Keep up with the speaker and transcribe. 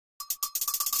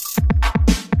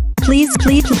Please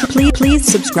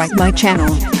subscribe my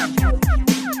channel.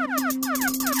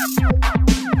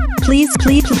 Please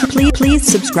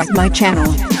subscribe my channel.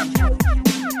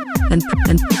 And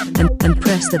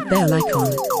press the bell icon.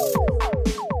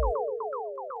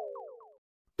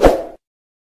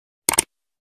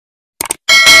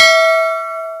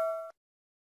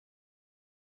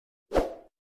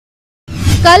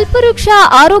 ಕಲ್ಪವೃಕ್ಷ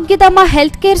Arogyadhama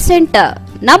health care centre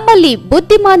ನಮ್ಮಲ್ಲಿ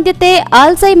ಬುದ್ಧಿಮಾಂದ್ಯತೆ,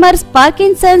 Alzheimer's,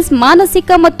 Parkinson's, ಮಾನಸಿಕ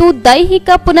ಮತ್ತು ದೈಹಿಕ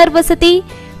ಪುನರ್ವಸತಿ,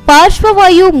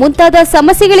 ಪಾರ್ಶ್ವವಾಯು ಮುಂತಾದ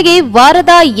ಸಮಸ್ಯೆಗಳಿಗೆ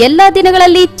ವಾರದ ಎಲ್ಲಾ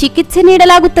ದಿನಗಳಲ್ಲಿ ಚಿಕಿತ್ಸೆ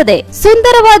ನೀಡಲಾಗುತ್ತದೆ.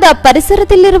 ಸುಂದರವಾದ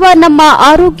ಪರಿಸರದಲ್ಲಿರುವ ನಮ್ಮ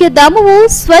ಆರೋಗ್ಯ ಧಾಮವು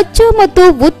ಸ್ವಚ್ಛ ಮತ್ತು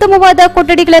ಉತ್ತಮವಾದ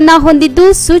ಕೊಠಡಿಗಳನ್ನು ಹೊಂದಿದ್ದು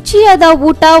ಶುಚಿಯಾದ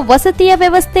ಊಟ ವಸತಿಯ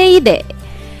ವ್ಯವಸ್ಥೆ ಇದೆ.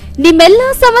 ನಿಮ್ಮೆಲ್ಲ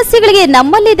ಸಮಸ್ಯೆಗಳಿಗೆ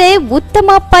ನಮ್ಮಲ್ಲಿದೆ ಉತ್ತಮ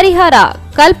ಪರಿಹಾರ.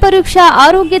 ಕಲ್ಪವೃಕ್ಷ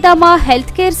Arogyadhama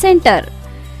health care centre,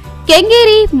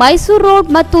 Kengeri, Mysuru road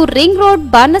ಮತ್ತು ring road,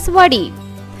 Banaswadi.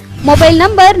 Mobile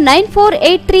number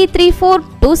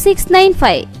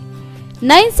 9483342695,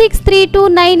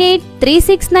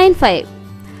 9632983695,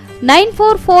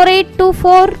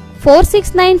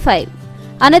 9448244695.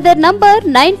 Another number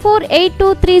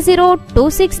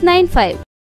 9482302695.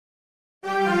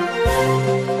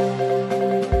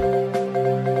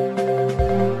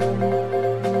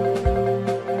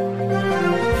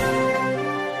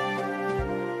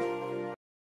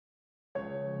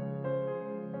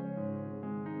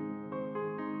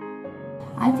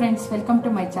 Hi friends, welcome to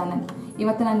my channel.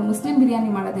 ಇವತ್ತು ನಾನು ಮುಸ್ಲಿಂ ಬಿರಿಯಾನಿ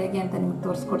ಮಾಡೋದು ಹೇಗೆ ಅಂತ ನಿಮಗೆ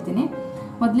ತೋರಿಸ್ಕೊಡ್ತೀನಿ.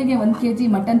 ಮೊದಲಿಗೆ 1 kg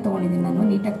ಮಟನ್ ತೊಗೊಂಡಿದ್ದೀನಿ. ನಾನು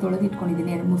ನೀಟಾಗಿ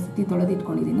ತೊಳೆದಿಟ್ಕೊಂಡಿದ್ದೀನಿ, 2-3 ಸತಿ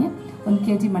ತೊಳೆದಿಟ್ಕೊಂಡಿದ್ದೀನಿ 1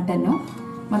 kg ಮಟನ್ನು.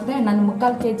 ಮತ್ತು ನಾನು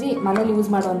 3/4 kg ಮನೇಲಿ ಯೂಸ್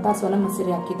ಮಾಡುವಂಥ ಸೋನಾ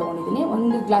ಮಸೂರಿ ಅಕ್ಕಿ ತೊಗೊಂಡಿದ್ದೀನಿ. 1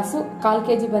 ಗ್ಲಾಸು 1/4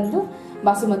 kg ಬಂದು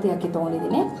ಬಾಸುಮತಿ ಅಕ್ಕಿ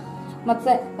ತೊಗೊಂಡಿದ್ದೀನಿ.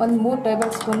 ಮತ್ತು ಒಂದು 3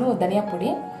 ಟೇಬಲ್ ಸ್ಪೂನು ಧನಿಯಾ ಪುಡಿ,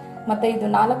 ಮತ್ತು ಇದು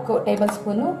 4 ಟೇಬಲ್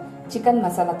ಸ್ಪೂನು ಚಿಕನ್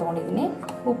ಮಸಾಲ ತೊಗೊಂಡಿದ್ದೀನಿ.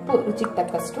 ಉಪ್ಪು ರುಚಿಗೆ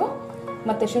ತಕ್ಕಷ್ಟು,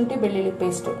 ಮತ್ತು ಶುಂಠಿ ಬೆಳ್ಳುಳ್ಳಿ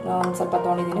ಪೇಸ್ಟು ಒಂದು ಸ್ವಲ್ಪ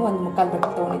ತೊಗೊಂಡಿದ್ದೀನಿ, 1/4 ಬಟ್ಟೆ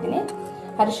ತೊಗೊಂಡಿದ್ದೀನಿ.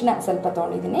 ಅರಿಶಿನ ಸ್ವಲ್ಪ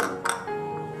ತೊಗೊಂಡಿದ್ದೀನಿ.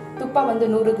 ತುಪ್ಪ ಒಂದು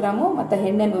 100 ಗ್ರಾಮು ಮತ್ತು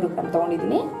ಎಣ್ಣೆ 100 ಗ್ರಾಮ್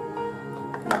ತೊಗೊಂಡಿದ್ದೀನಿ.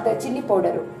 ಮತ್ತು ಚಿಲ್ಲಿ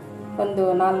ಪೌಡರು ಒಂದು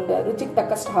 4 ರುಚಿಗೆ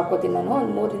ತಕ್ಕಷ್ಟು ಹಾಕೋತೀನಿ ನಾನು,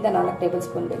 ಒಂದು 3-4 ಟೇಬಲ್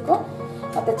ಸ್ಪೂನ್ ಬೇಕು.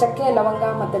 ಮತ್ತು ಚಕ್ಕೆ, ಲವಂಗ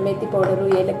ಮತ್ತು ಮೇಥಿ ಪೌಡರು,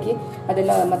 ಏಲಕ್ಕಿ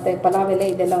ಅದೆಲ್ಲ, ಮತ್ತು ಪಲಾವ್ ಎಲೆ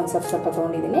ಇದೆಲ್ಲ ಒಂದು ಸ್ವಲ್ಪ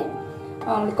ತೊಗೊಂಡಿದ್ದೀನಿ.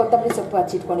 ಕೊತ್ತಂಬರಿ ಸೊಪ್ಪು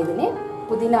ಹಚ್ಚಿಟ್ಕೊಂಡಿದ್ದೀನಿ.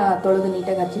 ಪುದೀನ ತೊಳೆದು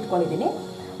ನೀಟಾಗಿ ಹಚ್ಚಿಟ್ಕೊಂಡಿದ್ದೀನಿ.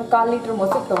 1/4 ಲೀಟ್ರ್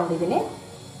ಮೊಸರು ತೊಗೊಂಡಿದ್ದೀನಿ.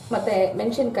 ಮತ್ತು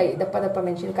ಮೆಣಸಿನ್ಕಾಯಿ, ದಪ್ಪ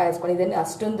ಮೆಣಸಿನ್ಕಾಯಿ ಹಚ್ಕೊಂಡಿದ್ದೀನಿ.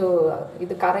 ಅಷ್ಟೊಂದು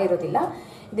ಇದು ಖಾರ ಇರೋದಿಲ್ಲ.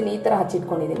 ಇದನ್ನು ಈ ಥರ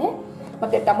ಹಚ್ಚಿಟ್ಕೊಂಡಿದ್ದೀನಿ.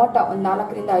 ಮತ್ತು ಟೊಮೊಟೊ ಒಂದು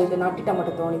 4-5 ನಾಟಿ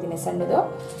ಟೊಮೊಟೊ ತೊಗೊಂಡಿದ್ದೀನಿ ಸಣ್ಣದು.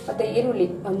 ಮತ್ತು ಈರುಳ್ಳಿ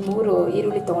ಒಂದು 3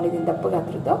 ಈರುಳ್ಳಿ ತೊಗೊಂಡಿದ್ದೀನಿ ದಪ್ಪ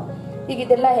ಗಾತ್ರದ್ದು. ಈಗ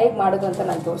ಇದೆಲ್ಲ ಹೇಗೆ ಮಾಡೋದು ಅಂತ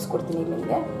ನಾನು ತೋರಿಸ್ಕೊಡ್ತೀನಿ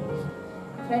ನಿಮಗೆ.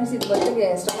 ಫ್ರೆಂಡ್ಸ್, ಇದು ಬದಲಿಗೆ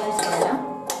ಸ್ಟವ್ ಹಚ್ಕೊಳ್ಳೋಣ.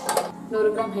 100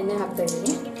 ಗ್ರಾಮ್ ಎಣ್ಣೆ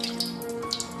ಹಾಕ್ತಾಯಿದ್ದೀನಿ.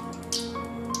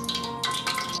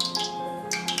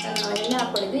 ಎಣ್ಣೆ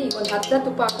ಹಾಕ್ಕೊಂಡಿದ್ದೆ. ಈಗ ಒಂದು 10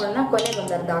 ತುಪ್ಪ ಹಾಕೊಳ್ಳೋಣ. ಕೊನೆಗೆ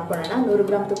ಒಂದು ಅರ್ಧ ಹಾಕೊಳ್ಳೋಣ. 100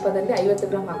 ಗ್ರಾಮ್ ತುಪ್ಪದಲ್ಲಿ 50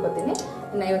 ಗ್ರಾಮ್ ಹಾಕೋತೀನಿ.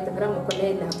 ಇನ್ನು 50 ಗ್ರಾಮ್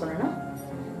ಕೊನೆಯಲ್ಲಿ ಹಾಕೊಳ್ಳೋಣ.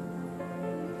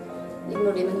 ಈಗ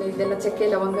ನೋಡಿ, ನಾನು ಇದೆಲ್ಲ ಚಕ್ಕೆ,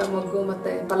 ಲವಂಗ, ಮೊಗ್ಗು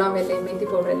ಮತ್ತು ಪಲಾವ್ ಎಲೆ, ಮೆಂತಿ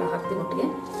ಪೌಡರ್ ಎಲ್ಲ ಹಾಕ್ತೀನಿ ಒಟ್ಟಿಗೆ.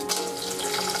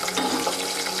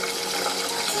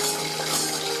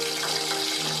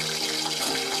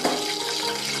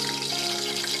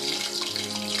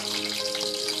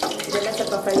 ಇದೆಲ್ಲ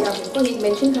ಸ್ವಲ್ಪ ಫ್ರೈ ಆಗಬೇಕು. ಈಗ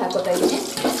ಮೆಣಸಿನ್ಕಾಯಿ ಹಾಕೋತಾ ಇದ್ದೀನಿ.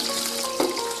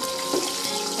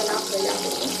 ಚೆನ್ನಾಗಿ ಫ್ರೈ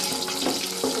ಆಗಬೇಕು,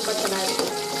 ತುಂಬ ಚೆನ್ನಾಗಿರುತ್ತೆ.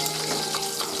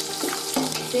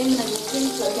 ಸೇಮ್ ನಾನು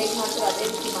ಮುಸ್ಲಿಮ್ಸ್ ಹೇಗೆ ಮಾಡ್ತಾರೆ ಅದೇ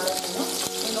ರೀತಿ ಮಾಡೋದು.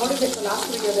 ನೀವು ನೋಡಿಬೇಕು, ಲಾಸ್ಟ್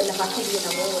ವೀಡಿಯೋದೆಲ್ಲ ಹಾಕಿದ್ವಿ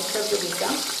ನಾವು ಹೊಸದು ದಿವಸ.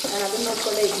 ನಾನು ಅದನ್ನು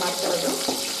ನೋಡ್ಕೊಂಡೆ ಈಗ ಮಾಡ್ತಾ ಇರೋದು.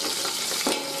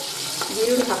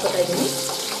 ಈರುಳ್ಳಿ ಹಾಕೋತಾ ಇದ್ದೀನಿ.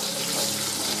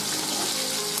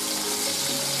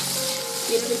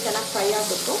 ಈರುಳ್ಳಿ ಚೆನ್ನಾಗಿ ಫ್ರೈ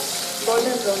ಆಗಬೇಕು,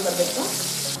 ಗೋಲ್ಡನ್ ಬ್ರೌನ್ ಬರಬೇಕು.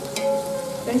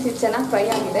 ಫ್ರೆಂಡ್ಸ್, ಇದು ಚೆನ್ನಾಗಿ ಫ್ರೈ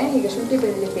ಆಗಿದೆ. ಈಗ ಶುಂಠಿ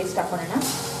ಬೆಳ್ಳುಳ್ಳಿ ಪೇಸ್ಟ್ ಹಾಕೋಣ.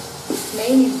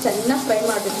 ಮೇಯ್ನ್ ಇದು ಚೆನ್ನಾಗಿ ಫ್ರೈ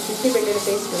ಮಾಡಬೇಕು. ಶುಂಠಿ ಬೆಳ್ಳುಳ್ಳಿ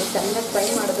ಪೇಸ್ಟು ಚೆನ್ನಾಗಿ ಫ್ರೈ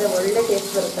ಮಾಡಿದ್ರೆ ಒಳ್ಳೆ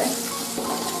ಟೇಸ್ಟ್ ಬರುತ್ತೆ.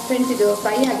 ಫ್ರೆಂಡ್ಸ್, ಇದು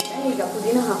ಫ್ರೈ ಆಗಿದೆ. ಈಗ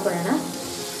ಪುದೀನ ಹಾಕೊಳ್ಳೋಣ.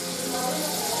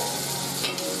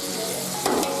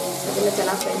 ಅದೆಲ್ಲ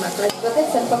ಚೆನ್ನಾಗಿ ಫ್ರೈ ಮಾಡ್ಕೊಳ್ಳೋಣ. ಜೊತೆಗೆ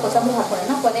ಸ್ವಲ್ಪ ಕೊತ್ತಂಬರಿ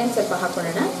ಹಾಕೊಳ್ಳೋಣ. ಕೊನೆಯಲ್ಲಿ ಸ್ವಲ್ಪ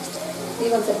ಹಾಕೊಳ್ಳೋಣ.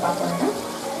 ಈಗ ಒಂದು ಸ್ವಲ್ಪ ಹಾಕೊಳ್ಳೋಣ.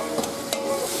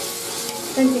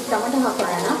 ಫ್ರೆಂಡ್ಸ್, ಈಗ ಟೊಮೆಟೊ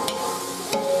ಹಾಕೊಳ್ಳೋಣ.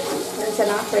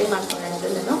 ಚೆನ್ನಾಗಿ ಫ್ರೈ ಮಾಡ್ಕೊಳ್ಳೋಣ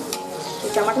ಅದೆಲ್ಲನೂ. ಈ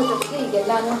ಟೊಮೆಟೊ ಜೊತೆಗೆ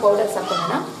ಈಗೆಲ್ಲನೂ ಪೌಡರ್ಸ್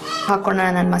ಹಾಕೊಳ್ಳೋಣ.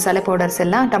 ನಾನು ಮಸಾಲೆ ಪೌಡರ್ಸ್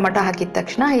ಎಲ್ಲ ಟೊಮೆಟೊ ಹಾಕಿದ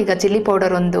ತಕ್ಷಣ ಈಗ ಚಿಲ್ಲಿ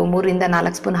ಪೌಡರ್ ಒಂದು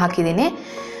 3-4 ಸ್ಪೂನ್ ಹಾಕಿದ್ದೀನಿ.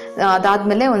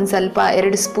 ಅದಾದಮೇಲೆ ಒಂದು ಸ್ವಲ್ಪ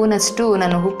 2 ಸ್ಪೂನಷ್ಟು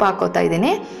ನಾನು ಉಪ್ಪು ಹಾಕೋತಾ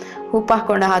ಇದ್ದೀನಿ. ಉಪ್ಪು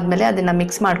ಹಾಕೊಂಡಾದ್ಮೇಲೆ ಅದನ್ನು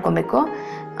ಮಿಕ್ಸ್ ಮಾಡ್ಕೊಬೇಕು.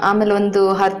 ಆಮೇಲೆ ಒಂದು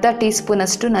ಅರ್ಧ ಟೀ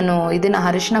ಸ್ಪೂನಷ್ಟು ನಾನು ಇದನ್ನು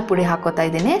ಅರಿಶಿನ ಪುಡಿ ಹಾಕೋತಾ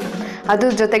ಇದ್ದೀನಿ. ಅದ್ರ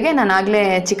ಜೊತೆಗೆ ನಾನು ಆಗಲೇ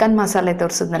ಚಿಕನ್ ಮಸಾಲೆ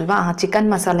ತೋರಿಸಿದ್ನಲ್ವ, ಆ ಚಿಕನ್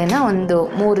ಮಸಾಲೆನ ಒಂದು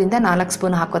 3-4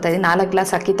 ಸ್ಪೂನ್ ಹಾಕೋತಾ ಇದ್ದೀನಿ. 4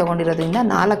 ಗ್ಲಾಸ್ ಅಕ್ಕಿ ತೊಗೊಂಡಿರೋದ್ರಿಂದ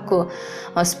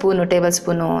 4 ಟೇಬಲ್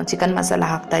ಸ್ಪೂನು ಚಿಕನ್ ಮಸಾಲ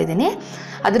ಹಾಕ್ತಾಯಿದ್ದೀನಿ.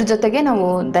 ಅದ್ರ ಜೊತೆಗೆ ನಾವು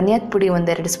ಧನಿಯಾದ ಪುಡಿ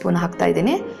 1-2 ಸ್ಪೂನ್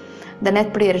ಹಾಕ್ತಾಯಿದ್ದೀನಿ. ಧನಿಯಾದ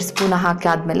ಪುಡಿ 2 ಸ್ಪೂನ್ ಹಾಕಿ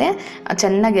ಆದಮೇಲೆ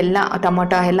ಚೆನ್ನಾಗೆಲ್ಲ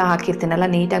ಟೊಮೊಟೊ ಎಲ್ಲ ಹಾಕಿರ್ತೀನಲ್ಲ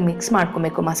ನೀಟಾಗಿ ಮಿಕ್ಸ್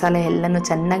ಮಾಡ್ಕೊಬೇಕು. ಮಸಾಲೆ ಎಲ್ಲನೂ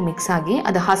ಚೆನ್ನಾಗಿ ಮಿಕ್ಸ್ ಆಗಿ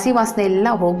ಅದು ಹಸಿ ವಾಸನೆ ಎಲ್ಲ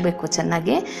ಹೋಗಬೇಕು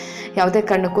ಚೆನ್ನಾಗಿ. ಯಾವುದೇ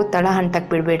ಕಾರಣಕ್ಕೂ ತಳ ಹಂಟಕ್ಕೆ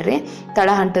ಬಿಡಬೇಡ್ರಿ. ತಳ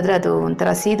ಹಂಟಿದ್ರೆ ಅದು ಒಂಥರ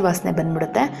ಸೀದ ವಾಸನೆ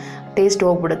ಬಂದ್ಬಿಡುತ್ತೆ, ಟೇಸ್ಟ್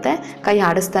ಹೋಗ್ಬಿಡುತ್ತೆ. ಕೈ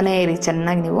ಆಡಿಸ್ತಾನೇ ಇರಿ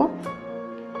ಚೆನ್ನಾಗಿ ನೀವು.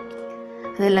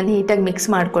 ಅದೆಲ್ಲ ನೀಟಾಗಿ ಮಿಕ್ಸ್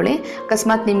ಮಾಡ್ಕೊಳ್ಳಿ.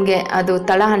 ಅಕಸ್ಮಾತ್ ನಿಮಗೆ ಅದು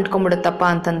ತಳ ಅಂಟ್ಕೊಂಡ್ಬಿಡುತ್ತಪ್ಪ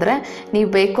ಅಂತಂದರೆ ನೀವು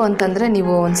ಬೇಕು ಅಂತಂದರೆ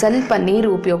ನೀವು ಒಂದು ಸ್ವಲ್ಪ ನೀರು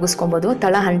ಉಪಯೋಗಿಸ್ಕೊಬೋದು.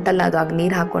 ತಳ ಅಂಟಲ್ಲ ಅದು, ಆಗ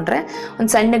ನೀರು ಹಾಕ್ಕೊಂಡ್ರೆ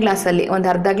ಒಂದು ಸಣ್ಣ ಗ್ಲಾಸಲ್ಲಿ ಒಂದು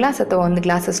ಅರ್ಧ ಗ್ಲಾಸ್ ಅಥವಾ 1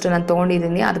 ಗ್ಲಾಸಷ್ಟು ನಾನು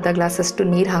ತೊಗೊಂಡಿದ್ದೀನಿ. ಅರ್ಧ ಗ್ಲಾಸಷ್ಟು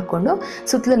ನೀರು ಹಾಕ್ಕೊಂಡು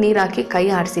ಸುತ್ತಲೂ ನೀರು ಹಾಕಿ ಕೈ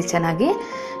ಆಡಿಸಿ ಚೆನ್ನಾಗಿ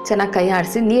ಕೈ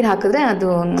ಆಡಿಸಿ. ನೀರು ಹಾಕಿದ್ರೆ ಅದು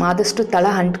ಆದಷ್ಟು ತಳ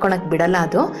ಅಂಟ್ಕೊಳಕ್ಕೆ ಬಿಡಲ್ಲ.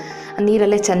 ಅದು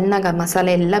ನೀರಲ್ಲೇ ಚೆನ್ನಾಗಿ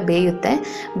ಮಸಾಲೆ ಎಲ್ಲ ಬೇಯುತ್ತೆ.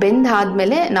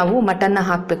 ಬೆಂದಾದಮೇಲೆ ನಾವು ಮಟನ್ನ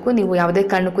ಹಾಕಬೇಕು. ನೀವು ಯಾವುದೇ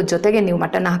ಕಾರಣಕ್ಕೂ ಜೊತೆಗೆ ನೀವು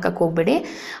ಮಟನ್ನ ಹಾಕಕ್ಕೆ ಹೋಗಬೇಡಿ.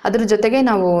 ಅದ್ರ ಜೊತೆಗೆ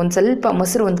ನಾವು ಒಂದು ಸ್ವಲ್ಪ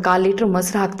ಮೊಸರು, 1/4 ಲೀಟ್ರ್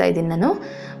ಮೊಸರು ಹಾಕ್ತಾಯಿದ್ದೀನಿ ನಾನು.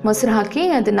 ಮೊಸರು ಹಾಕಿ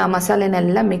ಅದನ್ನು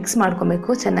ಮಸಾಲೆನೆಲ್ಲ ಮಿಕ್ಸ್ ಮಾಡ್ಕೊಬೇಕು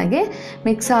ಚೆನ್ನಾಗಿ.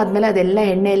 ಮಿಕ್ಸ್ ಆದಮೇಲೆ ಅದೆಲ್ಲ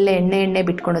ಎಣ್ಣೆ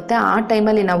ಬಿಟ್ಕೊಳುತ್ತೆ. ಆ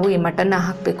ಟೈಮಲ್ಲಿ ನಾವು ಈ ಮಟನ್ನ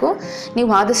ಹಾಕಬೇಕು.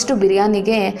 ನೀವು ಆದಷ್ಟು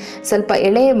ಬಿರಿಯಾನಿಗೆ ಸ್ವಲ್ಪ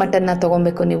ಎಳೆ ಮಟನ್ನ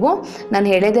ತೊಗೊಬೇಕು. ನಾನು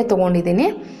ಎಳೆದೇ ತೊಗೊಂಡಿದ್ದೀನಿ.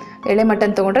 ಎಳೆ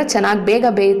ಮಟನ್ ತೊಗೊಂಡ್ರೆ ಚೆನ್ನಾಗಿ ಬೇಗ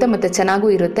ಬೇಯುತ್ತೆ ಮತ್ತು ಚೆನ್ನಾಗೂ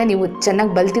ಇರುತ್ತೆ. ನೀವು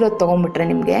ಚೆನ್ನಾಗಿ ಬಲ್ತಿರೋದು ತೊಗೊಂಬಿಟ್ರೆ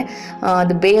ನಿಮಗೆ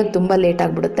ಅದು ಬೇಯೋದು ತುಂಬ ಲೇಟ್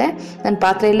ಆಗಿಬಿಡುತ್ತೆ. ನಾನು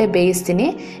ಪಾತ್ರೆಯಲ್ಲೇ ಬೇಯಿಸ್ತೀನಿ.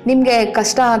 ನಿಮಗೆ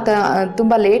ಕಷ್ಟ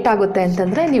ತುಂಬ ಲೇಟ್ ಆಗುತ್ತೆ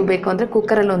ಅಂತಂದರೆ ನೀವು ಬೇಕು ಅಂದರೆ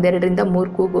ಕುಕ್ಕರಲ್ಲಿ 1 2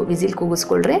 3 ವಿಸಿಲ್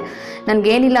ಕೂಗಿಸ್ಕೊಳ್ರಿ.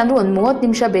 ನನಗೇನಿಲ್ಲ ಅಂದರೂ ಒಂದು 30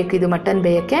 ನಿಮಿಷ ಬೇಕು ಇದು ಮಟನ್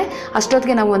ಬೇಯೋಕ್ಕೆ.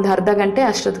 ಅಷ್ಟೊತ್ತಿಗೆ ನಾವು ಒಂದು ಅರ್ಧ ಗಂಟೆ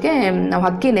ಅಷ್ಟೊತ್ತಿಗೆ ನಾವು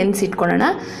ಅಕ್ಕಿ ನೆನೆಸಿಟ್ಕೊಳ್ಳೋಣ.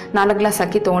 4 ಗ್ಲಾಸ್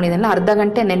ಅಕ್ಕಿ ತೊಗೊಂಡಿದ್ದಲ್ಲ, ಅರ್ಧ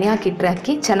ಗಂಟೆ ನೆನೆ ಹಾಕಿಟ್ರೆ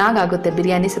ಅಕ್ಕಿ ಚೆನ್ನಾಗಾಗುತ್ತೆ.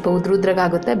 ಬಿರಿಯಾನಿ ಸ್ವಲ್ಪ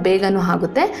ಉದ್ರುದ್ರಾಗುತ್ತೆ, ಬೇಗನೂ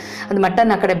ಆಗುತ್ತೆ. ಅದು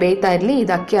ಮಟನ್ ಆ ಕಡೆ ಬೇಯ್ತಾ ಇರಲಿ,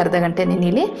 ಇದು ಅಕ್ಕಿ ಅರ್ಧ ಗಂಟೆ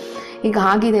ನೆನೀಲಿ. ಈಗ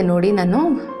ಆಗಿದೆ ನೋಡಿ. ನಾನು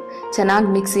ಚೆನ್ನಾಗಿ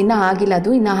ಮಿಕ್ಸ್, ಇನ್ನೂ ಆಗಿಲ್ಲ ಅದು,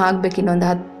 ಇನ್ನೂ ಆಗಬೇಕು. ಇನ್ನೊಂದು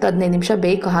 10-15 ನಿಮಿಷ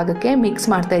ಬೇಕು ಆಗಕ್ಕೆ. ಮಿಕ್ಸ್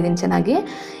ಮಾಡ್ತಾಯಿದ್ದೀನಿ ಚೆನ್ನಾಗಿ.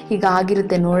 ಈಗ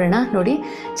ಆಗಿರುತ್ತೆ ನೋಡೋಣ. ನೋಡಿ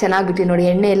ಚೆನ್ನಾಗಿ ಬಿಟ್ಟು ನೋಡಿ,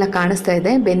 ಎಣ್ಣೆ ಎಲ್ಲ ಕಾಣಿಸ್ತಾ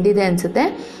ಇದೆ, ಬೆಂದಿದೆ ಅನಿಸುತ್ತೆ.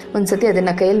 ಒಂದು ಸತಿ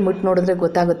ಅದನ್ನು ಕೈಯಲ್ಲಿ ಮುಟ್ಟು ನೋಡಿದ್ರೆ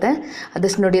ಗೊತ್ತಾಗುತ್ತೆ.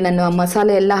 ಅದಷ್ಟು ನೋಡಿ ನಾನು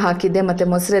ಮಸಾಲೆ ಎಲ್ಲ ಹಾಕಿದ್ದೆ ಮತ್ತು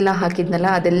ಮೊಸರೆಲ್ಲ ಹಾಕಿದ್ನಲ್ಲ,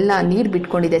 ಅದೆಲ್ಲ ನೀರು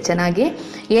ಬಿಟ್ಕೊಂಡಿದೆ ಚೆನ್ನಾಗಿ.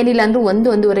 ಏನಿಲ್ಲ ಅಂದರೂ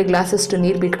 1-1.5 ಗ್ಲಾಸಷ್ಟು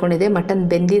ನೀರು ಬಿಟ್ಕೊಂಡಿದೆ. ಮಟನ್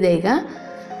ಬೆಂದಿದೆ. ಈಗ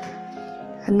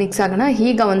ಅದು ಮಿಕ್ಸ್ ಆಗೋಣ.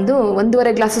 ಈಗ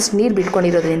 1-1.5 ಗ್ಲಾಸಷ್ಟು ನೀರು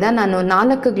ಬಿಟ್ಕೊಂಡಿರೋದ್ರಿಂದ ನಾನು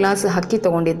 4 ಗ್ಲಾಸ್ ಅಕ್ಕಿ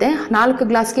ತೊಗೊಂಡಿದ್ದೆ. 4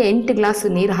 ಗ್ಲಾಸ್ಗೆ 8 ಗ್ಲಾಸ್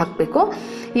ನೀರು ಹಾಕಬೇಕು.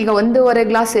 ಈಗ 1.5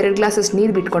 ಗ್ಲಾಸ್ 2 ಗ್ಲಾಸಷ್ಟು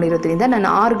ನೀರು ಬಿಟ್ಕೊಂಡಿರೋದ್ರಿಂದ ನಾನು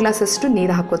 6 ಗ್ಲಾಸಷ್ಟು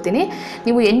ನೀರು ಹಾಕ್ಕೋತೀನಿ.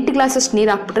 ನೀವು 8 ಗ್ಲಾಸಷ್ಟು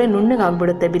ನೀರು ಹಾಕ್ಬಿಟ್ರೆ ನುಣ್ಣಗೆ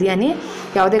ಆಗಿಬಿಡುತ್ತೆ ಬಿರಿಯಾನಿ.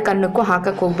 ಯಾವುದೇ ಕಾರಣಕ್ಕೂ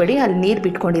ಹಾಕಕ್ಕೆ ಹೋಗಬೇಡಿ, ಅಲ್ಲಿ ನೀರು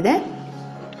ಬಿಟ್ಕೊಂಡಿದೆ.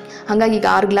 ಹಾಗಾಗಿ ಈಗ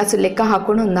 6 ಗ್ಲಾಸ್ ಲೆಕ್ಕ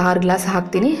ಹಾಕ್ಕೊಂಡು ಒಂದು 6 ಗ್ಲಾಸ್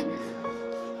ಹಾಕ್ತೀನಿ.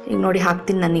 ಈಗ ನೋಡಿ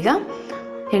ಹಾಕ್ತೀನಿ ನಾನೀಗ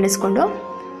ಎಣಿಸ್ಕೊಂಡು.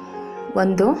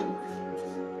 1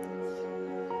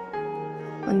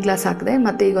 ಗ್ಲಾಸ್ ಹಾಕಿದೆ.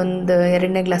 ಮತ್ತು ಈಗ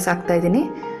 2ನೇ ಗ್ಲಾಸ್ ಹಾಕ್ತಾಯಿದ್ದೀನಿ.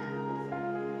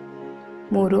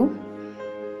 3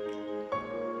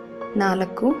 4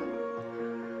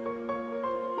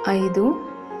 5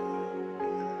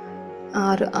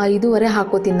 6 5.5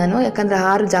 ಹಾಕೋತೀನಿ ನಾನು. ಯಾಕಂದರೆ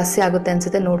 6 ಜಾಸ್ತಿ ಆಗುತ್ತೆ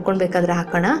ಅನಿಸುತ್ತೆ, ನೋಡ್ಕೊಂಡು ಬೇಕಾದರೆ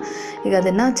ಹಾಕೋಣ. ಈಗ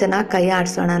ಅದನ್ನು ಚೆನ್ನಾಗಿ ಕೈ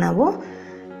ಆಡಿಸೋಣ. ನಾವು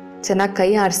ಚೆನ್ನಾಗಿ ಕೈ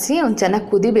ಆಡಿಸಿ ಒಂದು ಚೆನ್ನಾಗಿ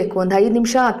ಕುದಿಬೇಕು. ಒಂದು 5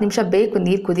 ನಿಮಿಷ 10 ನಿಮಿಷ ಬೇಕು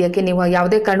ನೀರು ಕುದಿಯೋಕ್ಕೆ. ನೀವು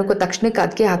ಯಾವುದೇ ಕಾರಣಕ್ಕೂ ತಕ್ಷಣಕ್ಕೆ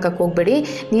ಅಕ್ಕಿ ಹಾಕಕ್ಕೆ ಹೋಗಬೇಡಿ.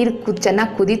 ನೀರು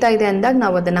ಚೆನ್ನಾಗಿ ಕುದೀತಾ ಇದೆ ಅಂದಾಗ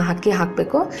ನಾವು ಅದನ್ನು ಅಕ್ಕಿ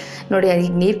ಹಾಕಬೇಕು. ನೋಡಿ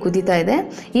ಈಗ ನೀರು ಕುದೀತಾ ಇದೆ.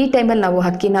 ಈ ಟೈಮಲ್ಲಿ ನಾವು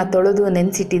ಅಕ್ಕಿನ ತೊಳೆದು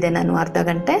ನೆನೆಸಿಟ್ಟಿದ್ದೆ ನಾನು ಅರ್ಧ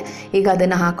ಗಂಟೆ. ಈಗ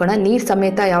ಅದನ್ನು ಹಾಕೋಣ. ನೀರು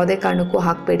ಸಮೇತ ಯಾವುದೇ ಕಾರಣಕ್ಕೂ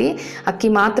ಹಾಕಬೇಡಿ,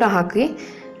 ಅಕ್ಕಿ ಮಾತ್ರ ಹಾಕಿ.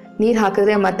 ನೀರು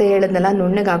ಹಾಕಿದ್ರೆ ಮತ್ತೆ ಹೇಳಿದ್ನಲ್ಲ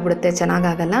ನುಣ್ಣಗಾಗ್ಬಿಡುತ್ತೆ,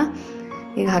 ಚೆನ್ನಾಗಾಗಲ್ಲ.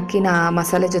 ಈಗ ಅಕ್ಕಿನ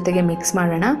ಮಸಾಲೆ ಜೊತೆಗೆ ಮಿಕ್ಸ್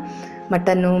ಮಾಡೋಣ.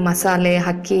 ಮಟನ್ನು ಮಸಾಲೆ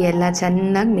ಅಕ್ಕಿ ಎಲ್ಲ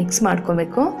ಚೆನ್ನಾಗಿ ಮಿಕ್ಸ್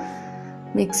ಮಾಡ್ಕೊಬೇಕು.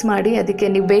 ಮಿಕ್ಸ್ ಮಾಡಿ ಅದಕ್ಕೆ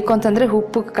ನೀವು ಬೇಕು ಅಂತಂದರೆ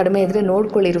ಉಪ್ಪು ಕಡಿಮೆ ಇದ್ದರೆ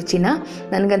ನೋಡ್ಕೊಳ್ಳಿ ರುಚಿನ.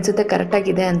 ನನಗನ್ಸುತ್ತೆ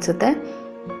ಕರೆಕ್ಟಾಗಿದೆ ಅನಿಸುತ್ತೆ.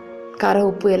 ಖಾರ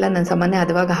ಉಪ್ಪು ಎಲ್ಲ ನಾನು ಸಾಮಾನ್ಯ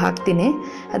ಹದವಾಗ ಹಾಕ್ತೀನಿ.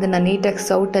 ಅದನ್ನು ನೀಟಾಗಿ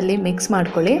ಸೌಟಲ್ಲಿ ಮಿಕ್ಸ್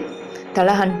ಮಾಡ್ಕೊಳ್ಳಿ. ತಳ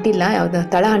ಅಂಟಿಲ್ಲ,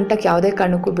 ತಳ ಅಂಟಕ್ಕೆ ಯಾವುದೇ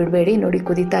ಕಾರಣಕ್ಕೂ ಬಿಡಬೇಡಿ. ನೋಡಿ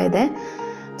ಕುದೀತಾ ಇದೆ,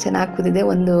 ಚೆನ್ನಾಗಿ ಕುದಿದೆ.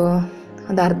 ಒಂದು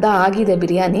ಅರ್ಧ ಆಗಿದೆ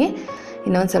ಬಿರಿಯಾನಿ,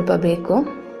 ಇನ್ನೊಂದು ಸ್ವಲ್ಪ ಬೇಕು.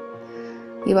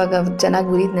 ಇವಾಗ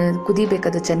ಚೆನ್ನಾಗಿ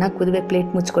ಕುದಿಬೇಕದು, ಚೆನ್ನಾಗಿ ಕುದಿಬೇಕು. ಪ್ಲೇಟ್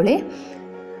ಮುಚ್ಕೊಳ್ಳಿ.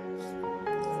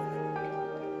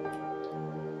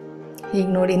 ಈಗ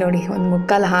ನೋಡಿ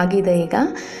 1/4 ಆಗಿದೆ.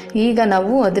 ಈಗ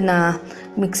ನಾವು ಅದನ್ನು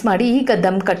ಮಿಕ್ಸ್ ಮಾಡಿ ಈಗ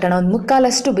ದಮ್ ಕಟ್ಟೋಣ.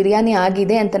 1/4 ಬಿರಿಯಾನಿ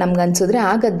ಆಗಿದೆ ಅಂತ ನಮ್ಗೆ ಅನಿಸಿದ್ರೆ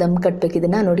ಆಗ ದಮ್ ಕಟ್ಟಬೇಕು.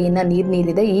 ಇದನ್ನು ನೋಡಿ ಇನ್ನೂ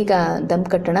ನೀರಿದೆ. ಈಗ ದಮ್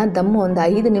ಕಟ್ಟೋಣ. ದಮ್ ಒಂದು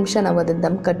 5 ನಿಮಿಷ ನಾವು ಅದನ್ನು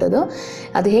ದಮ್ ಕಟ್ಟೋದು.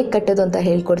 ಅದು ಹೇಗೆ ಕಟ್ಟೋದು ಅಂತ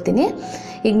ಹೇಳ್ಕೊಡ್ತೀನಿ.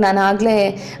 ಈಗ ನಾನು ಆಗಲೇ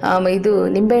ಇದು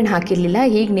ನಿಂಬೆಹಣ್ಣು ಹಾಕಿರಲಿಲ್ಲ,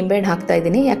 ಈಗ ನಿಂಬೆಹಣ್ಣು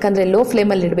ಹಾಕ್ತಾಯಿದ್ದೀನಿ. ಯಾಕಂದರೆ ಲೋ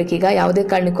ಫ್ಲೇಮಲ್ಲಿ ಇಡಬೇಕು. ಈಗ ಯಾವುದೇ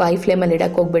ಕಾರಣಕ್ಕೂ ಹೈ ಫ್ಲೇಮಲ್ಲಿ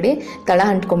ಇಡಕ್ಕೆ ಹೋಗಬೇಡಿ, ತಳ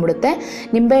ಅಂಟ್ಕೊಂಡ್ಬಿಡುತ್ತೆ.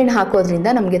 ನಿಂಬೆಹಣ್ಣು ಹಾಕೋದ್ರಿಂದ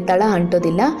ನಮಗೆ ತಳ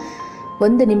ಅಂಟೋದಿಲ್ಲ.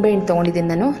 1 ನಿಂಬೆಹಣ್ಣು ತೊಗೊಂಡಿದ್ದೀನಿ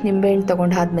ನಾನು. ನಿಂಬೆಹಣ್ಣು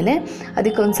ತೊಗೊಂಡಾದ್ಮೇಲೆ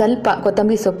ಅದಕ್ಕೆ ಒಂದು ಸ್ವಲ್ಪ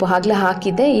ಕೊತ್ತಂಬರಿ ಸೊಪ್ಪು ಆಗಲೇ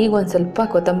ಹಾಕಿದ್ದೆ. ಈಗ ಒಂದು ಸ್ವಲ್ಪ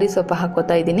ಕೊತ್ತಂಬರಿ ಸೊಪ್ಪು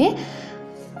ಹಾಕ್ಕೋತಾ ಇದ್ದೀನಿ.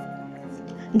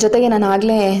 ಜೊತೆಗೆ ನಾನು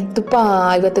ಆಗಲೇ ತುಪ್ಪ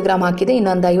 50 ಗ್ರಾಮ್ ಹಾಕಿದೆ,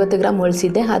 ಇನ್ನೊಂದು 50 ಗ್ರಾಮ್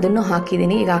ಉಳಿಸಿದ್ದೆ, ಅದನ್ನು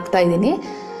ಹಾಕಿದ್ದೀನಿ. ಈಗ ಹಾಕ್ತಾಯಿದ್ದೀನಿ.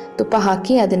 ತುಪ್ಪ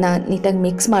ಹಾಕಿ ಅದನ್ನು ನೀಟಾಗಿ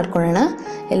ಮಿಕ್ಸ್ ಮಾಡ್ಕೊಳ್ಳೋಣ.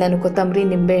 ಎಲ್ಲನೂ ಕೊತ್ತಂಬರಿ,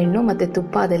 ನಿಂಬೆಹಣ್ಣು ಮತ್ತು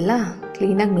ತುಪ್ಪ ಅದೆಲ್ಲ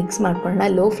ಕ್ಲೀನಾಗಿ ಮಿಕ್ಸ್ ಮಾಡ್ಕೊಳ್ಳೋಣ.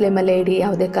 ಲೋ ಫ್ಲೇಮಲ್ಲೇ ಇಡಿ,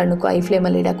 ಯಾವುದೇ ಕಾರಣಕ್ಕೂ ಹೈ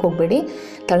ಫ್ಲೇಮಲ್ಲಿ ಇಡಕ್ಕೆ ಹೋಗಬೇಡಿ,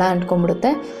 ತಳ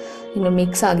ಅಂಟ್ಕೊಂಡ್ಬಿಡುತ್ತೆ. ಇನ್ನು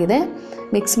ಮಿಕ್ಸ್ ಆಗಿದೆ.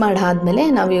 ಮಿಕ್ಸ್ ಮಾಡಾದ್ಮೇಲೆ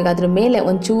ನಾವು ಈಗ ಅದ್ರ ಮೇಲೆ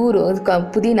ಒಂಚೂರು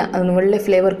ಪುದೀನ, ಒಳ್ಳೆ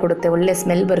ಫ್ಲೇವರ್ ಕೊಡುತ್ತೆ, ಒಳ್ಳೆ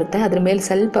ಸ್ಮೆಲ್ ಬರುತ್ತೆ. ಅದ್ರ ಮೇಲೆ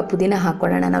ಸ್ವಲ್ಪ ಪುದೀನ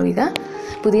ಹಾಕ್ಕೊಳ್ಳೋಣ. ನಾವೀಗ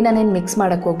ಪುದೀನನೇನು ಮಿಕ್ಸ್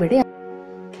ಮಾಡೋಕ್ಕೆ ಹೋಗಬೇಡಿ.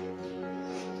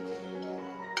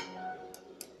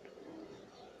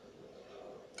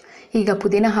 ಈಗ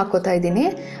ಪುದೀನ ಹಾಕೋತಾ ಇದ್ದೀನಿ.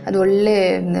 ಅದು ಒಳ್ಳೆ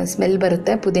ಸ್ಮೆಲ್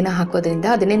ಬರುತ್ತೆ ಪುದೀನ ಹಾಕೋದ್ರಿಂದ.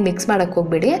 ಅದನ್ನೇನು ಮಿಕ್ಸ್ ಮಾಡೋಕ್ಕೆ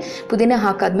ಹೋಗಬೇಡಿ. ಪುದೀನ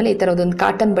ಹಾಕಾದ್ಮೇಲೆ ಈ ಥರದೊಂದು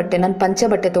ಕಾಟನ್ ಬಟ್ಟೆ, ನಾನು ಪಂಚೆ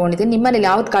ಬಟ್ಟೆ ತೊಗೊಂಡಿದ್ದೀನಿ. ನಿಮ್ಮನೇಲಿ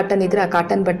ಯಾವ್ದು ಕಾಟನ್ ಇದ್ದರೆ ಆ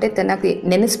ಕಾಟನ್ ಬಟ್ಟೆ ಚೆನ್ನಾಗಿ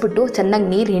ನೆನೆಸ್ಬಿಟ್ಟು ಚೆನ್ನಾಗಿ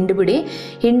ನೀರು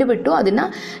ಹಿಂಡಿಬಿಟ್ಟು ಅದನ್ನು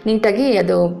ನೀಟಾಗಿ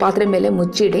ಅದು ಪಾತ್ರೆ ಮೇಲೆ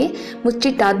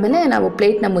ಮುಚ್ಚಿಟ್ಟಾದಮೇಲೆ ನಾವು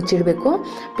ಪ್ಲೇಟ್ನ ಮುಚ್ಚಿಡಬೇಕು.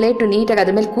 ಪ್ಲೇಟು ನೀಟಾಗಿ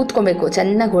ಅದ್ರ ಮೇಲೆ ಕೂತ್ಕೊಬೇಕು.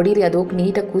 ಚೆನ್ನಾಗಿ ಹೊಡೀರಿ, ಅದು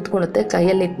ನೀಟಾಗಿ ಕೂತ್ಕೊಳ್ಳುತ್ತೆ.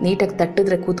 ಕೈಯಲ್ಲಿ ನೀಟಾಗಿ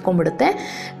ತಟ್ಟಿದ್ರೆ ಕೂತ್ಕೊಂಡ್ಬಿಡುತ್ತೆ.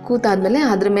 ಕೂತಾದ್ಮೇಲೆ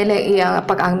ಅದ್ರ ಮೇಲೆ ಈ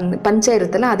ಪಂಚೆ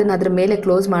ಇರುತ್ತಲ್ಲ ಅದನ್ನು ಅದ್ರ ಮೇಲೆ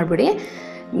ಕ್ಲೋಸ್ ಮಾಡಿಬಿಡಿ.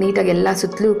 ನೀಟಾಗಿ ಎಲ್ಲ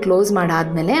ಸುತ್ತಲೂ ಕ್ಲೋಸ್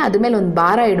ಮಾಡಾದಮೇಲೆ ಅದ್ರ ಮೇಲೆ ಒಂದು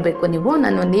ಭಾರ ಇಡಬೇಕು ನೀವು.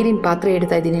 ನಾನು ನೀರಿನ ಪಾತ್ರೆ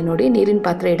ಇಡ್ತಾ ಇದ್ದೀನಿ ನೋಡಿ, ನೀರಿನ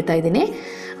ಪಾತ್ರೆ ಇಡ್ತಾ ಇದ್ದೀನಿ.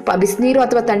 ಬಿಸಿನೀರು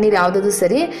ಅಥವಾ ತಣ್ಣೀರು ಯಾವುದಾದ್ರೂ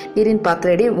ಸರಿ, ನೀರಿನ ಪಾತ್ರೆ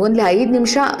ಇಡಿ. ಓನ್ಲಿ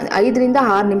 5 ರಿಂದ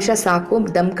 6 ನಿಮಿಷ ಸಾಕು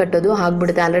ದಮ್ ಕಟ್ಟೋದು.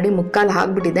 ಆಗಿಬಿಡುತ್ತೆ. ಆಲ್ರೆಡಿ ಮುಕ್ಕಾಲು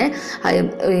ಆಗಿಬಿಟ್ಟಿದೆ.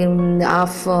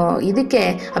 ಇದಕ್ಕೆ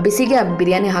ಆ ಬಿಸಿಗೆ ಆ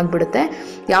ಬಿರಿಯಾನಿ ಆಗಿಬಿಡುತ್ತೆ.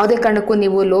 ಯಾವುದೇ ಕಾರಣಕ್ಕೂ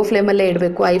ನೀವು ಲೋ ಫ್ಲೇಮಲ್ಲೇ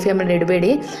ಇಡಬೇಕು, ಹೈ ಫ್ಲೇಮಲ್ಲಿ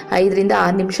ಇಡಬೇಡಿ. 5 ರಿಂದ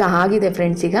 6 ನಿಮಿಷ ಆಗಿದೆ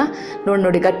ಫ್ರೆಂಡ್ಸ್. ಈಗ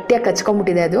ನೋಡಿ ಗಟ್ಟಿಯಾಗಿ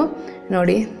ಕಚ್ಕೊಂಡ್ಬಿಟ್ಟಿದೆ ಅದು.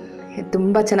 ನೋಡಿ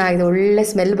ತುಂಬ ಚೆನ್ನಾಗಿದೆ, ಒಳ್ಳೆ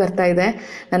ಸ್ಮೆಲ್ ಬರ್ತಾ ಇದೆ.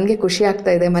 ನನಗೆ ಖುಷಿ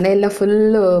ಆಗ್ತಾ ಇದೆ. ಮನೆಯೆಲ್ಲ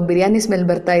ಫುಲ್ಲು ಬಿರಿಯಾನಿ ಸ್ಮೆಲ್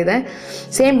ಬರ್ತಾ ಇದೆ.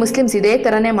 ಸೇಮ್ ಮುಸ್ಲಿಮ್ಸ್ ಇದೇ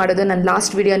ಥರನೇ ಮಾಡೋದು. ನಾನು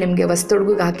ಲಾಸ್ಟ್ ವಿಡಿಯೋ ನಿಮಗೆ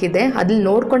ಹೊಸ್ತೊಡ್ಗಿಗೆ ಹಾಕಿದ್ದೆ, ಅದ್ರಲ್ಲಿ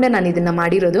ನೋಡಿಕೊಂಡೆ ನಾನು ಇದನ್ನು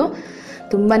ಮಾಡಿರೋದು.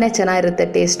 ತುಂಬಾ ಚೆನ್ನಾಗಿರುತ್ತೆ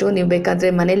ಟೇಸ್ಟು. ನೀವು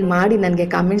ಬೇಕಾದರೆ ಮನೇಲಿ ಮಾಡಿ ನನಗೆ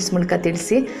ಕಾಮೆಂಟ್ಸ್ ಮೂಲಕ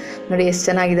ತಿಳಿಸಿ. ನೋಡಿ ಎಷ್ಟು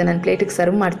ಚೆನ್ನಾಗಿದೆ. ನಾನು ಪ್ಲೇಟಿಗೆ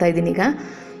ಸರ್ವ್ ಮಾಡ್ತಾಯಿದ್ದೀನಿ ಈಗ.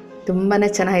 ತುಂಬಾ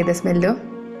ಚೆನ್ನಾಗಿದೆ smell.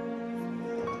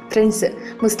 Friends,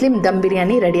 Muslim dum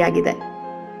biryani ರೆಡಿಯಾಗಿದೆ.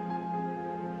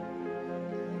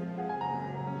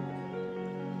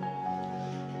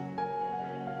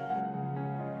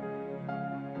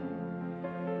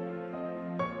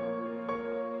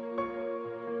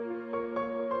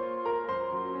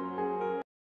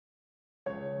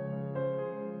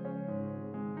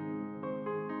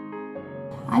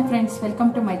 Hi friends, welcome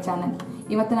to my channel.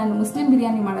 ಇವತ್ತು ನಾನು ಮುಸ್ಲಿಂ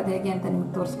ಬಿರಿಯಾನಿ ಮಾಡೋದು ಹೇಗೆ ಅಂತ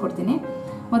ನಿಮಗೆ ತೋರಿಸ್ಕೊಡ್ತೀನಿ.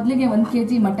 ಮೊದಲಿಗೆ 1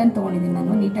 kg ಮಟನ್ ತೊಗೊಂಡಿದ್ದೀನಿ.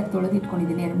 ನಾನು ನೀಟಾಗಿ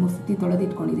ತೊಳೆದಿಟ್ಕೊಂಡಿದ್ದೀನಿ. 2-3 ಸತಿ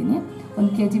ತೊಳೆದಿಟ್ಕೊಂಡಿದ್ದೀನಿ 1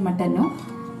 kg ಮಟನ್ನು.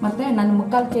 ಮತ್ತು ನಾನು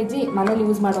 3/4 kg ಮನೇಲಿ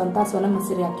ಯೂಸ್ ಮಾಡುವಂಥ ಸೋನಾ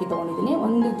ಮಸೂರಿ ಅಕ್ಕಿ ತೊಗೊಂಡಿದ್ದೀನಿ.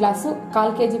 1 ಗ್ಲಾಸು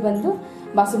 1/4 kg ಬಂದು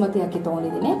ಬಾಸುಮತಿ ಅಕ್ಕಿ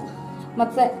ತೊಗೊಂಡಿದ್ದೀನಿ.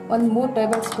 ಮತ್ತು ಒಂದು 3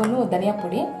 ಟೇಬಲ್ ಸ್ಪೂನು ಧನಿಯಾ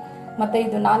ಪುಡಿ, ಮತ್ತು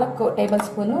ಇದು 4 ಟೇಬಲ್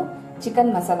ಸ್ಪೂನು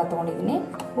ಚಿಕನ್ ಮಸಾಲ ತೊಗೊಂಡಿದ್ದೀನಿ.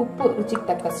 ಉಪ್ಪು ರುಚಿಗೆ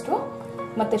ತಕ್ಕಷ್ಟು,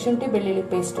 ಮತ್ತು ಶುಂಠಿ ಬೆಳ್ಳುಳ್ಳಿ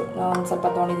ಪೇಸ್ಟು ಒಂದು ಸ್ವಲ್ಪ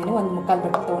ತೊಗೊಂಡಿದ್ದೀನಿ. 1/4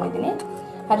 ಬಟ್ಟೆ ತೊಗೊಂಡಿದ್ದೀನಿ.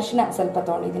 ಅರಿಶಿನ ಸ್ವಲ್ಪ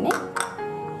ತೊಗೊಂಡಿದ್ದೀನಿ.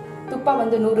 ತುಪ್ಪ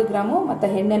ಒಂದು 100 ಗ್ರಾಮು ಮತ್ತು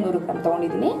ಎಣ್ಣೆ 100 ಗ್ರಾಮ್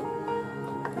ತೊಗೊಂಡಿದ್ದೀನಿ.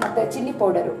 ಮತ್ತು ಚಿಲ್ಲಿ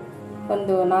ಪೌಡರು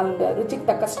ಒಂದು 4 ರುಚಿಗೆ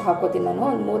ತಕ್ಕಷ್ಟು ಹಾಕೋತೀನಿ ನಾನು.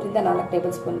 ಒಂದು 3 ರಿಂದ 4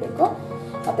 ಟೇಬಲ್ ಸ್ಪೂನ್ ಬೇಕು.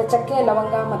 ಮತ್ತು ಚಕ್ಕೆ,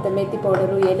 ಲವಂಗ ಮತ್ತು ಮೇಥಿ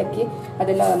ಪೌಡರು, ಏಲಕ್ಕಿ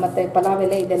ಅದೆಲ್ಲ, ಮತ್ತು ಪಲಾವ್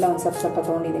ಎಲೆ ಇದೆಲ್ಲ ಒಂದು ಸ್ವಲ್ಪ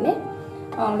ತೊಗೊಂಡಿದ್ದೀನಿ.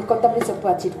 ಕೊತ್ತಂಬರಿ ಸೊಪ್ಪು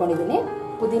ಹಚ್ಚಿಟ್ಕೊಂಡಿದ್ದೀನಿ.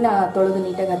 ಪುದೀನ ತೊಳೆದು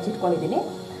ನೀಟಾಗಿ ಹಚ್ಚಿಟ್ಕೊಂಡಿದ್ದೀನಿ.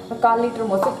 1/4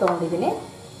 ಲೀಟ್ರ್ ಮೊಸರು ತೊಗೊಂಡಿದ್ದೀನಿ.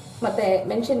 ಮತ್ತು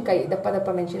ಮೆಣಸಿನ್ಕಾಯಿ, ದಪ್ಪ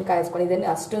ಮೆಣಸಿನ್ಕಾಯಿ ಹಚ್ಕೊಂಡಿದ್ದೀನಿ.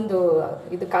 ಅಷ್ಟೊಂದು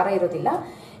ಇದು ಖಾರ ಇರೋದಿಲ್ಲ.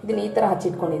 ಇದನ್ನು ಈ ಥರ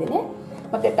ಹಚ್ಚಿಟ್ಕೊಂಡಿದ್ದೀನಿ.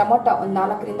 ಮತ್ತು ಟೊಮೊಟೊ ಒಂದು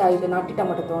 4 ರಿಂದ 5 ನಾಟಿ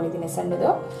ಟೊಮೊಟೊ ತೊಗೊಂಡಿದ್ದೀನಿ ಸಣ್ಣದು.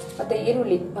 ಮತ್ತು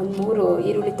ಈರುಳ್ಳಿ ಒಂದು 3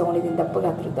 ಈರುಳ್ಳಿ ತೊಗೊಂಡಿದ್ದೀನಿ ದಪ್ಪ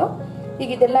ಗಾತ್ರದ್ದು. ಈಗ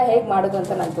ಇದೆಲ್ಲ ಹೇಗೆ ಮಾಡೋದು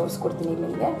ಅಂತ ನಾನು ತೋರಿಸ್ಕೊಡ್ತೀನಿ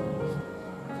ನಿಮಗೆ.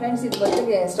 ಫ್ರೆಂಡ್ಸ್, ಇದು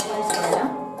ಬದಲಿಗೆ ಸ್ಟವ್ ಹಾಯಿಸ್ಕೊಳ್ಳೋಣ.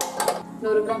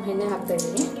 100 ಗ್ರಾಮ್ ಎಣ್ಣೆ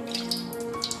ಹಾಕ್ತಾಯಿದ್ದೀನಿ.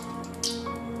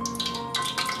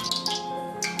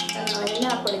 ಎಣ್ಣೆ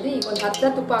ಹಾಕ್ಕೊಂಡಿದ್ದೆ. ಈಗ ಒಂದು 10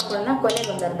 ತುಪ್ಪ ಹಾಕೊಳ್ಳೋಣ. ಕೊನೆಗೆ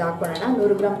ಒಂದು ಅರ್ಧ ಹಾಕೊಳ್ಳೋಣ.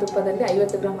 100 ಗ್ರಾಮ್ ತುಪ್ಪದಲ್ಲಿ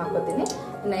 50 ಗ್ರಾಮ್ ಹಾಕೋತೀನಿ.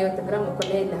 ಇನ್ನು 50 ಗ್ರಾಮ್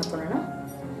ಕೊನೆಯಲ್ಲಿ ಹಾಕೊಳ್ಳೋಣ.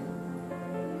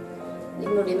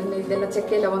 ಈಗ ನೋಡಿ, ನಾನು ಇದೆಲ್ಲ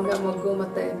ಚಕ್ಕೆ, ಲವಂಗ, ಮೊಗ್ಗು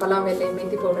ಮತ್ತು ಪಲಾವ್ ಎಲೆ,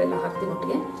 ಮೆಂತಿ ಪೌಡರ್ ಎಲ್ಲ ಹಾಕ್ತೀನಿ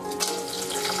ಒಟ್ಟಿಗೆ.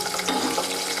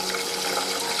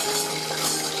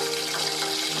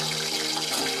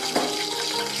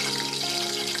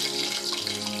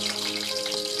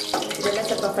 ಇದೆಲ್ಲ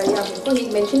ಸ್ವಲ್ಪ ಫ್ರೈ ಆಗಬೇಕು. ಈಗ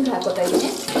ಮೆಣಸಿನ್ಕಾಯಿ ಹಾಕೋತಾ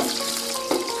ಇದ್ದೀನಿ.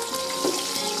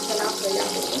 ಚೆನ್ನಾಗಿ ಫ್ರೈ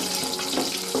ಆಗಬೇಕು.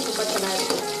 ತುಂಬ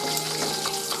ಚೆನ್ನಾಗಿರುತ್ತೆ.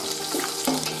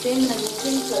 ಸೇಮ್ ನಾನು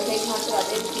ಮುಸ್ಲಿಮ್ಸ್ ಹೇಗೆ ಮಾಡ್ತಾರೆ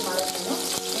ಅದೇ ರೀತಿ ಮಾಡೋದು.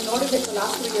 ನೀವು ನೋಡಿಬೇಕು,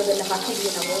 ಲಾಸ್ಟ್ ವಿಡಿಯೋದೆಲ್ಲ ಹಾಕಿದ್ವಿ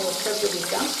ನಾವು ಹೊಸದು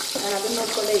ದಿವಸ. ನಾನು ಅದನ್ನು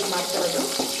ನೋಡ್ಕೊಂಡೆ ಇದು ಮಾಡ್ತಾ ಇರೋದು.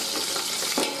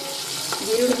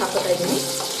 ಈರುಳ್ಳಿ ಹಾಕೋತಾ ಇದ್ದೀನಿ.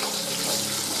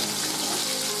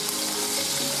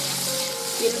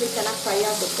 ಈರುಳ್ಳಿ ಚೆನ್ನಾಗಿ ಫ್ರೈ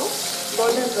ಆಗಬೇಕು.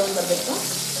 ಗೋಲ್ಡನ್ ಬ್ರೌನ್ ಬರಬೇಕು.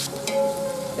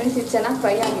 ಫ್ರೆಂಡ್ಸ್, ಇದು ಚೆನ್ನಾಗಿ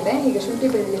ಫ್ರೈ ಆಗಿದೆ. ಈಗ ಶುಂಠಿ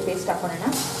ಬೆಳ್ಳುಳ್ಳಿ ಪೇಸ್ಟ್ ಹಾಕೋಣ.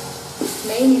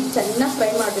 ಮೇಯ್ನ್ ಇದು ಚೆನ್ನಾಗಿ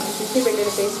ಫ್ರೈ ಮಾಡಬೇಕು. ಶುಂಠಿ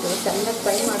ಬೆಳ್ಳುಳ್ಳಿ ಪೇಸ್ಟು ಚೆನ್ನಾಗಿ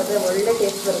ಫ್ರೈ ಮಾಡಿದ್ರೆ ಒಳ್ಳೆ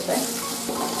ಟೇಸ್ಟ್ ಬರುತ್ತೆ.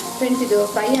 ಫ್ರೆಂಡ್ಸ್, ಇದು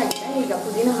ಫ್ರೈ ಆಗಿದೆ. ಈಗ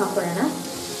ಪುದೀನ ಹಾಕೋಣ.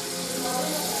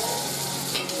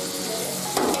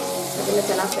 ಅದೆಲ್ಲ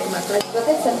ಚೆನ್ನಾಗಿ ಫ್ರೈ ಮಾಡ್ಕೊಳ್ಳಿ.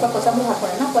 ಜೊತೆ ಸ್ವಲ್ಪ ಕೊತ್ತಂಬರಿ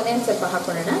ಹಾಕೋಣ. ಕೊನೆಯನ್ನು ಸ್ವಲ್ಪ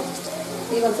ಹಾಕೋಣ.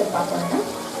 ಈಗ ಒಂದು ಸ್ವಲ್ಪ ಹಾಕೋಣ.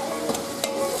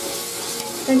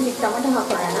 ಫ್ರೆಂಡ್ಸ್, ಈಗ ಟೊಮೆಟೊ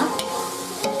ಹಾಕೋಣ.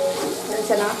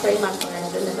 ಚೆನ್ನಾಗಿ ಫ್ರೈ ಮಾಡ್ಕೊಳ್ಳೋಣ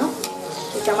ಅದನ್ನು.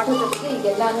 ಈ ಟೊಮೆಟೊ ಜೊತೆಗೆ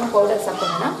ಈಗೆಲ್ಲನೂ ಪೌಡರ್ಸ್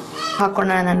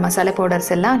ಹಾಕೋಣ. ನಾನು ಮಸಾಲೆ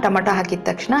ಪೌಡರ್ಸ್ ಎಲ್ಲ ಟೊಮೆಟೊ ಹಾಕಿದ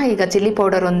ತಕ್ಷಣ ಈಗ ಚಿಲ್ಲಿ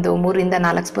ಪೌಡರ್ ಒಂದು 3 ರಿಂದ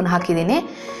 4 ಸ್ಪೂನ್ ಹಾಕಿದ್ದೀನಿ.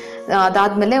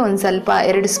 ಅದಾದಮೇಲೆ ಒಂದು ಸ್ವಲ್ಪ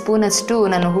 2 ಸ್ಪೂನಷ್ಟು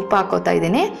ನಾನು ಉಪ್ಪು ಹಾಕೋತಾ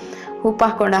ಇದ್ದೀನಿ. ಉಪ್ಪು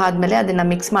ಹಾಕೊಂಡಾದ್ಮೇಲೆ ಅದನ್ನು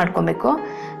ಮಿಕ್ಸ್ ಮಾಡ್ಕೊಬೇಕು.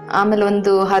 ಆಮೇಲೆ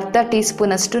ಒಂದು ಅರ್ಧ ಟೀ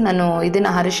ಸ್ಪೂನಷ್ಟು ನಾನು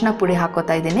ಇದನ್ನು ಅರಿಶಿನ ಪುಡಿ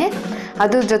ಹಾಕೋತಾ ಇದ್ದೀನಿ.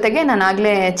 ಅದ್ರ ಜೊತೆಗೆ ನಾನು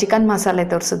ಆಗಲೇ ಚಿಕನ್ ಮಸಾಲೆ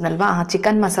ತೋರಿಸಿದ್ನಲ್ವ, ಆ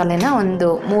ಚಿಕನ್ ಮಸಾಲೆನ ಒಂದು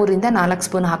 3 ರಿಂದ 4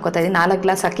 ಸ್ಪೂನ್ ಹಾಕೋತಾ ಇದ್ದೀನಿ. 4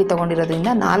 ಗ್ಲಾಸ್ ಅಕ್ಕಿ ತೊಗೊಂಡಿರೋದ್ರಿಂದ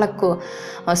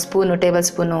 4 ಟೇಬಲ್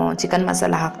ಸ್ಪೂನು ಚಿಕನ್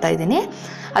ಮಸಾಲ ಹಾಕ್ತಾಯಿದ್ದೀನಿ.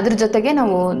 ಅದ್ರ ಜೊತೆಗೆ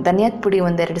ನಾವು ಧನಿಯಾದ ಪುಡಿ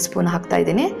 1-2 ಸ್ಪೂನ್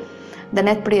ಹಾಕ್ತಾಯಿದ್ದೀನಿ.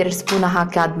 ಧನಿಯಾದ ಪುಡಿ 2 ಸ್ಪೂನ್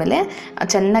ಹಾಕಿ ಆದಮೇಲೆ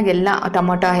ಚೆನ್ನಾಗೆಲ್ಲ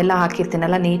ಟೊಮೊಟೊ ಎಲ್ಲ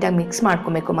ಹಾಕಿರ್ತೀನಲ್ಲ ನೀಟಾಗಿ ಮಿಕ್ಸ್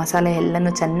ಮಾಡ್ಕೊಬೇಕು. ಮಸಾಲೆ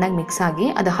ಎಲ್ಲನೂ ಚೆನ್ನಾಗಿ ಮಿಕ್ಸ್ ಆಗಿ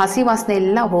ಅದು ಹಸಿ ವಾಸನೆ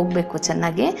ಎಲ್ಲ ಹೋಗಬೇಕು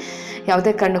ಚೆನ್ನಾಗಿ.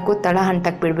 ಯಾವುದೇ ಕಾರಣಕ್ಕೂ ತಳ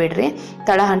ಹಂಟಕ್ಕೆ ಬಿಡಬೇಡ್ರಿ.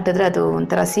 ತಳ ಹಂಟಿದ್ರೆ ಅದು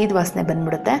ಒಂಥರ ಸೀದ ವಾಸನೆ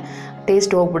ಬಂದ್ಬಿಡುತ್ತೆ,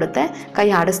 ಟೇಸ್ಟ್ ಹೋಗ್ಬಿಡುತ್ತೆ. ಕೈ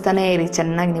ಆಡಿಸ್ತಾನೇ ಇರಿ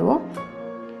ಚೆನ್ನಾಗಿ ನೀವು.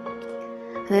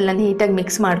 ಅದೆಲ್ಲ ನೀಟಾಗಿ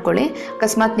ಮಿಕ್ಸ್ ಮಾಡ್ಕೊಳ್ಳಿ.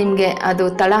 ಅಕಸ್ಮಾತ್ ನಿಮಗೆ ಅದು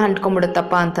ತಳ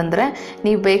ಅಂಟ್ಕೊಂಡ್ಬಿಡುತ್ತಪ್ಪ ಅಂತಂದರೆ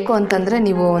ನೀವು ಬೇಕು ಅಂತಂದರೆ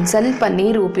ನೀವು ಒಂದು ಸ್ವಲ್ಪ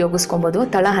ನೀರು ಉಪಯೋಗಿಸ್ಕೊಬೋದು.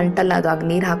 ತಳ ಅಂಟಲ್ಲ ಅದು ಆಗ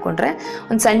ನೀರು ಹಾಕ್ಕೊಂಡ್ರೆ.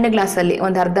 ಒಂದು ಸಣ್ಣ ಗ್ಲಾಸಲ್ಲಿ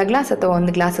ಒಂದು ಅರ್ಧ ಗ್ಲಾಸ್ ಅಥವಾ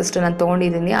 1 ಗ್ಲಾಸಷ್ಟು ನಾನು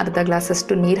ತೊಗೊಂಡಿದ್ದೀನಿ, ಅರ್ಧ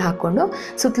ಗ್ಲಾಸಷ್ಟು ನೀರು ಹಾಕ್ಕೊಂಡು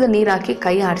ಸುತ್ತಲೂ ನೀರು ಹಾಕಿ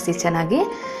ಕೈ ಆಡಿಸಿ ಚೆನ್ನಾಗಿ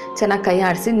ಕೈ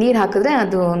ಆಡಿಸಿ. ನೀರು ಹಾಕಿದ್ರೆ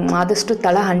ಅದು ಆದಷ್ಟು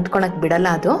ತಳ ಅಂಟ್ಕೊಳಕ್ಕೆ ಬಿಡಲ್ಲ.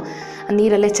 ಅದು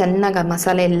ನೀರಲ್ಲೇ ಚೆನ್ನಾಗಿ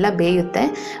ಮಸಾಲೆ ಎಲ್ಲ ಬೇಯುತ್ತೆ.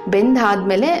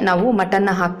 ಬೆಂದಾದಮೇಲೆ ನಾವು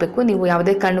ಮಟನ್ನ ಹಾಕಬೇಕು. ನೀವು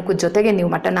ಯಾವುದೇ ಕಾರಣಕ್ಕೂ ಜೊತೆಗೆ ನೀವು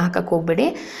ಮಟನ್ನ ಹಾಕಕ್ಕೆ ಹೋಗಬೇಡಿ.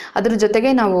 ಅದ್ರ ಜೊತೆಗೆ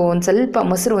ನಾವು ಒಂದು ಸ್ವಲ್ಪ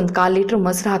ಮೊಸರು, 1/4 ಲೀಟ್ರ್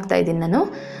ಮೊಸರು ಹಾಕ್ತಾಯಿದ್ದೀನಿ ನಾನು.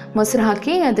 ಮೊಸರು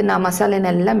ಹಾಕಿ ಅದನ್ನು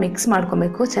ಮಸಾಲೆನೆಲ್ಲ ಮಿಕ್ಸ್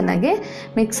ಮಾಡ್ಕೊಬೇಕು ಚೆನ್ನಾಗಿ.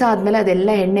 ಮಿಕ್ಸ್ ಆದಮೇಲೆ ಅದೆಲ್ಲ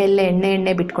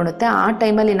ಎಣ್ಣೆ ಬಿಟ್ಕೊಳುತ್ತೆ. ಆ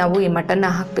ಟೈಮಲ್ಲಿ ನಾವು ಈ ಮಟನ್ನ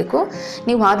ಹಾಕಬೇಕು.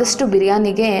 ನೀವು ಆದಷ್ಟು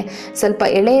ಬಿರಿಯಾನಿಗೆ ಸ್ವಲ್ಪ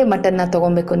ಎಳೆ ಮಟನ್ನ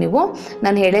ತೊಗೊಬೇಕು.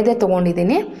 ನಾನು ಎಳೆದೇ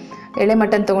ತೊಗೊಂಡಿದ್ದೀನಿ. ಎಳೆ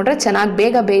ಮಟನ್ ತೊಗೊಂಡ್ರೆ ಚೆನ್ನಾಗಿ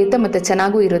ಬೇಗ ಬೇಯುತ್ತೆ ಮತ್ತು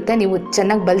ಚೆನ್ನಾಗೂ ಇರುತ್ತೆ. ನೀವು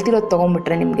ಚೆನ್ನಾಗಿ ಬಲ್ತಿರೋದು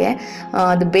ತೊಗೊಂಡ್ಬಿಟ್ರೆ ನಿಮಗೆ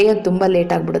ಅದು ಬೇಯೋದು ತುಂಬ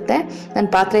ಲೇಟ್ ಆಗಿಬಿಡುತ್ತೆ. ನಾನು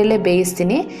ಪಾತ್ರೆಯಲ್ಲೇ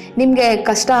ಬೇಯಿಸ್ತೀನಿ. ನಿಮಗೆ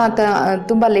ಕಷ್ಟ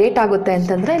ತುಂಬ ಲೇಟ್ ಆಗುತ್ತೆ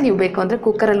ಅಂತಂದರೆ ನೀವು ಬೇಕು ಅಂದರೆ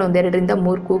ಕುಕ್ಕರಲ್ಲಿ 1 2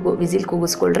 3 ವಿಸಿಲ್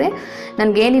ಕೂಗಿಸ್ಕೊಳ್ರಿ.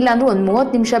 ನನಗೇನಿಲ್ಲ ಅಂದರೂ ಒಂದು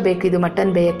 30 ನಿಮಿಷ ಬೇಕು ಇದು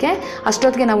ಮಟನ್ ಬೇಯೋಕ್ಕೆ.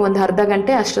 ಅಷ್ಟೊತ್ತಿಗೆ ನಾವು ಒಂದು ಅರ್ಧ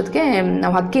ಗಂಟೆ ಅಷ್ಟೊತ್ತಿಗೆ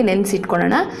ನಾವು ಅಕ್ಕಿ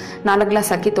ನೆನೆಸಿಟ್ಕೊಳ್ಳೋಣ. 4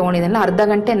 ಗ್ಲಾಸ್ ಅಕ್ಕಿ ತೊಗೊಂಡಿದ್ದಲ್ಲ, ಅರ್ಧ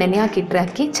ಗಂಟೆ ನೆನೆ ಹಾಕಿಟ್ರೆ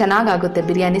ಅಕ್ಕಿ ಚೆನ್ನಾಗಾಗುತ್ತೆ.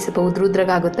 ಬಿರಿಯಾನಿ ಸ್ವಲ್ಪ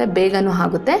ಉದ್ರುದ್ರಾಗುತ್ತೆ, ಬೇಗನೂ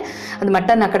ಆಗುತ್ತೆ. ಅದು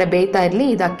ಮಟನ್ ಆ ಕಡೆ ಬೇಯ್ತಾ ಇರಲಿ,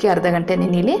 ಇದು ಅಕ್ಕಿ ಅರ್ಧ ಗಂಟೆ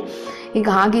ನೆನೀಲಿ. ಈಗ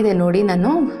ಆಗಿದೆ ನೋಡಿ.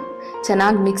 ನಾನು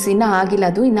ಚೆನ್ನಾಗಿ ಮಿಕ್ಸ್, ಇನ್ನೂ ಆಗಿಲ್ಲ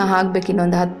ಅದು, ಇನ್ನೂ ಆಗಬೇಕು.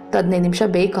 ಇನ್ನೊಂದು 10-15 ನಿಮಿಷ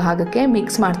ಬೇಕು ಆಗಕ್ಕೆ.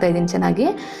 ಮಿಕ್ಸ್ ಮಾಡ್ತಾಯಿದ್ದೀನಿ ಚೆನ್ನಾಗಿ.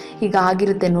 ಈಗ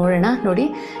ಆಗಿರುತ್ತೆ ನೋಡೋಣ. ನೋಡಿ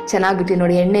ಚೆನ್ನಾಗಿಬಿಟ್ಟು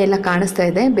ನೋಡಿ, ಎಣ್ಣೆ ಎಲ್ಲ ಕಾಣಿಸ್ತಾ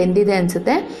ಇದೆ, ಬೆಂದಿದೆ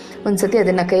ಅನಿಸುತ್ತೆ. ಒಂದು ಸತಿ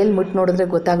ಅದನ್ನು ಕೈಯಲ್ಲಿ ಮುಟ್ಟು ನೋಡಿದ್ರೆ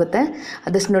ಗೊತ್ತಾಗುತ್ತೆ.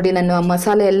 ಅದಷ್ಟು ನೋಡಿ, ನಾನು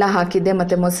ಮಸಾಲೆ ಎಲ್ಲ ಹಾಕಿದ್ದೆ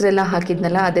ಮತ್ತು ಮೊಸರೆಲ್ಲ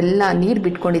ಹಾಕಿದ್ನಲ್ಲ, ಅದೆಲ್ಲ ನೀರು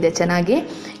ಬಿಟ್ಕೊಂಡಿದೆ ಚೆನ್ನಾಗಿ.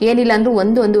 ಏನಿಲ್ಲ ಅಂದರೂ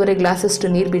 1-1.5 ಗ್ಲಾಸಷ್ಟು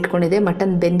ನೀರು ಬಿಟ್ಕೊಂಡಿದೆ.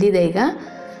 ಮಟನ್ ಬೆಂದಿದೆ. ಈಗ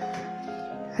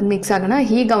ಅದು ಮಿಕ್ಸ್ ಆಗೋಣ.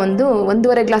 ಈಗ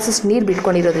 1-1.5 ಗ್ಲಾಸಷ್ಟು ನೀರು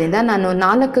ಬಿಟ್ಕೊಂಡಿರೋದ್ರಿಂದ ನಾನು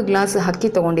 4 ಗ್ಲಾಸ್ ಅಕ್ಕಿ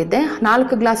ತೊಗೊಂಡಿದ್ದೆ.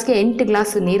 4 ಗ್ಲಾಸ್ಗೆ 8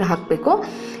 ಗ್ಲಾಸ್ ನೀರು ಹಾಕಬೇಕು.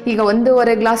 ಈಗ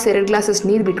 1.5 ಗ್ಲಾಸ್ 2 ಗ್ಲಾಸಷ್ಟು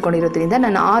ನೀರು ಬಿಟ್ಕೊಂಡಿರೋದ್ರಿಂದ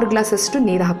ನಾನು 6 ಗ್ಲಾಸಷ್ಟು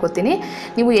ನೀರು ಹಾಕ್ಕೋತೀನಿ.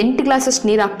 ನೀವು 8 ಗ್ಲಾಸಷ್ಟು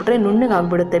ನೀರು ಹಾಕ್ಬಿಟ್ರೆ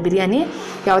ನುಣ್ಣಗಾಗ್ಬಿಡುತ್ತೆ ಬಿರಿಯಾನಿ.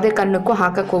 ಯಾವುದೇ ಕಾರಣಕ್ಕೂ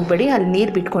ಹಾಕಕ್ಕೆ ಹೋಗಬೇಡಿ, ಅಲ್ಲಿ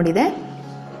ನೀರು ಬಿಟ್ಕೊಂಡಿದೆ.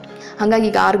 ಹಾಗಾಗಿ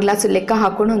ಈಗ 6 ಗ್ಲಾಸ್ ಲೆಕ್ಕ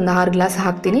ಹಾಕ್ಕೊಂಡು ಒಂದು 6 ಗ್ಲಾಸ್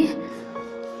ಹಾಕ್ತೀನಿ.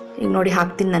 ಈಗ ನೋಡಿ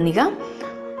ಹಾಕ್ತೀನಿ ನಾನೀಗ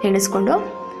ಎಣಿಸ್ಕೊಂಡು.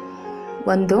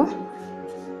 1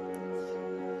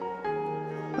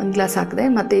 ಗ್ಲಾಸ್ ಹಾಕಿದೆ.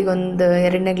 ಮತ್ತು ಈಗ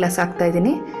 2ನೇ ಗ್ಲಾಸ್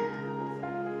ಹಾಕ್ತಾಯಿದ್ದೀನಿ.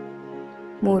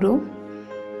 3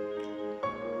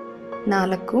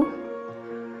 4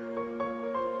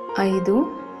 5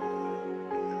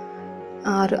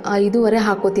 6 5.5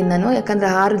 ಹಾಕೋತೀನಿ ನಾನು. ಯಾಕಂದರೆ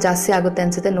 6 ಜಾಸ್ತಿ ಆಗುತ್ತೆ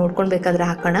ಅನಿಸುತ್ತೆ, ನೋಡ್ಕೊಂಡು ಬೇಕಾದರೆ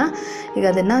ಹಾಕೋಣ. ಈಗ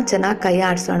ಅದನ್ನು ಚೆನ್ನಾಗಿ ಕೈ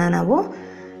ಆಡಿಸೋಣ. ನಾವು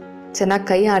ಚೆನ್ನಾಗಿ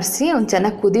ಕೈ ಆಡಿಸಿ ಒಂದು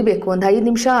ಚೆನ್ನಾಗಿ ಕುದಿಬೇಕು. ಒಂದು 5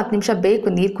 ನಿಮಿಷ 10 ನಿಮಿಷ ಬೇಕು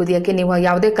ನೀರು ಕುದಿಯೋಕ್ಕೆ. ನೀವು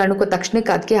ಯಾವುದೇ ಕಾರಣಕ್ಕೂ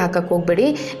ತಕ್ಷಣಕ್ಕೆ ಅಕ್ಕಿ ಹಾಕಕ್ಕೆ ಹೋಗಬೇಡಿ.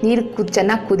 ನೀರು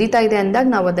ಚೆನ್ನಾಗಿ ಕುದೀತಾ ಇದೆ ಅಂದಾಗ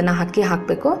ನಾವು ಅದನ್ನು ಅಕ್ಕಿ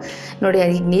ಹಾಕಬೇಕು. ನೋಡಿ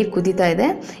ಈಗ ನೀರು ಕುದೀತಾ ಇದೆ.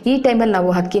 ಈ ಟೈಮಲ್ಲಿ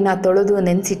ನಾವು ಅಕ್ಕಿನ ತೊಳೆದು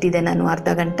ನೆನೆಸಿಟ್ಟಿದ್ದೆ ನಾನು ಅರ್ಧ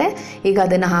ಗಂಟೆ. ಈಗ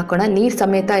ಅದನ್ನು ಹಾಕೋಣ. ನೀರು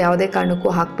ಸಮೇತ ಯಾವುದೇ ಕಾರಣಕ್ಕೂ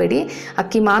ಹಾಕಬೇಡಿ,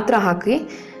 ಅಕ್ಕಿ ಮಾತ್ರ ಹಾಕಿ.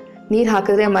 ನೀರು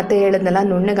ಹಾಕಿದ್ರೆ ಮತ್ತೆ ಹೇಳಿದ್ನಲ್ಲ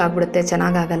ನುಣ್ಣಗಾಗ್ಬಿಡುತ್ತೆ,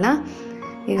 ಚೆನ್ನಾಗಾಗಲ್ಲ.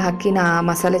 ಈಗ ಅಕ್ಕಿನ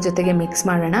ಮಸಾಲೆ ಜೊತೆಗೆ ಮಿಕ್ಸ್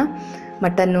ಮಾಡೋಣ.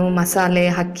 ಮಟನ್ನು, ಮಸಾಲೆ,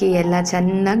 ಅಕ್ಕಿ ಎಲ್ಲ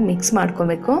ಚೆನ್ನಾಗಿ ಮಿಕ್ಸ್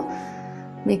ಮಾಡ್ಕೊಬೇಕು.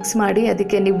 ಮಿಕ್ಸ್ ಮಾಡಿ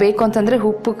ಅದಕ್ಕೆ ನೀವು ಬೇಕು ಅಂತಂದರೆ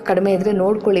ಉಪ್ಪು ಕಡಿಮೆ ಇದ್ದರೆ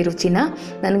ನೋಡ್ಕೊಳ್ಳಿ ರುಚಿನ.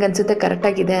 ನನಗನ್ಸುತ್ತೆ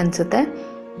ಕರೆಕ್ಟಾಗಿದೆ ಅನಿಸುತ್ತೆ.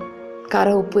 ಖಾರ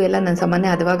ಉಪ್ಪು ಎಲ್ಲ ನಾನು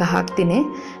ಸಾಮಾನ್ಯ ಹದವಾಗ ಹಾಕ್ತೀನಿ.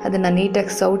 ಅದನ್ನು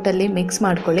ನೀಟಾಗಿ ಸೌಟಲ್ಲಿ ಮಿಕ್ಸ್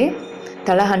ಮಾಡ್ಕೊಳ್ಳಿ.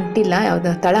 ತಳ ಅಂಟಿಲ್ಲ,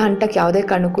 ತಳ ಅಂಟಕ್ಕೆ ಯಾವುದೇ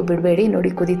ಕಾರಣಕ್ಕೂ ಬಿಡಬೇಡಿ.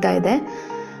 ನೋಡಿ ಕುದೀತಾ ಇದೆ,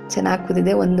 ಚೆನ್ನಾಗಿ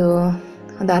ಕುದಿದೆ. ಒಂದು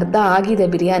ಅರ್ಧ ಆಗಿದೆ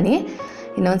ಬಿರಿಯಾನಿ,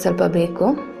 ಇನ್ನೊಂದು ಸ್ವಲ್ಪ ಬೇಕು.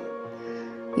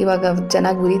 ಇವಾಗ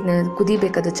ಚೆನ್ನಾಗಿ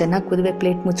ಕುದಿಬೇಕದು, ಚೆನ್ನಾಗಿ ಕುದಿಬೇಕು.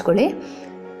 ಪ್ಲೇಟ್ ಮುಚ್ಕೊಳ್ಳಿ.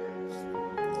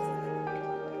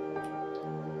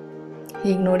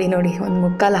 ಈಗ ನೋಡಿ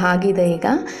 1/4 ಆಗಿದೆ.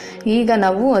 ಈಗ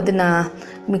ನಾವು ಅದನ್ನು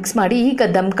ಮಿಕ್ಸ್ ಮಾಡಿ ಈಗ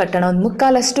ದಮ್ ಕಟ್ಟೋಣ.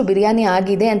 1/4 ಬಿರಿಯಾನಿ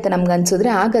ಆಗಿದೆ ಅಂತ ನಮ್ಗೆ ಅನಿಸಿದ್ರೆ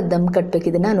ಆಗ ದಮ್ ಕಟ್ಟಬೇಕು.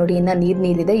 ಇದನ್ನು ನೋಡಿ ಇನ್ನೂ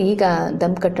ನೀರಿದೆ. ಈಗ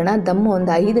ದಮ್ ಕಟ್ಟೋಣ. ದಮ್ಮು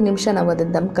ಒಂದು 5 ನಿಮಿಷ ನಾವು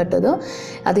ಅದನ್ನು ದಮ್ ಕಟ್ಟೋದು.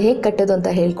 ಅದು ಹೇಗೆ ಕಟ್ಟೋದು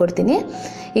ಅಂತ ಹೇಳ್ಕೊಡ್ತೀನಿ.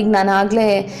 ಈಗ ನಾನು ಆಗಲೇ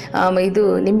ಇದು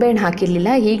ನಿಂಬೆಹಣ್ಣು ಹಾಕಿರಲಿಲ್ಲ,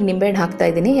 ಈಗ ನಿಂಬೆಹಣ್ಣು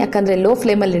ಹಾಕ್ತಾಯಿದ್ದೀನಿ. ಯಾಕಂದರೆ ಲೋ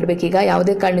ಫ್ಲೇಮಲ್ಲಿ ಇಡಬೇಕು. ಈಗ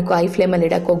ಯಾವುದೇ ಕಾರಣಕ್ಕೂ ಹೈ ಫ್ಲೇಮಲ್ಲಿ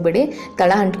ಇಡಕ್ಕೆ ಹೋಗಬೇಡಿ,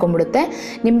 ತಳ ಅಂಟ್ಕೊಂಡ್ಬಿಡುತ್ತೆ.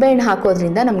 ನಿಂಬೆಹಣ್ಣು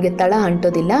ಹಾಕೋದ್ರಿಂದ ನಮಗೆ ತಳ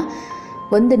ಅಂಟೋದಿಲ್ಲ.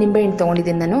 1 ನಿಂಬೆಹಣ್ಣು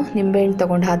ತೊಗೊಂಡಿದ್ದೀನಿ ನಾನು. ನಿಂಬೆಹಣ್ಣು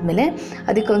ತೊಗೊಂಡಾದ್ಮೇಲೆ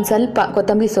ಅದಕ್ಕೆ ಒಂದು ಸ್ವಲ್ಪ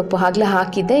ಕೊತ್ತಂಬರಿ ಸೊಪ್ಪು ಆಗಲೇ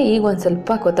ಹಾಕಿದ್ದೆ. ಈಗ ಒಂದು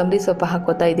ಸ್ವಲ್ಪ ಕೊತ್ತಂಬರಿ ಸೊಪ್ಪು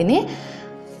ಹಾಕ್ಕೋತಾ ಇದ್ದೀನಿ.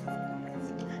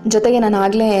 ಜೊತೆಗೆ ನಾನು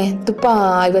ಆಗಲೇ ತುಪ್ಪ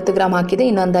 50 ಗ್ರಾಮ್ ಹಾಕಿದ್ದೆ,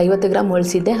 ಇನ್ನೊಂದು 50 ಗ್ರಾಮ್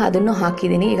ಉಳಿಸಿದ್ದೆ, ಅದನ್ನು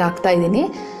ಹಾಕಿದ್ದೀನಿ. ಈಗ ಹಾಕ್ತಾಯಿದ್ದೀನಿ.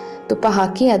 ತುಪ್ಪ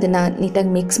ಹಾಕಿ ಅದನ್ನು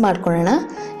ನೀಟಾಗಿ ಮಿಕ್ಸ್ ಮಾಡ್ಕೊಳ್ಳೋಣ.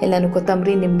 ಎಲ್ಲನೂ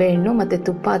ಕೊತ್ತಂಬರಿ, ನಿಂಬೆಹಣ್ಣು ಮತ್ತು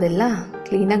ತುಪ್ಪ ಅದೆಲ್ಲ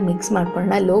ಕ್ಲೀನಾಗಿ ಮಿಕ್ಸ್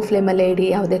ಮಾಡ್ಕೊಳ್ಳೋಣ. ಲೋ ಫ್ಲೇಮಲ್ಲೇ ಇಡಿ,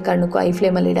 ಯಾವುದೇ ಕಾರಣಕ್ಕೂ ಹೈ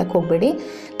ಫ್ಲೇಮಲ್ಲಿ ಇಡಕ್ಕೆ ಹೋಗಬೇಡಿ,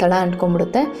 ತಳ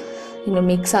ಅಂಟ್ಕೊಂಡ್ಬಿಡುತ್ತೆ. ಇನ್ನು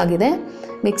ಮಿಕ್ಸ್ ಆಗಿದೆ.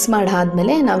 ಮಿಕ್ಸ್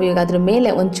ಮಾಡಾದ್ಮೇಲೆ ನಾವು ಈಗ ಅದ್ರ ಮೇಲೆ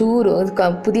ಒಂಚೂರು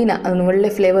ಪುದೀನ, ಒಳ್ಳೆ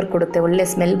ಫ್ಲೇವರ್ ಕೊಡುತ್ತೆ, ಒಳ್ಳೆ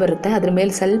ಸ್ಮೆಲ್ ಬರುತ್ತೆ. ಅದ್ರ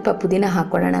ಮೇಲೆ ಸ್ವಲ್ಪ ಪುದೀನ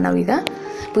ಹಾಕ್ಕೊಳ್ಳೋಣ ನಾವೀಗ.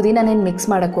 ಪುದೀನನೇನು ಮಿಕ್ಸ್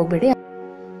ಮಾಡೋಕ್ಕೆ ಹೋಗಬೇಡಿ.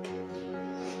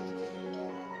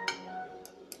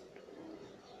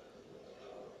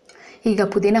 ಈಗ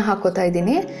ಪುದೀನ ಹಾಕೋತಾ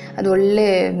ಇದ್ದೀನಿ. ಅದು ಒಳ್ಳೆ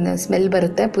ಸ್ಮೆಲ್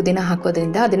ಬರುತ್ತೆ ಪುದೀನ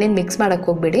ಹಾಕೋದ್ರಿಂದ. ಅದನ್ನೇನು ಮಿಕ್ಸ್ ಮಾಡೋಕ್ಕೆ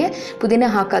ಹೋಗಬೇಡಿ. ಪುದೀನ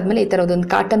ಹಾಕಾದ್ಮೇಲೆ ಈ ಥರದೊಂದು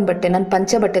ಕಾಟನ್ ಬಟ್ಟೆ, ನಾನು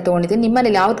ಪಂಚೆ ಬಟ್ಟೆ ತೊಗೊಂಡಿದ್ದೀನಿ.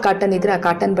 ನಿಮ್ಮನೇಲಿ ಯಾವ್ದು ಕಾಟನ್ ಇದ್ದರೆ ಆ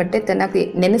ಕಾಟನ್ ಬಟ್ಟೆ ಚೆನ್ನಾಗಿ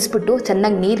ನೆನೆಸ್ಬಿಟ್ಟು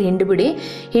ಚೆನ್ನಾಗಿ ನೀರು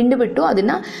ಹಿಂಡಿಬಿಟ್ಟು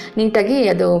ಅದನ್ನು ನೀಟಾಗಿ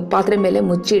ಅದು ಪಾತ್ರೆ ಮೇಲೆ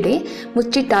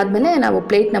ಮುಚ್ಚಿಟ್ಟಾದಮೇಲೆ ನಾವು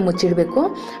ಪ್ಲೇಟ್ನ ಮುಚ್ಚಿಡಬೇಕು.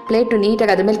 ಪ್ಲೇಟು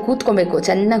ನೀಟಾಗಿ ಅದ್ರ ಮೇಲೆ ಕೂತ್ಕೊಬೇಕು.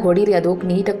 ಚೆನ್ನಾಗಿ ಹೊಡೀರಿ, ಅದು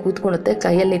ನೀಟಾಗಿ ಕೂತ್ಕೊಳ್ಳುತ್ತೆ.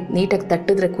 ಕೈಯಲ್ಲಿ ನೀಟಾಗಿ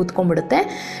ತಟ್ಟಿದ್ರೆ ಕೂತ್ಕೊಂಡ್ಬಿಡುತ್ತೆ.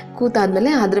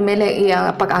 ಕೂತಾದ್ಮೇಲೆ ಅದ್ರ ಮೇಲೆ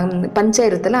ಪಂಚೆ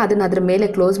ಇರುತ್ತಲ್ಲ ಅದನ್ನು ಅದ್ರ ಮೇಲೆ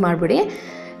ಕ್ಲೋಸ್ ಮಾಡಿಬಿಡಿ.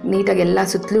 ನೀಟಾಗಿ ಎಲ್ಲ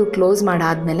ಸುತ್ತಲೂ ಕ್ಲೋಸ್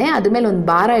ಮಾಡಾದಮೇಲೆ ಅದ್ರ ಮೇಲೆ ಒಂದು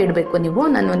ಭಾರ ಇಡಬೇಕು ನೀವು.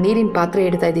 ನಾನು ನೀರಿನ ಪಾತ್ರೆ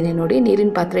ಇಡ್ತಾ ಇದ್ದೀನಿ ನೋಡಿ,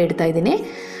 ನೀರಿನ ಪಾತ್ರೆ ಇಡ್ತಾ ಇದ್ದೀನಿ.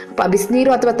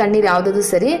 ಬಿಸಿನೀರು ಅಥವಾ ತಣ್ಣೀರು ಯಾವುದಾದ್ರೂ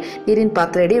ಸರಿ, ನೀರಿನ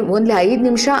ಪಾತ್ರೆ ಇಡಿ. ಓನ್ಲಿ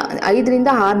 5 ರಿಂದ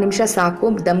 6 ನಿಮಿಷ ಸಾಕು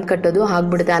ದಮ್ ಕಟ್ಟೋದು.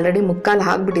 ಆಗಿಬಿಡುತ್ತೆ. ಆಲ್ರೆಡಿ ಮುಕ್ಕಾಲು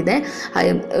ಆಗಿಬಿಟ್ಟಿದೆ.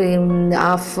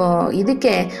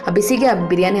 ಇದಕ್ಕೆ ಆ ಬಿಸಿಗೆ ಆ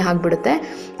ಬಿರಿಯಾನಿ ಆಗಿಬಿಡುತ್ತೆ.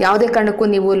 ಯಾವುದೇ ಕಾರಣಕ್ಕೂ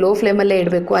ನೀವು ಲೋ ಫ್ಲೇಮಲ್ಲೇ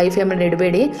ಇಡಬೇಕು, ಹೈ ಫ್ಲೇಮಲ್ಲಿ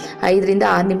ಇಡಬೇಡಿ. 5 ರಿಂದ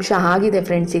 6 ನಿಮಿಷ ಆಗಿದೆ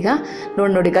ಫ್ರೆಂಡ್ಸ್. ಈಗ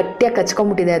ನೋಡಿ ಗಟ್ಟಿಯಾಗಿ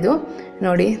ಕಚ್ಕೊಂಡ್ಬಿಟ್ಟಿದೆ ಅದು.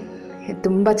 ನೋಡಿ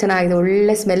ತುಂಬ ಚೆನ್ನಾಗಿದೆ,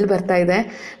 ಒಳ್ಳೆ ಸ್ಮೆಲ್ ಬರ್ತಾ ಇದೆ.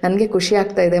 ನನಗೆ ಖುಷಿ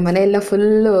ಆಗ್ತಾ ಇದೆ. ಮನೆಯೆಲ್ಲ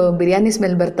ಫುಲ್ಲು ಬಿರಿಯಾನಿ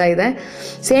ಸ್ಮೆಲ್ ಬರ್ತಾ ಇದೆ.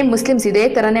 ಸೇಮ್ ಮುಸ್ಲಿಮ್ಸ್ ಇದೇ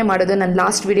ಥರನೇ ಮಾಡೋದು. ನಾನು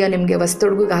ಲಾಸ್ಟ್ ವಿಡಿಯೋ ನಿಮಗೆ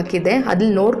ಹೊಸತೊಡ್ಗಿಗೆ ಹಾಕಿದ್ದೆ,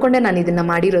 ಅದ್ರಲ್ಲಿ ನೋಡಿಕೊಂಡೆ ನಾನು ಇದನ್ನು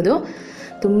ಮಾಡಿರೋದು.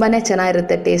 ತುಂಬಾ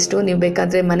ಚೆನ್ನಾಗಿರುತ್ತೆ ಟೇಸ್ಟು. ನೀವು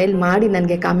ಬೇಕಾದರೆ ಮನೇಲಿ ಮಾಡಿ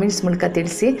ನನಗೆ ಕಾಮೆಂಟ್ಸ್ ಮೂಲಕ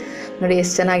ತಿಳಿಸಿ. ನೋಡಿ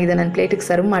ಎಷ್ಟು ಚೆನ್ನಾಗಿದೆ. ನಾನು ಪ್ಲೇಟಿಗೆ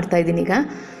ಸರ್ವ್ ಮಾಡ್ತಾಯಿದ್ದೀನಿ ಈಗ.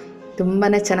 ತುಂಬಾ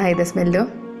ಚೆನ್ನಾಗಿದೆ smell.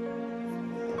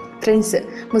 Friends,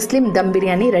 Muslim dum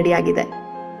biryani ರೆಡಿಯಾಗಿದೆ.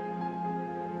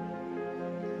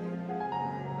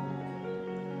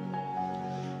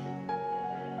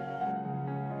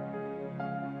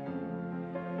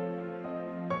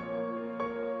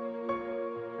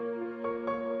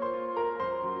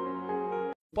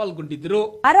 ಪಾಲ್ಗೊಂಡಿದ್ದರು.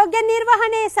 ಆರೋಗ್ಯ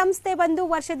ನಿರ್ವಹಣೆ ಸಂಸ್ಥೆ ಬಂದು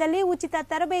ವರ್ಷದಲ್ಲಿ ಉಚಿತ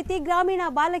ತರಬೇತಿ ಗ್ರಾಮೀಣ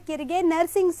ಬಾಲಕಿಯರಿಗೆ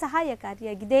ನರ್ಸಿಂಗ್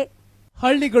ಸಹಾಯಕಾರಿಯಾಗಿದೆ.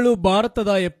 ಹಳ್ಳಿಗಳು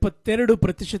ಭಾರತದ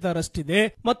 72%ರಷ್ಟಿದೆ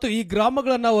ಮತ್ತು ಈ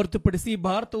ಗ್ರಾಮಗಳನ್ನ ಹೊರತುಪಡಿಸಿ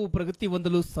ಭಾರತವು ಪ್ರಗತಿ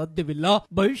ಹೊಂದಲು ಸಾಧ್ಯವಿಲ್ಲ.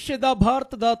 ಭವಿಷ್ಯದ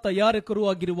ಭಾರತದ ತಯಾರಕರು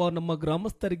ಆಗಿರುವ ನಮ್ಮ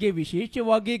ಗ್ರಾಮಸ್ಥರಿಗೆ,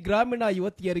 ವಿಶೇಷವಾಗಿ ಗ್ರಾಮೀಣ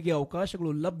ಯುವತಿಯರಿಗೆ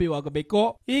ಅವಕಾಶಗಳು ಲಭ್ಯವಾಗಬೇಕು.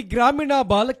 ಈ ಗ್ರಾಮೀಣ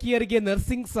ಬಾಲಕಿಯರಿಗೆ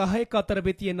ನರ್ಸಿಂಗ್ ಸಹಾಯಕ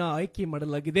ತರಬೇತಿಯನ್ನ ಆಯ್ಕೆ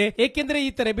ಮಾಡಲಾಗಿದೆ. ಏಕೆಂದರೆ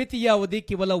ಈ ತರಬೇತಿಯ ಅವಧಿ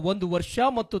ಕೇವಲ 1 ವರ್ಷ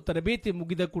ಮತ್ತು ತರಬೇತಿ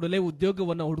ಮುಗಿದ ಕೂಡಲೇ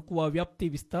ಉದ್ಯೋಗವನ್ನು ಹುಡುಕುವ ವ್ಯಾಪ್ತಿ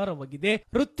ವಿಸ್ತಾರವಾಗಿದೆ.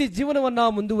 ವೃತ್ತಿ ಜೀವನವನ್ನ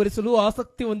ಮುಂದುವರಿಸಲು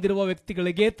ಆಸಕ್ತಿ ಹೊಂದಿರುವ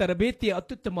ವ್ಯಕ್ತಿಗಳಿಗೆ ತರಬೇತಿ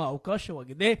ಅತ್ಯುತ್ತಮ ಅವಕಾಶ.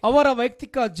 ಅವರ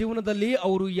ವೈಯಕ್ತಿಕ ಜೀವನದಲ್ಲಿ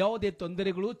ಅವರು ಯಾವುದೇ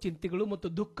ತೊಂದರೆಗಳು, ಚಿಂತೆಗಳು ಮತ್ತು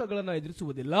ದುಃಖಗಳನ್ನು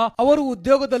ಎದುರಿಸುವುದಿಲ್ಲ. ಅವರು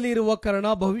ಉದ್ಯೋಗದಲ್ಲಿ ಇರುವ ಕಾರಣ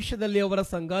ಭವಿಷ್ಯದಲ್ಲಿ ಅವರ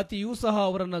ಸಂಗಾತಿಯೂ ಸಹ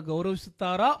ಅವರನ್ನು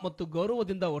ಗೌರವಿಸುತ್ತಾರಾ ಮತ್ತು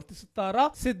ಗೌರವದಿಂದ ವರ್ತಿಸುತ್ತಾರಾ.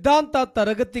 ಸಿದ್ಧಾಂತ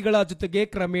ತರಗತಿಗಳ ಜೊತೆಗೆ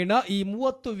ಕ್ರಮೇಣ ಈ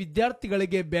 30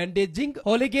 ವಿದ್ಯಾರ್ಥಿಗಳಿಗೆ ಬ್ಯಾಂಡೇಜಿಂಗ್,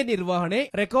 ಹೊಲಿಗೆ ನಿರ್ವಹಣೆ,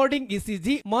 ರೆಕಾರ್ಡಿಂಗ್,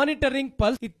 ಇಸಿಜಿ, ಮಾನಿಟರಿಂಗ್,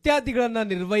 ಪಲ್ಸ್ ಇತ್ಯಾದಿಗಳನ್ನು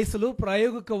ನಿರ್ವಹಿಸಲು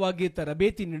ಪ್ರಾಯೋಗಿಕವಾಗಿ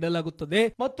ತರಬೇತಿ ನೀಡಲಾಗುತ್ತದೆ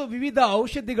ಮತ್ತು ವಿವಿಧ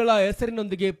ಔಷಧಿಗಳ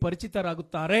ಹೆಸರಿನೊಂದಿಗೆ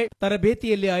ಪರಿಚಿತರಾಗುತ್ತಾರೆ.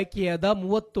 ತರಬೇತಿಯಲ್ಲಿ ಆಯ್ಕೆಯಾದ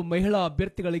 30 ಮಹಿಳಾ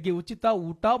ಅಭ್ಯರ್ಥಿಗಳಿಗೆ ಉಚಿತ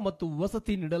ಊಟ ಮತ್ತು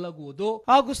ವಸತಿ ನೀಡಲಾಗುವುದು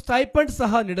ಹಾಗೂ ಸ್ಟೈಪಂಡ್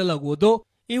ಸಹ ನೀಡಲಾಗುವುದು.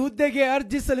 ಈ ಹುದ್ದೆಗೆ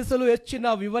ಅರ್ಜಿ ಸಲ್ಲಿಸಲು ಹೆಚ್ಚಿನ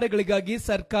ವಿವರಗಳಿಗಾಗಿ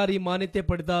ಸರ್ಕಾರಿ ಮಾನ್ಯತೆ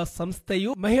ಪಡೆದ ಸಂಸ್ಥೆಯು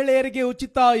ಮಹಿಳೆಯರಿಗೆ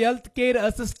ಉಚಿತ ಹೆಲ್ತ್ ಕೇರ್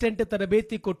ಅಸಿಸ್ಟೆಂಟ್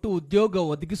ತರಬೇತಿ ಕೊಟ್ಟು ಉದ್ಯೋಗ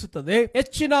ಒದಗಿಸುತ್ತದೆ.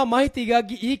 ಹೆಚ್ಚಿನ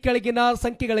ಮಾಹಿತಿಗಾಗಿ ಈ ಕೆಳಗಿನ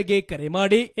ಸಂಖ್ಯೆಗಳಿಗೆ ಕರೆ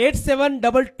ಮಾಡಿ: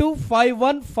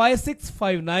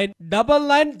 8722515659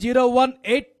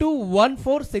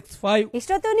 9901821465.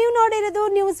 ಇಷ್ಟೊತ್ತು ನೀವು ನೋಡಿರೋದು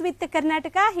ನ್ಯೂಸ್ ವಿತ್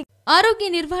ಕರ್ನಾಟಕ. ಆರೋಗ್ಯ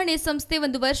ನಿರ್ವಹಣೆ ಸಂಸ್ಥೆ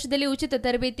ಒಂದು ವರ್ಷದಲ್ಲಿ ಉಚಿತ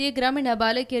ತರಬೇತಿ ಗ್ರಾಮೀಣ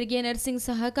ಬಾಲಕಿಯರಿಗೆ ನರ್ಸಿಂಗ್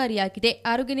ಸಹಕಾರಿಯಾಗಿದೆ.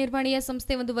 ಆರೋಗ್ಯ ನಿರ್ವಹಣೆಯ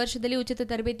ಸಂಸ್ಥೆ ಒಂದು ವರ್ಷದಲ್ಲಿ ಉಚಿತ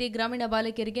ತರಬೇತಿ ಗ್ರಾಮೀಣ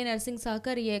ಬಾಲಕಿಯರಿಗೆ ನರ್ಸಿಂಗ್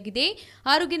ಸಹಕಾರಿಯಾಗಿದೆ.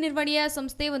 ಆರೋಗ್ಯ ನಿರ್ವಹಣೆಯ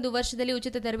ಸಂಸ್ಥೆ ಒಂದು ವರ್ಷದಲ್ಲಿ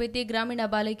ಉಚಿತ ತರಬೇತಿ ಗ್ರಾಮೀಣ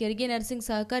ಬಾಲಕಿಯರಿಗೆ ನರ್ಸಿಂಗ್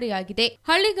ಸಹಕಾರಿಯಾಗಿದೆ.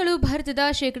 ಹಳ್ಳಿಗಳು ಭಾರತದ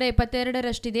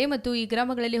 72% ಮತ್ತು ಈ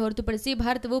ಗ್ರಾಮಗಳಲ್ಲಿ ಹೊರತುಪಡಿಸಿ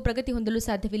ಭಾರತವು ಪ್ರಗತಿ ಹೊಂದಲು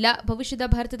ಸಾಧ್ಯವಿಲ್ಲ. ಭವಿಷ್ಯದ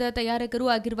ಭಾರತದ ತಯಾರಕರು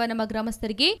ಆಗಿರುವ ನಮ್ಮ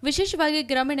ಗ್ರಾಮಸ್ಥರಿಗೆ, ವಿಶೇಷವಾಗಿ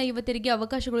ಗ್ರಾಮೀಣ ಯುವತಿಯರಿಗೆ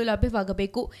ಅವಕಾಶಗಳು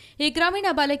ಲಭ್ಯವಾಗಬೇಕು. ಈ ಗ್ರಾಮೀಣ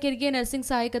ಬಾಲಕಿಯರಿಗೆ ನರ್ಸಿಂಗ್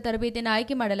ಸಹಾಯಕ ತರಬೇತಿಯನ್ನು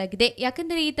ಆಯ್ಕೆ ಮಾಡಲಾಗಿದೆ.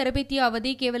 ಯಾಕೆಂದರೆ ಈ ತರಬೇತಿಯ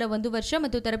ಅವಧಿ ಕೇವಲ 1 ವರ್ಷ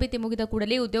ಮತ್ತು ತರಬೇತಿ ಮುಗಿದ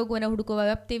ಕೂಡಲೇ ಉದ್ಯೋಗವನ್ನು ಹುಡುಕುವ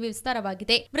ವ್ಯಾಪ್ತಿ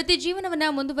ವಿಸ್ತಾರವಾಗಿದೆ. ವೃತ್ತಿ ಜೀವನವನ್ನು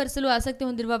ಮುಂದುವರಿಸಲು ಆಸಕ್ತಿ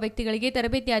ಹೊಂದಿರುವ ವ್ಯಕ್ತಿಗಳಿಗೆ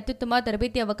ತರಬೇತಿ ಅತ್ಯುತ್ತಮ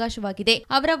ತರಬೇತಿ ಅವಕಾಶವಾಗಿದೆ.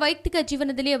 ಅವರ ವೈಯಕ್ತಿಕ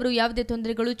ಜೀವನದಲ್ಲಿ ಅವರು ಯಾವುದೇ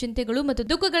ತೊಂದರೆಗಳು, ಚಿಂತೆಗಳು ಮತ್ತು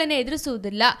ದುಃಖಗಳನ್ನು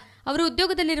ಎದುರಿಸುವುದಿಲ್ಲ. ಅವರು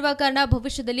ಉದ್ಯೋಗದಲ್ಲಿರುವ ಕಾರಣ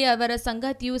ಭವಿಷ್ಯದಲ್ಲಿ ಅವರ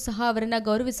ಸಂಗಾತಿಯೂ ಸಹ ಅವರನ್ನು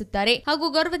ಗೌರವಿಸುತ್ತಾರೆ ಹಾಗೂ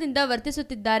ಗೌರವದಿಂದ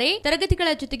ವರ್ತಿಸುತ್ತಿದ್ದಾರೆ. ತರಗತಿಗಳ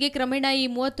ಜೊತೆಗೆ ಕ್ರಮೇಣ ಈ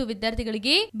 30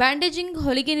 ವಿದ್ಯಾರ್ಥಿಗಳಿಗೆ ಬ್ಯಾಂಡೇಜಿಂಗ್,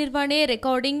 ಹೊಲಿಗೆ ನಿರ್ವಹಣೆ,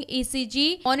 ರೆಕಾರ್ಡಿಂಗ್, ಇಸಿಜಿ,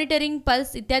 ಮಾನಿಟರಿಂಗ್,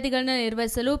 ಪಲ್ಸ್ ಇತ್ಯಾದಿಗಳನ್ನು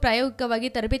ನಿರ್ವಹಿಸಲು ಪ್ರಾಯೋಗಿಕವಾಗಿ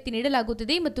ತರಬೇತಿ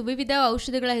ನೀಡಲಾಗುತ್ತದೆ ಮತ್ತು ವಿವಿಧ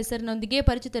ಔಷಧಿಗಳ ಹೆಸರಿನೊಂದಿಗೆ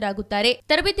ಪರಿಚಿತರಾಗುತ್ತಾರೆ.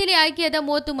 ತರಬೇತಿಯಲ್ಲಿ ಆಯ್ಕೆಯಾದ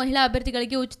 30 ಮಹಿಳಾ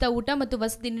ಅಭ್ಯರ್ಥಿಗಳಿಗೆ ಉಚಿತ ಊಟ ಮತ್ತು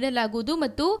ವಸತಿ ನೀಡಲಾಗುವುದು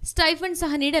ಮತ್ತು ಸ್ಟೈಫಂಡ್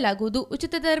ಸಹ ನೀಡಲಾಗುವುದು.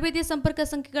 ಉಚಿತ ತರಬೇತಿಯ ಸಂಪರ್ಕ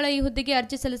ಸಂಖ್ಯೆಗಳ ಈ ಹುದ್ದೆಗೆ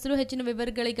ಅರ್ಜಿ ಸಲ್ಲಿಸಲು ಹೆಚ್ಚಿನ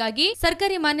ವಿವರಗಳಿಗಾಗಿ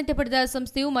ಸರ್ಕಾರಿ ಮಾನ್ಯತೆ ಪಡೆದ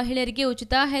ಸಂಸ್ಥೆಯು ಮಹಿಳೆಯರಿಗೆ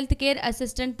ಉಚಿತ ಹೆಲ್ತ್ ಕೇರ್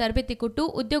ಅಸಿಸ್ಟೆಂಟ್ ತರಬೇತಿ ಕೊಟ್ಟು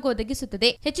ಉದ್ಯೋಗ ಒದಗಿಸುತ್ತದೆ.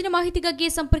 ಹೆಚ್ಚಿನ ಮಾಹಿತಿಗಾಗಿ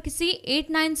ಸಂಪರ್ಕಿಸಿ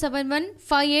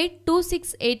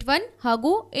 8971582681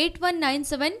 ಹಾಗೂ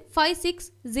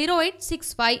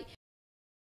 8197560865.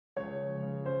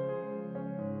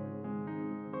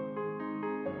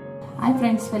 Hi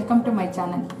friends, welcome to my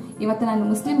channel. ಇವತ್ತು ನಾನು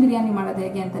ಮುಸ್ಲಿಂ ಬಿರಿಯಾನಿ ಮಾಡೋದು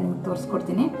ಹೇಗೆ ಅಂತ ನಿಮ್ಗೆ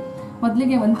ತೋರಿಸ್ಕೊಡ್ತೀನಿ.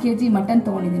 ಮೊದಲಿಗೆ 1 kg ಮಟನ್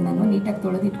ತೊಗೊಂಡಿದ್ದೀನಿ. ನಾನು ನೀಟಾಗಿ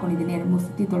ತೊಳೆದಿಟ್ಕೊಂಡಿದ್ದೀನಿ. 2-3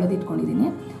 ಸತಿ ತೊಳೆದಿಟ್ಕೊಂಡಿದ್ದೀನಿ.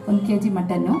 1 kg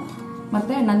ಮಟನ್ನು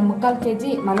ಮತ್ತು ನಾನು 3/4 kg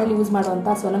ಮನೇಲಿ ಯೂಸ್ ಮಾಡುವಂಥ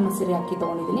ಸೋನಾ ಮಸೂರಿ ಅಕ್ಕಿ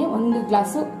ತೊಗೊಂಡಿದ್ದೀನಿ. 1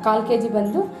 ಗ್ಲಾಸು 1/4 kg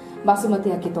ಬಂದು ಬಾಸುಮತಿ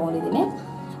ಅಕ್ಕಿ ತೊಗೊಂಡಿದ್ದೀನಿ.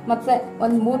 ಮತ್ತು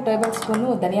ಒಂದು 3 ಟೇಬಲ್ ಸ್ಪೂನು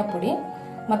ಧನಿಯಾ ಪುಡಿ,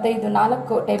 ಮತ್ತು ಇದು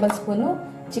 4 ಟೇಬಲ್ ಸ್ಪೂನು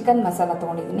ಚಿಕನ್ ಮಸಾಲ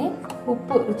ತೊಗೊಂಡಿದ್ದೀನಿ.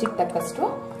 ಉಪ್ಪು ರುಚಿಗೆ ತಕ್ಕಷ್ಟು,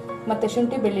 ಮತ್ತು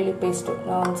ಶುಂಠಿ ಬೆಳ್ಳುಳ್ಳಿ ಪೇಸ್ಟು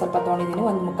ಒಂದು ಸ್ವಲ್ಪ ತೊಗೊಂಡಿದ್ದೀನಿ,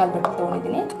 1/4 ಬಟ್ಟೆ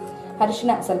ತೊಗೊಂಡಿದ್ದೀನಿ.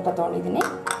 ಅರಿಶಿನ ಸ್ವಲ್ಪ ತೊಗೊಂಡಿದ್ದೀನಿ.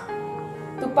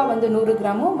 ತುಪ್ಪ ಒಂದು 100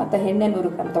 ಗ್ರಾಮು ಮತ್ತು ಎಣ್ಣೆ 100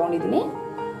 ಗ್ರಾಮ್ ತೊಗೊಂಡಿದ್ದೀನಿ.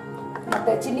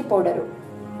 ಮತ್ತು ಚಿಲ್ಲಿ ಪೌಡರು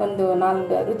ಒಂದು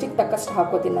 4 ರುಚಿಗೆ ತಕ್ಕಷ್ಟು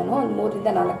ಹಾಕೋತೀನಿ ನಾನು, ಒಂದು 3 ರಿಂದ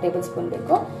 4 ಟೇಬಲ್ ಸ್ಪೂನ್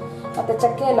ಬೇಕು. ಮತ್ತು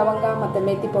ಚಕ್ಕೆ, ಲವಂಗ ಮತ್ತು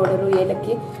ಮೇಥಿ ಪೌಡರು,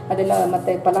 ಏಲಕ್ಕಿ ಅದೆಲ್ಲ,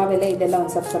 ಮತ್ತು ಪಲಾವ್ ಎಲೆ ಇದೆಲ್ಲ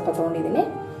ಒಂದು ಸ್ವಲ್ಪ ತೊಗೊಂಡಿದ್ದೀನಿ.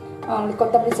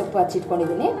 ಕೊತ್ತಂಬರಿ ಸೊಪ್ಪು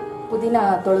ಹಚ್ಚಿಟ್ಕೊಂಡಿದ್ದೀನಿ. ಪುದೀನ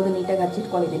ತೊಳೆದು ನೀಟಾಗಿ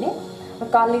ಹಚ್ಚಿಟ್ಕೊಂಡಿದ್ದೀನಿ.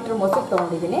 1/4 ಲೀಟ್ರ್ ಮೊಸರು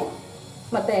ತೊಗೊಂಡಿದ್ದೀನಿ.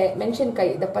 ಮತ್ತು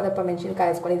ಮೆಣಸಿನ್ಕಾಯಿ, ದಪ್ಪ ಮೆಣಸಿನ್ಕಾಯಿ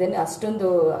ಹಚ್ಕೊಂಡಿದ್ದೀನಿ. ಅಷ್ಟೊಂದು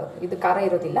ಇದು ಖಾರ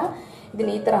ಇರೋದಿಲ್ಲ.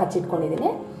 ಇದನ್ನು ಈ ಥರ ಹಚ್ಚಿಟ್ಕೊಂಡಿದ್ದೀನಿ.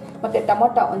 ಮತ್ತು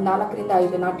ಟೊಮೊಟೊ ಒಂದು 4 ರಿಂದ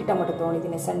 5 ನಾಟಿ ಟೊಮೊಟೊ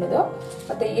ತೊಗೊಂಡಿದ್ದೀನಿ ಸಣ್ಣದು.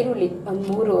 ಮತ್ತು ಈರುಳ್ಳಿ ಒಂದು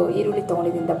 3 ಈರುಳ್ಳಿ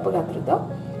ತೊಗೊಂಡಿದ್ದೀನಿ ದಪ್ಪಗೆ ಹತ್ರದ್ದು.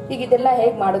 ಈಗ ಇದೆಲ್ಲ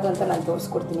ಹೇಗೆ ಮಾಡೋದು ಅಂತ ನಾನು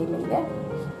ತೋರಿಸ್ಕೊಡ್ತೀನಿ ನಿಮಗೆ.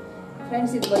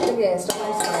 ಫ್ರೆಂಡ್ಸ್, ಇದು ಬದಲಿಗೆ ಸ್ಟವ್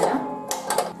ಹಚ್ಕೊಳ್ಳೋಣ.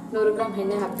 100 ಗ್ರಾಮ್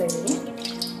ಎಣ್ಣೆ ಹಾಕ್ತಾಯಿದ್ದೀನಿ.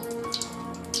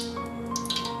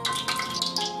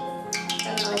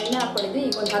 ನಾನು ಎಣ್ಣೆ ಹಾಕ್ಕೊಂಡಿದ್ದೀನಿ.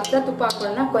 ಈಗ ಒಂದು 10 ತುಪ್ಪ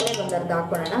ಹಾಕೊಳ್ಳೋಣ. ಕೊನೆಗೆ ಒಂದು ಅರ್ಧ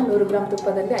ಹಾಕ್ಕೊಳ್ಳೋಣ. 100 ಗ್ರಾಮ್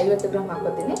ತುಪ್ಪದಲ್ಲಿ 50 ಗ್ರಾಮ್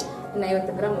ಹಾಕೋತೀನಿ. ಇನ್ನು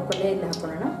 50 ಗ್ರಾಮ್ ಕೊನೆಯಲ್ಲಿ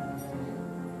ಹಾಕೊಳ್ಳೋಣ.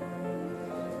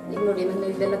 ಈಗ ನೋಡಿ, ನಾನು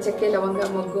ಇದೆಲ್ಲ ಚಕ್ಕೆ, ಲವಂಗ,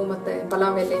 ಮೊಗ್ಗು ಮತ್ತು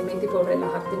ಪಲಾವ್ ಎಲೆ, ಮೆಂತಿ ಪೌಡರ್ ಎಲ್ಲ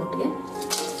ಹಾಕ್ತೀನಿ ಒಟ್ಟಿಗೆ.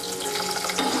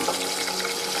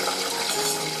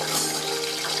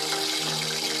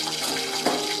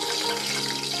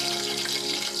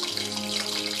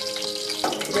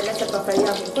 ಇದೆಲ್ಲ ಸ್ವಲ್ಪ ಫ್ರೈ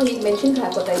ಆಗಬೇಕು. ಈಗ ಮೆಣಸಿನ್ಕಾಯಿ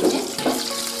ಹಾಕೋತಾ ಇದ್ದೀನಿ.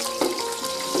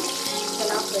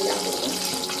 ಚೆನ್ನಾಗಿ ಫ್ರೈ ಆಗಬೇಕು.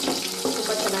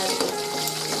 ತುಂಬ ಚೆನ್ನಾಗಿರುತ್ತೆ.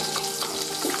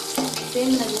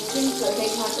 ಸೇಮ್ ನಾನು ಮುಸ್ಲಿಮ್ಸ್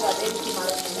ಹೇಗೆ ಮಾಡ್ತಾರೆ ಅದೇ ರೀತಿ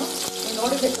ಮಾಡೋದು. ನೀವು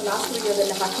ನೋಡಿಬೇಕು, ಲಾಸ್ಟ್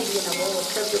ವೀಡಿಯೋದೆಲ್ಲ ಹಾಕಿದ್ವಿ ನಾವು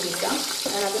ಒಟ್ಟದ್ದು ದಿವಸ.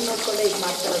 ನಾನು ಅದನ್ನು ನೋಡ್ಕೊಂಡೆ ಈಗ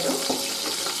ಮಾಡ್ತಾ ಇರೋದು.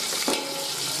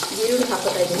 ಈರುಳ್ಳಿ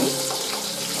ಹಾಕೋತಾ ಇದ್ದೀನಿ.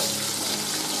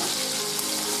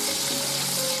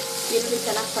 ಈರುಳ್ಳಿ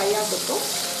ಚೆನ್ನಾಗಿ ಫ್ರೈ ಆಗಬೇಕು,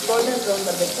 ಗೋಲ್ಡನ್ ಬ್ರೌನ್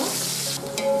ಬರಬೇಕು.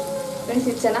 ಫ್ರೆಂಡ್ಸ್,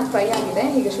 ಇದು ಚೆನ್ನಾಗಿ ಫ್ರೈ ಆಗಿದೆ.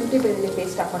 ಈಗ ಶುಂಠಿ ಬೆಳ್ಳುಳ್ಳಿ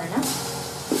ಪೇಸ್ಟ್ ಹಾಕೋಣ.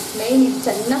 ಮೇಯ್ನ್ ಇದು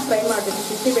ಚೆನ್ನಾಗಿ ಫ್ರೈ ಮಾಡಬೇಕು.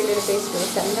 ಶುಂಠಿ ಬೆಳ್ಳುಳ್ಳಿ ಪೇಸ್ಟು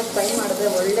ಚೆನ್ನಾಗಿ ಫ್ರೈ ಮಾಡಿದ್ರೆ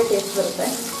ಒಳ್ಳೆ ಟೇಸ್ಟ್ ಬರುತ್ತೆ.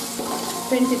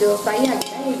 ಫ್ರೆಂಡ್ಸ್, ಇದು ಫ್ರೈ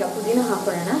ಆಗಿದೆ. ಈಗ ಪುದೀನ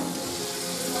ಹಾಕೊಳ್ಳೋಣ.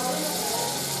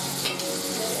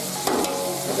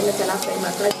 ಅದೆಲ್ಲ ಚೆನ್ನಾಗಿ ಫ್ರೈ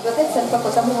ಮಾಡ್ಕೊಳ್ಳೋಣ. ಜೊತೆ ಸ್ವಲ್ಪ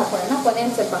ಕೊತ್ತಂಬರಿ ಹಾಕೊಳ್ಳೋಣ.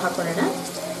 ಕೊನೆಯನ್ನು ಸ್ವಲ್ಪ ಹಾಕೊಳ್ಳೋಣ.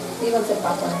 ಈಗ ಒಂದು ಸ್ವಲ್ಪ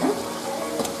ಹಾಕೊಳ್ಳೋಣ.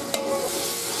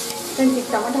 ಫ್ರೆಂಡ್ಸ್, ಈಗ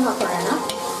ಟೊಮೆಟೊ ಹಾಕೊಳ್ಳೋಣ.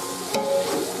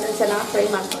 ಚೆನ್ನಾಗಿ ಫ್ರೈ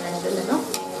ಮಾಡ್ಕೊಳ್ಳೋಣ ಅದೆಲ್ಲನೂ.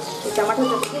 ಈ ಟೊಮೆಟೊ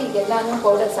ಜೊತೆಗೆ ಈಗೆಲ್ಲನೂ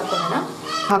ಪೌಡರ್ಸ್ ಹಾಕೊಳ್ಳೋಣ.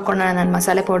 ನಾನು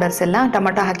ಮಸಾಲೆ ಪೌಡರ್ಸ್ ಎಲ್ಲ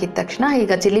ಟೊಮೆಟೊ ಹಾಕಿದ ತಕ್ಷಣ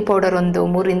ಈಗ ಚಿಲ್ಲಿ ಪೌಡರ್ ಒಂದು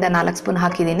 3 ರಿಂದ 4 ಸ್ಪೂನ್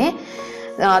ಹಾಕಿದ್ದೀನಿ.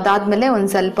 ಅದಾದಮೇಲೆ ಒಂದು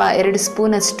ಸ್ವಲ್ಪ 2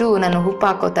 ಸ್ಪೂನಷ್ಟು ನಾನು ಉಪ್ಪು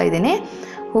ಹಾಕೋತಾ ಇದ್ದೀನಿ.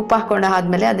 ಉಪ್ಪು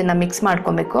ಹಾಕೊಂಡಾದ್ಮೇಲೆ ಅದನ್ನು ಮಿಕ್ಸ್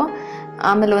ಮಾಡ್ಕೊಬೇಕು.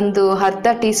 ಆಮೇಲೆ ಒಂದು ಅರ್ಧ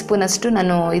ಟೀ ಸ್ಪೂನಷ್ಟು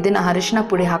ನಾನು ಇದನ್ನು ಅರಿಶಿನ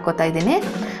ಪುಡಿ ಹಾಕೋತಾ ಇದ್ದೀನಿ.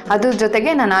 ಅದ್ರ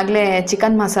ಜೊತೆಗೆ ನಾನು ಆಗಲೇ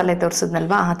ಚಿಕನ್ ಮಸಾಲೆ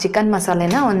ತೋರಿಸಿದ್ನಲ್ವ, ಆ ಚಿಕನ್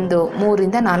ಮಸಾಲೆನ ಒಂದು 3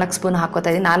 ರಿಂದ 4 ಸ್ಪೂನ್ ಹಾಕೋತಾ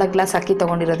ಇದ್ದೀನಿ. 4 ಗ್ಲಾಸ್ ಅಕ್ಕಿ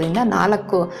ತೊಗೊಂಡಿರೋದ್ರಿಂದ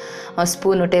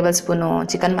 4 ಟೇಬಲ್ ಸ್ಪೂನು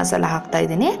ಚಿಕನ್ ಮಸಾಲ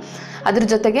ಹಾಕ್ತಾಯಿದ್ದೀನಿ. ಅದ್ರ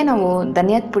ಜೊತೆಗೆ ನಾವು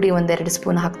ಧನಿಯಾದ ಪುಡಿ ಒಂದು 2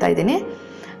 ಸ್ಪೂನ್ ಹಾಕ್ತಾಯಿದ್ದೀನಿ.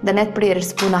 ಧನಿಯಾದ ಪುಡಿ 2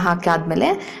 ಸ್ಪೂನ್ ಹಾಕಿ ಆದಮೇಲೆ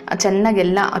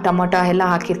ಚೆನ್ನಾಗೆಲ್ಲ ಟೊಮೊಟೊ ಎಲ್ಲ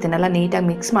ಹಾಕಿರ್ತೀನಲ್ಲ, ನೀಟಾಗಿ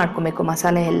ಮಿಕ್ಸ್ ಮಾಡ್ಕೊಬೇಕು.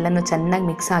 ಮಸಾಲೆ ಎಲ್ಲನೂ ಚೆನ್ನಾಗಿ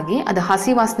ಮಿಕ್ಸ್ ಆಗಿ ಅದು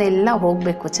ಹಸಿ ವಾಸನೆ ಎಲ್ಲ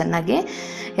ಹೋಗಬೇಕು ಚೆನ್ನಾಗಿ.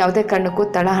 ಯಾವುದೇ ಕಾರಣಕ್ಕೂ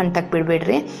ತಳ ಹಂಟಕ್ಕೆ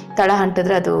ಬಿಡಬೇಡ್ರಿ. ತಳ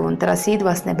ಹಂಟಿದ್ರೆ ಅದು ಒಂಥರ ಸೀದ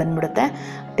ವಾಸನೆ ಬಂದ್ಬಿಡುತ್ತೆ,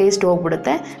 ಟೇಸ್ಟ್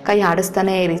ಹೋಗ್ಬಿಡುತ್ತೆ. ಕೈ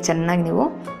ಆಡಿಸ್ತಾನೇ ಇರಿ ಚೆನ್ನಾಗಿ ನೀವು.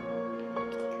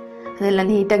 ಅದೆಲ್ಲ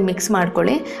ನೀಟಾಗಿ ಮಿಕ್ಸ್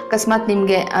ಮಾಡ್ಕೊಳ್ಳಿ. ಅಕಸ್ಮಾತ್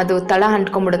ನಿಮಗೆ ಅದು ತಳ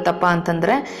ಅಂಟ್ಕೊಂಡ್ಬಿಡುತ್ತಪ್ಪ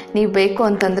ಅಂತಂದರೆ ನೀವು ಬೇಕು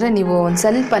ಅಂತಂದರೆ ನೀವು ಒಂದು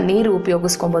ಸ್ವಲ್ಪ ನೀರು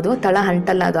ಉಪಯೋಗಿಸ್ಕೊಬೋದು. ತಳ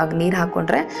ಅಂಟಲ್ಲ ಅದು ಆಗ ನೀರು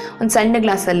ಹಾಕ್ಕೊಂಡ್ರೆ. ಒಂದು ಸಣ್ಣ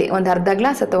ಗ್ಲಾಸಲ್ಲಿ ಒಂದು ಅರ್ಧ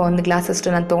ಗ್ಲಾಸ್ ಅಥವಾ 1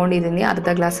 ಗ್ಲಾಸಷ್ಟು ನಾನು ತೊಗೊಂಡಿದ್ದೀನಿ. ಅರ್ಧ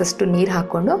ಗ್ಲಾಸಷ್ಟು ನೀರು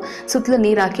ಹಾಕ್ಕೊಂಡು ಸುತ್ತಲೂ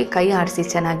ನೀರು ಹಾಕಿ ಕೈ ಆಡಿಸಿ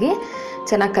ಚೆನ್ನಾಗಿ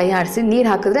ಕೈ ಆಡಿಸಿ. ನೀರು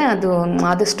ಹಾಕಿದ್ರೆ ಅದು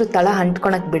ಆದಷ್ಟು ತಳ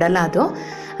ಅಂಟ್ಕೊಳಕ್ಕೆ ಬಿಡಲ್ಲ. ಅದು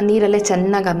ನೀರಲ್ಲೇ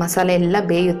ಚೆನ್ನಾಗಿ ಆ ಮಸಾಲೆ ಎಲ್ಲ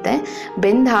ಬೇಯುತ್ತೆ.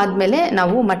 ಬೆಂದಾದಮೇಲೆ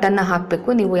ನಾವು ಮಟನ್ನ ಹಾಕಬೇಕು.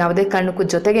 ನೀವು ಯಾವುದೇ ಕಾರಣಕ್ಕೂ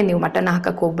ಜೊತೆಗೆ ನೀವು ಮಟನ್ನ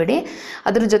ಹಾಕಕ್ಕೆ ಹೋಗಬೇಡಿ.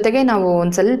 ಅದ್ರ ಜೊತೆಗೆ ನಾವು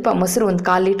ಒಂದು ಸ್ವಲ್ಪ ಮೊಸರು, ಒಂದು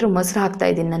 1/4 ಲೀಟ್ರ್ ಮೊಸರು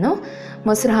ಹಾಕ್ತಾಯಿದ್ದೀನಿ ನಾನು.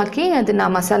 ಮೊಸರು ಹಾಕಿ ಅದನ್ನು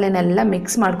ಮಸಾಲೆನೆಲ್ಲ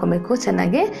ಮಿಕ್ಸ್ ಮಾಡ್ಕೊಬೇಕು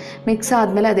ಚೆನ್ನಾಗಿ. ಮಿಕ್ಸ್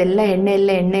ಆದಮೇಲೆ ಅದೆಲ್ಲ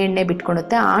ಎಣ್ಣೆ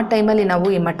ಬಿಟ್ಕೊಳುತ್ತೆ. ಆ ಟೈಮಲ್ಲಿ ನಾವು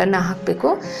ಈ ಮಟನ್ನ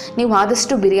ಹಾಕಬೇಕು. ನೀವು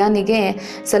ಆದಷ್ಟು ಬಿರಿಯಾನಿಗೆ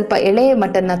ಸ್ವಲ್ಪ ಎಳೆ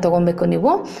ಮಟನ್ನ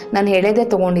ತೊಗೊಬೇಕು. ನಾನು ಎಳೆದೇ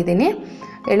ತೊಗೊಂಡಿದ್ದೀನಿ.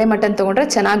 ಎಳೆ ಮಟನ್ ತೊಗೊಂಡ್ರೆ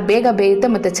ಚೆನ್ನಾಗಿ ಬೇಗ ಬೇಯುತ್ತೆ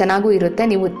ಮತ್ತು ಚೆನ್ನಾಗೂ ಇರುತ್ತೆ.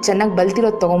 ನೀವು ಚೆನ್ನಾಗಿ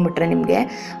ಬಲ್ತಿರೋದು ತೊಗೊಂಡ್ಬಿಟ್ರೆ ನಿಮಗೆ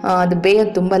ಅದು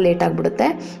ಬೇಯೋದು ತುಂಬ ಲೇಟ್ ಆಗಿಬಿಡುತ್ತೆ.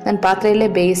 ನಾನು ಪಾತ್ರೆಯಲ್ಲೇ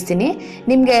ಬೇಯಿಸ್ತೀನಿ.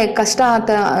 ನಿಮಗೆ ಕಷ್ಟ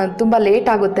ತುಂಬ ಲೇಟ್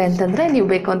ಆಗುತ್ತೆ ಅಂತಂದರೆ ನೀವು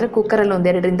ಬೇಕು ಅಂದರೆ ಕುಕ್ಕರಲ್ಲಿ ಒಂದು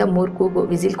 2 ರಿಂದ 3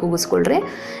 ವಿಸಿಲ್ ಕೂಗಿಸ್ಕೊಳ್ರಿ.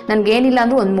 ನನಗೇನಿಲ್ಲ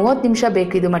ಅಂದರೂ ಒಂದು 30 ನಿಮಿಷ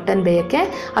ಬೇಕು ಇದು ಮಟನ್ ಬೇಯೋಕ್ಕೆ.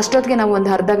 ಅಷ್ಟೊತ್ತಿಗೆ ನಾವು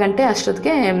ಒಂದು ಅರ್ಧ ಗಂಟೆ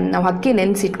ಅಷ್ಟೊತ್ತಿಗೆ ನಾವು ಅಕ್ಕಿ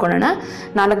ನೆನೆಸಿಟ್ಕೊಳ್ಳೋಣ.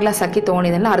 4 ಗ್ಲಾಸ್ ಅಕ್ಕಿ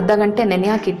ತೊಗೊಂಡಿದ್ದೆನಲ್ಲ, ಅರ್ಧ ಗಂಟೆ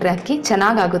ನೆನೆ ಹಾಕಿಟ್ರೆ ಅಕ್ಕಿ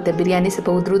ಚೆನ್ನಾಗಾಗುತ್ತೆ. ಬಿರಿಯಾನಿ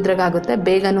ಸ್ವಲ್ಪ ಉದ್ರುದ್ರಾಗುತ್ತೆ,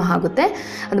 ಬೇಗನೂ ಆಗುತ್ತೆ.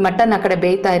 ಅದು ಮಟನ್ ಆ ಕಡೆ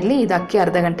ಬೇಯ್ತಾ ಇರಲಿ, ಇದು ಅಕ್ಕಿ ಅರ್ಧ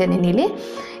ಗಂಟೆ ನೆನೀಲಿ.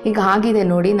 ಈಗ ಆಗಿದೆ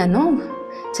ನೋಡಿ. ನಾನು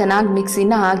ಚೆನ್ನಾಗಿ ಮಿಕ್ಸ್,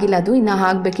 ಇನ್ನೂ ಆಗಿಲ್ಲ ಅದು, ಇನ್ನೂ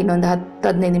ಆಗಬೇಕು, ಇನ್ನೊಂದು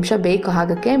 10-15 ನಿಮಿಷ ಬೇಕು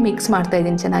ಹಾಗಕ್ಕೆ. ಮಿಕ್ಸ್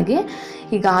ಮಾಡ್ತಾಯಿದ್ದೀನಿ ಚೆನ್ನಾಗಿ.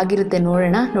 ಈಗ ಆಗಿರುತ್ತೆ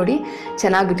ನೋಡೋಣ. ನೋಡಿ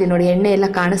ಚೆನ್ನಾಗಿ ಬಿಟ್ಟು ನೋಡಿ, ಎಣ್ಣೆ ಎಲ್ಲ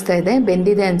ಕಾಣಿಸ್ತಾ ಇದೆ,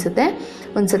 ಬೆಂದಿದೆ ಅನಿಸುತ್ತೆ.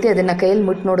 ಒಂದು ಸತಿ ಅದನ್ನು ಕೈಯಲ್ಲಿ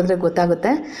ಮುಟ್ಟು ನೋಡಿದ್ರೆ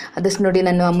ಗೊತ್ತಾಗುತ್ತೆ. ಅದಷ್ಟು ನೋಡಿ,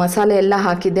 ನಾನು ಮಸಾಲೆ ಎಲ್ಲ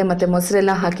ಹಾಕಿದ್ದೆ ಮತ್ತು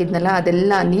ಮೊಸರೆಲ್ಲ ಹಾಕಿದ್ನಲ್ಲ,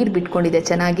 ಅದೆಲ್ಲ ನೀರು ಬಿಟ್ಕೊಂಡಿದೆ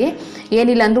ಚೆನ್ನಾಗಿ.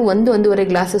 ಏನಿಲ್ಲ ಅಂದರೂ 1-1.5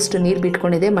 ಗ್ಲಾಸಷ್ಟು ನೀರು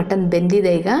ಬಿಟ್ಕೊಂಡಿದೆ. ಮಟನ್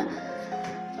ಬೆಂದಿದೆ. ಈಗ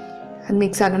ಅದು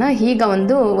ಮಿಕ್ಸ್ ಆಗೋಣ. ಈಗ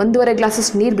 1-1.5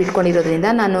 ಗ್ಲಾಸಷ್ಟು ನೀರು ಬಿಟ್ಕೊಂಡಿರೋದ್ರಿಂದ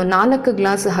ನಾನು 4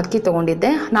 ಗ್ಲಾಸ್ ಅಕ್ಕಿ ತೊಗೊಂಡಿದ್ದೆ.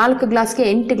 4 ಗ್ಲಾಸ್ಗೆ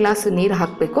 8 ಗ್ಲಾಸ್ ನೀರು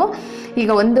ಹಾಕಬೇಕು. ಈಗ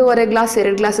 1.5 ಗ್ಲಾಸ್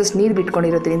 2 ಗ್ಲಾಸಷ್ಟು ನೀರು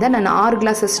ಬಿಟ್ಕೊಂಡಿರೋದ್ರಿಂದ ನಾನು 6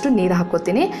 ಗ್ಲಾಸಷ್ಟು ನೀರು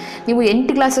ಹಾಕ್ಕೋತೀನಿ. ನೀವು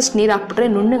 8 ಗ್ಲಾಸಷ್ಟು ನೀರು ಹಾಕ್ಬಿಟ್ರೆ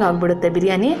ನುಣ್ಣಗಾಗ್ಬಿಡುತ್ತೆ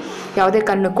ಬಿರಿಯಾನಿ. ಯಾವುದೇ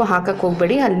ಕಾರಣಕ್ಕೂ ಹಾಕಕ್ಕೆ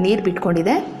ಹೋಗಬೇಡಿ, ಅಲ್ಲಿ ನೀರು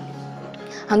ಬಿಟ್ಕೊಂಡಿದೆ.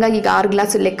 ಹಾಗಾಗಿ ಈಗ 6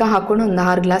 ಗ್ಲಾಸ್ ಲೆಕ್ಕ ಹಾಕ್ಕೊಂಡು ಒಂದು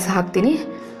 6 ಗ್ಲಾಸ್ ಹಾಕ್ತೀನಿ.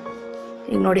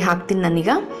 ಈಗ ನೋಡಿ ಹಾಕ್ತೀನಿ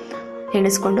ನಾನೀಗ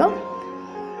ಎಣಿಸ್ಕೊಂಡು.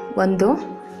 ಒಂದು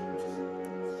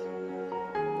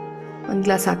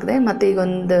ಗ್ಲಾಸ್ ಹಾಕಿದೆ, ಮತ್ತು ಈಗ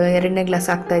 2ನೇ ಗ್ಲಾಸ್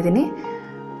ಹಾಕ್ತಾಯಿದ್ದೀನಿ.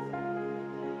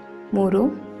 3,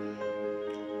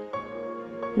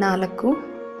 4,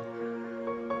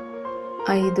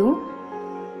 5,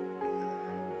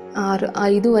 6,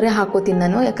 5.5 ಹಾಕೋತೀನಿ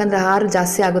ನಾನು, ಯಾಕಂದರೆ 6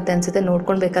 ಜಾಸ್ತಿ ಆಗುತ್ತೆ ಅನಿಸುತ್ತೆ.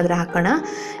 ನೋಡ್ಕೊಂಡು ಬೇಕಾದರೆ ಹಾಕೋಣ.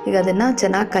 ಈಗ ಅದನ್ನು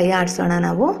ಚೆನ್ನಾಗಿ ಕೈ ಆಡಿಸೋಣ.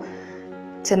 ನಾವು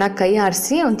ಚೆನ್ನಾಗಿ ಕೈ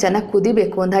ಆಡಿಸಿ ಚೆನ್ನಾಗಿ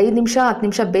ಕುದಿಬೇಕು. ಒಂದು 5 ನಿಮಿಷ 10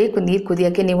 ನಿಮಿಷ ಬೇಕು ನೀರು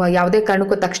ಕುದಿಯೋಕ್ಕೆ. ನೀವು ಯಾವುದೇ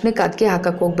ಕಾರಣಕ್ಕೂ ತಕ್ಷಣಕ್ಕೆ ಅಕ್ಕಿ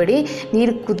ಹಾಕಕ್ಕೆ ಹೋಗಬೇಡಿ.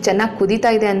 ನೀರು ಚೆನ್ನಾಗಿ ಕುದೀತಾ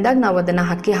ಇದೆ ಅಂದಾಗ ನಾವು ಅದನ್ನು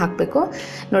ಅಕ್ಕಿ ಹಾಕಬೇಕು.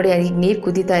 ನೋಡಿ ಈಗ ನೀರು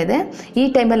ಕುದೀತಾ ಇದೆ. ಈ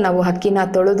ಟೈಮಲ್ಲಿ ನಾವು ಅಕ್ಕಿನ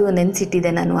ತೊಳೆದು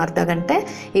ನೆನೆಸಿಟ್ಟಿದ್ದೆ ನಾನು ಅರ್ಧ ಗಂಟೆ.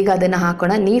 ಈಗ ಅದನ್ನು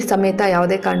ಹಾಕೋಣ. ನೀರು ಸಮೇತ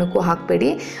ಯಾವುದೇ ಕಾರಣಕ್ಕೂ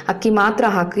ಹಾಕಬೇಡಿ, ಅಕ್ಕಿ ಮಾತ್ರ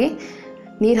ಹಾಕಿ.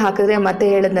 ನೀರು ಹಾಕಿದ್ರೆ ಮತ್ತೆ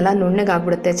ಹೇಳಿದ್ನಲ್ಲ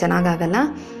ನುಣ್ಣಗಾಗ್ಬಿಡುತ್ತೆ, ಚೆನ್ನಾಗಾಗಲ್ಲ.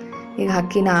 ಈಗ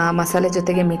ಅಕ್ಕಿನ ಮಸಾಲೆ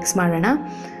ಜೊತೆಗೆ ಮಿಕ್ಸ್ ಮಾಡೋಣ.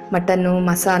 ಮಟನ್ನು,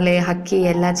 ಮಸಾಲೆ, ಅಕ್ಕಿ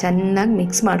ಎಲ್ಲ ಚೆನ್ನಾಗಿ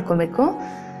ಮಿಕ್ಸ್ ಮಾಡ್ಕೊಬೇಕು.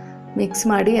 ಮಿಕ್ಸ್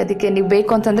ಮಾಡಿ ಅದಕ್ಕೆ ನೀವು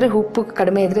ಬೇಕು ಅಂತಂದರೆ ಉಪ್ಪು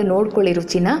ಕಡಿಮೆ ಇದ್ದರೆ ನೋಡ್ಕೊಳ್ಳಿ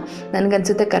ರುಚಿನ.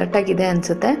 ನನಗನ್ಸುತ್ತೆ ಕರೆಕ್ಟಾಗಿದೆ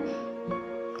ಅನಿಸುತ್ತೆ.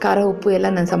 ಖಾರ ಉಪ್ಪು ಎಲ್ಲ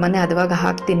ನಾನು ಸಾಮಾನ್ಯ ಅದುವಾಗ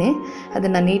ಹಾಕ್ತೀನಿ.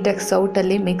 ಅದನ್ನು ನೀಟಾಗಿ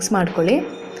ಸೌಟಲ್ಲಿ ಮಿಕ್ಸ್ ಮಾಡ್ಕೊಳ್ಳಿ.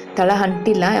 ತಳ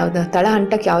ಅಂಟಿಲ್ಲ, ತಳ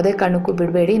ಅಂಟಕ್ಕೆ ಯಾವುದೇ ಕಾರಣಕ್ಕೂ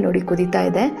ಬಿಡಬೇಡಿ. ನೋಡಿ ಕುದೀತಾ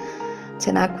ಇದೆ,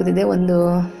 ಚೆನ್ನಾಗಿ ಕುದಿದೆ. ಒಂದು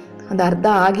ಅರ್ಧ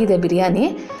ಆಗಿದೆ ಬಿರಿಯಾನಿ,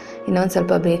 ಇನ್ನೊಂದು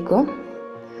ಸ್ವಲ್ಪ ಬೇಕು.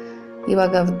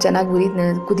 ಇವಾಗ ಚೆನ್ನಾಗಿ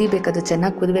ಕುದಿಬೇಕದು,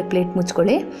 ಚೆನ್ನಾಗಿ ಕುದಿಬೇಕು. ಪ್ಲೇಟ್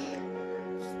ಮುಚ್ಕೊಳ್ಳಿ.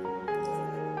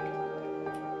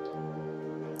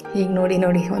 ಈಗ ನೋಡಿ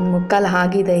ಒಂದು ಮುಕ್ಕಾಲು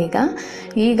ಆಗಿದೆ.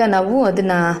 ಈಗ ನಾವು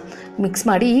ಅದನ್ನು ಮಿಕ್ಸ್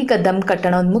ಮಾಡಿ ಈಗ ದಮ್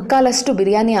ಕಟ್ಟೋಣ. ಒಂದು ಮುಕ್ಕಾಲಷ್ಟು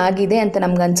ಬಿರಿಯಾನಿ ಆಗಿದೆ ಅಂತ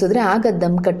ನಮ್ಗೆ ಅನಿಸಿದ್ರೆ ಆಗ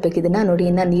ದಮ್ ಕಟ್ಟಬೇಕು. ಇದನ್ನು ನೋಡಿ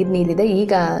ಇನ್ನೂ ನೀರಿದೆ.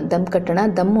 ಈಗ ದಮ್ ಕಟ್ಟೋಣ.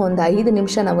 ದಮ್ಮು ಒಂದು 5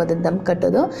 ನಿಮಿಷ ನಾವು ಅದನ್ನು ದಮ್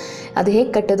ಕಟ್ಟೋದು. ಅದು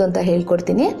ಹೇಗೆ ಕಟ್ಟೋದು ಅಂತ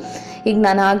ಹೇಳ್ಕೊಡ್ತೀನಿ. ಈಗ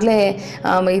ನಾನು ಆಗಲೇ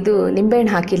ಇದು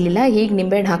ನಿಂಬೆಹಣ್ಣು ಹಾಕಿರಲಿಲ್ಲ, ಈಗ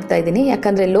ನಿಂಬೆಹಣ್ಣು ಹಾಕ್ತಾಯಿದ್ದೀನಿ.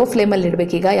 ಯಾಕಂದರೆ ಲೋ ಫ್ಲೇಮಲ್ಲಿ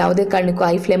ಇಡಬೇಕು. ಈಗ ಯಾವುದೇ ಕಾರಣಕ್ಕೂ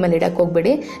ಹೈ ಫ್ಲೇಮಲ್ಲಿ ಇಡಕ್ಕೆ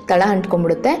ಹೋಗಬೇಡಿ, ತಳ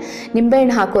ಅಂಟ್ಕೊಂಡ್ಬಿಡುತ್ತೆ.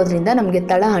 ನಿಂಬೆಹಣ್ಣು ಹಾಕೋದ್ರಿಂದ ನಮಗೆ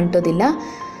ತಳ ಅಂಟೋದಿಲ್ಲ.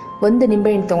 1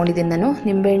 ನಿಂಬೆಹಣ್ಣು ತೊಗೊಂಡಿದ್ದೀನಿ ನಾನು.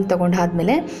 ನಿಂಬೆಹಣ್ಣು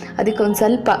ತೊಗೊಂಡಾದ್ಮೇಲೆ ಅದಕ್ಕೆ ಒಂದು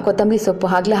ಸ್ವಲ್ಪ ಕೊತ್ತಂಬರಿ ಸೊಪ್ಪು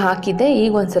ಆಗಲೇ ಹಾಕಿದ್ದೆ.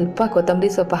 ಈಗ ಒಂದು ಸ್ವಲ್ಪ ಕೊತ್ತಂಬರಿ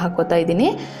ಸೊಪ್ಪು ಹಾಕ್ಕೋತಾ ಇದ್ದೀನಿ.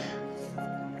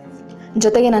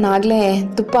 ಜೊತೆಗೆ ನಾನು ಆಗಲೇ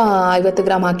ತುಪ್ಪ 50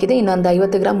 ಗ್ರಾಮ್ ಹಾಕಿದ್ದೆ, ಇನ್ನೊಂದು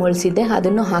 50 ಗ್ರಾಮ್ ಉಳಿಸಿದ್ದೆ,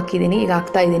 ಅದನ್ನು ಹಾಕಿದ್ದೀನಿ. ಈಗ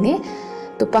ಹಾಕ್ತಾಯಿದ್ದೀನಿ.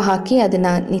 ತುಪ್ಪ ಹಾಕಿ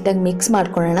ಅದನ್ನು ನೀಟಾಗಿ ಮಿಕ್ಸ್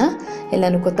ಮಾಡ್ಕೊಳ್ಳೋಣ.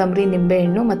 ಎಲ್ಲನೂ ಕೊತ್ತಂಬರಿ,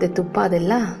 ನಿಂಬೆಹಣ್ಣು ಮತ್ತು ತುಪ್ಪ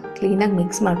ಅದೆಲ್ಲ ಕ್ಲೀನಾಗಿ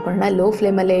ಮಿಕ್ಸ್ ಮಾಡ್ಕೊಳ್ಳೋಣ. ಲೋ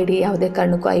ಫ್ಲೇಮಲ್ಲೇ ಇಡಿ, ಯಾವುದೇ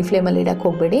ಕಾರಣಕ್ಕೂ ಹೈ ಫ್ಲೇಮಲ್ಲಿ ಇಡಕ್ಕೆ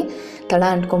ಹೋಗಬೇಡಿ, ತಳ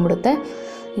ಅಂಟ್ಕೊಂಡ್ಬಿಡುತ್ತೆ.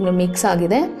 ಇನ್ನು ಮಿಕ್ಸ್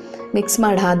ಆಗಿದೆ. ಮಿಕ್ಸ್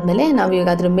ಮಾಡಾದ್ಮೇಲೆ ನಾವು ಈಗ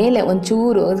ಅದ್ರ ಮೇಲೆ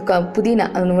ಒಂಚೂರು ಪುದೀನ,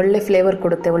 ಒಳ್ಳೆ ಫ್ಲೇವರ್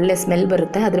ಕೊಡುತ್ತೆ, ಒಳ್ಳೆ ಸ್ಮೆಲ್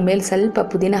ಬರುತ್ತೆ. ಅದ್ರ ಮೇಲೆ ಸ್ವಲ್ಪ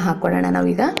ಪುದೀನ ಹಾಕ್ಕೊಳ್ಳೋಣ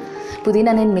ನಾವೀಗ.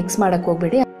 ಪುದೀನನೇನು ಮಿಕ್ಸ್ ಮಾಡೋಕ್ಕೆ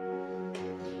ಹೋಗಬೇಡಿ.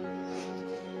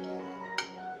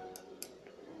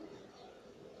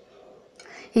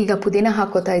 ಈಗ ಪುದೀನ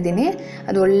ಹಾಕೋತಾ ಇದ್ದೀನಿ.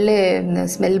 ಅದು ಒಳ್ಳೆ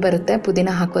ಸ್ಮೆಲ್ ಬರುತ್ತೆ ಪುದೀನ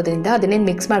ಹಾಕೋದ್ರಿಂದ. ಅದನ್ನೇನು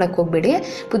ಮಿಕ್ಸ್ ಮಾಡೋಕ್ಕೆ ಹೋಗಬೇಡಿ.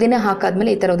 ಪುದೀನ ಹಾಕಾದ್ಮೇಲೆ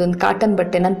ಈ ಥರದೊಂದು ಕಾಟನ್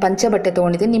ಬಟ್ಟೆ, ನಾನು ಪಂಚೆ ಬಟ್ಟೆ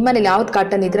ತೊಗೊಂಡಿದ್ದೀನಿ. ನಿಮ್ಮನೇಲಿ ಯಾವ್ದು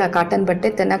ಕಾಟನ್ ಇದ್ದರೆ ಆ ಕಾಟನ್ ಬಟ್ಟೆ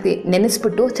ಚೆನ್ನಾಗಿ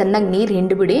ನೆನೆಸ್ಬಿಟ್ಟು ಚೆನ್ನಾಗಿ ನೀರು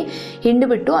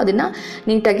ಹಿಂಡಿಬಿಟ್ಟು ಅದನ್ನು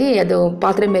ನೀಟಾಗಿ ಅದು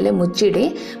ಪಾತ್ರೆ ಮೇಲೆ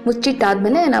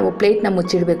ಮುಚ್ಚಿಟ್ಟಾದಮೇಲೆ ನಾವು ಪ್ಲೇಟ್ನ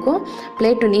ಮುಚ್ಚಿಡಬೇಕು.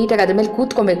 ಪ್ಲೇಟು ನೀಟಾಗಿ ಅದ್ರ ಮೇಲೆ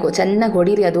ಕೂತ್ಕೊಬೇಕು. ಚೆನ್ನಾಗಿ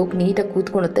ಹೊಡೀರಿ, ಅದು ನೀಟಾಗಿ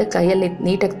ಕೂತ್ಕೊಳ್ಳುತ್ತೆ. ಕೈಯಲ್ಲಿ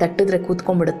ನೀಟಾಗಿ ತಟ್ಟಿದ್ರೆ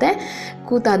ಕೂತ್ಕೊಂಡ್ಬಿಡುತ್ತೆ.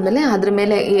 ಕೂತಾದ್ಮೇಲೆ ಅದ್ರ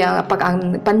ಮೇಲೆ ಈ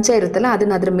ಪಂಚೆ ಇರುತ್ತಲ್ಲ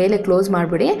ಅದನ್ನು ಅದ್ರ ಮೇಲೆ ಕ್ಲೋಸ್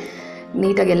ಮಾಡಿಬಿಡಿ.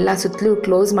 ನೀಟಾಗಿ ಎಲ್ಲ ಸುತ್ತಲೂ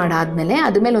ಕ್ಲೋಸ್ ಮಾಡಾದ್ಮೇಲೆ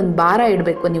ಅದ್ರ ಮೇಲೆ ಒಂದು ಭಾರ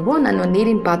ಇಡಬೇಕು ನೀವು. ನಾನು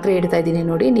ನೀರಿನ ಪಾತ್ರೆ ಇಡ್ತಾ ಇದ್ದೀನಿ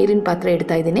ನೋಡಿ, ನೀರಿನ ಪಾತ್ರೆ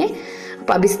ಇಡ್ತಾ ಇದ್ದೀನಿ.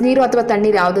 ಬಿಸಿನೀರು ಅಥವಾ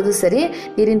ತಣ್ಣೀರು ಯಾವುದಾದ್ರೂ ಸರಿ,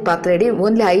 ನೀರಿನ ಪಾತ್ರೆ ಇಡಿ.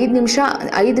 ಓನ್ಲಿ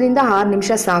 5 ರಿಂದ 6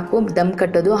 ನಿಮಿಷ ಸಾಕು ದಮ್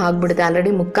ಕಟ್ಟೋದು. ಆಗಿಬಿಡುತ್ತೆ.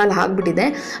 ಆಲ್ರೆಡಿ ಮುಕ್ಕಾಲು ಆಗಿಬಿಟ್ಟಿದೆ.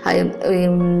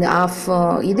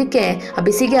 ಇದಕ್ಕೆ ಆ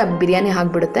ಬಿಸಿಗೆ ಆ ಬಿರಿಯಾನಿ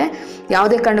ಆಗಿಬಿಡುತ್ತೆ.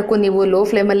 ಯಾವುದೇ ಕಾರಣಕ್ಕೂ ನೀವು ಲೋ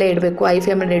ಫ್ಲೇಮಲ್ಲೇ ಇಡಬೇಕು, ಹೈ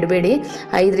ಫ್ಲೇಮಲ್ಲಿ ಇಡಬೇಡಿ.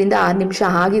 5 ರಿಂದ 6 ನಿಮಿಷ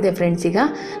ಆಗಿದೆ ಫ್ರೆಂಡ್ಸ್. ಈಗ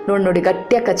ನೋಡಿ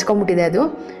ಗಟ್ಟಿಯಾಗಿ ಕಚ್ಕೊಂಡ್ಬಿಟ್ಟಿದೆ ಅದು.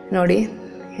 ನೋಡಿ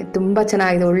ತುಂಬ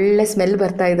ಚೆನ್ನಾಗಿದೆ, ಒಳ್ಳೆ ಸ್ಮೆಲ್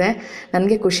ಬರ್ತಾಯಿದೆ.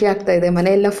 ನನಗೆ ಖುಷಿ ಆಗ್ತಾಯಿದೆ.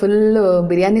 ಮನೆಯೆಲ್ಲ ಫುಲ್ಲು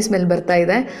ಬಿರಿಯಾನಿ ಸ್ಮೆಲ್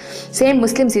ಬರ್ತಾಯಿದೆ. ಸೇಮ್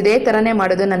ಮುಸ್ಲಿಮ್ಸ್ ಇದೇ ಥರನೇ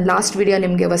ಮಾಡೋದು. ನಾನು ಲಾಸ್ಟ್ ವಿಡಿಯೋ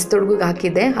ನಿಮಗೆ ಹೊಸ್ತೊಡ್ಗಿಗೆ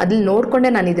ಹಾಕಿದ್ದೆ, ಅದ್ರಲ್ಲಿ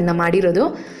ನೋಡಿಕೊಂಡೆ ನಾನು ಇದನ್ನು ಮಾಡಿರೋದು.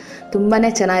 ತುಂಬಾ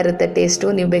ಚೆನ್ನಾಗಿರುತ್ತೆ ಟೇಸ್ಟು.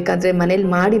 ನೀವು ಬೇಕಾದರೆ ಮನೇಲಿ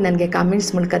ಮಾಡಿ ನನಗೆ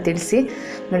ಕಾಮೆಂಟ್ಸ್ ಮೂಲಕ ತಿಳಿಸಿ.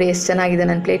 ನೋಡಿ ಎಷ್ಟು ಚೆನ್ನಾಗಿದೆ.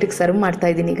 ನಾನು ಪ್ಲೇಟಿಗೆ ಸರ್ವ್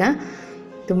ಮಾಡ್ತಾಯಿದ್ದೀನಿ ಈಗ.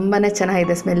 ತುಂಬಾ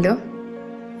ಚೆನ್ನಾಗಿದೆ smell.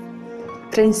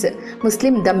 Friends,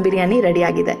 Muslim dum biryani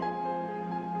ರೆಡಿಯಾಗಿದೆ.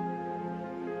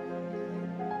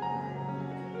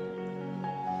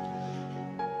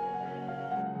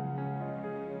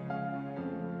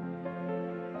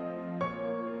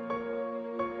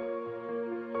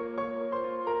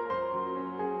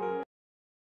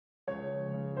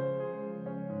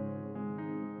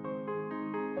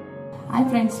 Hi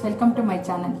friends, welcome to my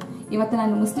channel. ಇವತ್ತು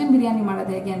ನಾನು ಮುಸ್ಲಿಂ ಬಿರಿಯಾನಿ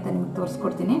ಮಾಡೋದು ಹೇಗೆ ಅಂತ ನಿಮಗೆ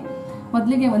ತೋರಿಸ್ಕೊಡ್ತೀನಿ.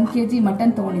 ಮೊದಲಿಗೆ 1 kg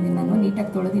ಮಟನ್ ತೊಗೊಂಡಿದ್ದೀನಿ. ನಾನು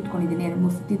ನೀಟಾಗಿ ತೊಳೆದಿಟ್ಕೊಂಡಿದ್ದೀನಿ,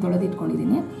 2-3 ಸತಿ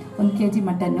ತೊಳೆದಿಟ್ಕೊಂಡಿದ್ದೀನಿ 1 kg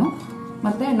ಮಟನ್ನು.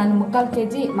 ಮತ್ತು ನಾನು 3/4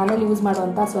 kg ಮನೇಲಿ ಯೂಸ್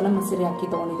ಮಾಡುವಂಥ ಸೋನಾ ಮಸೂರಿ ಅಕ್ಕಿ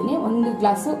ತೊಗೊಂಡಿದ್ದೀನಿ. 1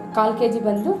 ಗ್ಲಾಸು 1/4 kg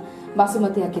ಬಂದು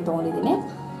ಬಾಸುಮತಿ ಅಕ್ಕಿ ತೊಗೊಂಡಿದ್ದೀನಿ.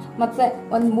 ಮತ್ತು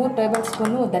ಒಂದು 3 ಟೇಬಲ್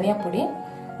ಸ್ಪೂನು ಧನಿಯಾ ಪುಡಿ,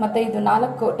 ಮತ್ತು ಇದು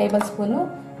 4 ಟೇಬಲ್ ಸ್ಪೂನು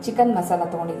ಚಿಕನ್ ಮಸಾಲ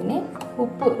ತೊಗೊಂಡಿದ್ದೀನಿ.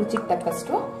 ಉಪ್ಪು ರುಚಿಗೆ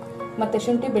ತಕ್ಕಷ್ಟು, ಮತ್ತು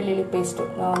ಶುಂಠಿ ಬೆಳ್ಳುಳ್ಳಿ ಪೇಸ್ಟು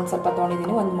ಒಂದು ಸ್ವಲ್ಪ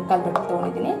ತೊಗೊಂಡಿದ್ದೀನಿ, 1/4 ಬಟ್ಟೆ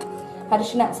ತೊಗೊಂಡಿದ್ದೀನಿ.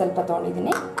 ಅರಿಶಿನ ಸ್ವಲ್ಪ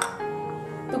ತೊಗೊಂಡಿದ್ದೀನಿ.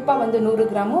 ತುಪ್ಪ ಒಂದು 100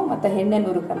 ಗ್ರಾಮು ಮತ್ತು ಎಣ್ಣೆ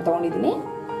 100 ಗ್ರಾಮ್ ತೊಗೊಂಡಿದ್ದೀನಿ.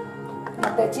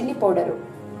 ಮತ್ತು ಚಿಲ್ಲಿ ಪೌಡರು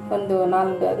ಒಂದು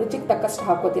 4 ರುಚಿಗೆ ತಕ್ಕಷ್ಟು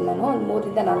ಹಾಕೋತೀನಿ ನಾನು, ಒಂದು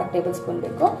 3-4 ಟೇಬಲ್ ಸ್ಪೂನ್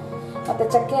ಬೇಕು. ಮತ್ತು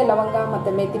ಚಕ್ಕೆ, ಲವಂಗ ಮತ್ತು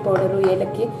ಮೇಥಿ ಪೌಡರು,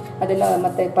 ಏಲಕ್ಕಿ ಅದೆಲ್ಲ,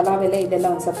 ಮತ್ತು ಪಲಾವ್ ಎಲೆ ಇದೆಲ್ಲ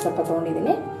ಒಂದು ಸ್ವಲ್ಪ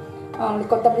ತೊಗೊಂಡಿದ್ದೀನಿ.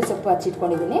 ಕೊತ್ತಂಬರಿ ಸೊಪ್ಪು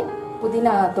ಹಚ್ಚಿಟ್ಕೊಂಡಿದ್ದೀನಿ. ಪುದೀನ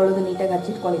ತೊಳೆದು ನೀಟಾಗಿ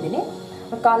ಹಚ್ಚಿಟ್ಕೊಂಡಿದ್ದೀನಿ.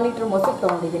 1/4 ಲೀಟ್ರ್ ಮೊಸರು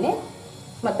ತೊಗೊಂಡಿದ್ದೀನಿ.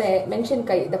 ಮತ್ತು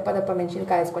ಮೆಣಸಿನ್ಕಾಯಿ, ದಪ್ಪ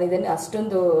ಮೆಣಸಿನ್ಕಾಯಿ ಹಚ್ಕೊಂಡಿದ್ದೀನಿ.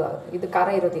 ಅಷ್ಟೊಂದು ಇದು ಖಾರ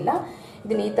ಇರೋದಿಲ್ಲ.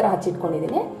 ಇದನ್ನು ಈ ಥರ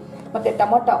ಹಚ್ಚಿಟ್ಕೊಂಡಿದ್ದೀನಿ. ಮತ್ತು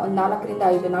ಟೊಮೊಟೊ ಒಂದು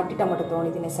 4-5 ನಾಟಿ ಟೊಮೊಟೊ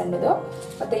ತೊಗೊಂಡಿದ್ದೀನಿ ಸಣ್ಣದು.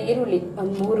 ಮತ್ತು ಈರುಳ್ಳಿ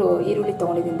ಒಂದು 3 ಈರುಳ್ಳಿ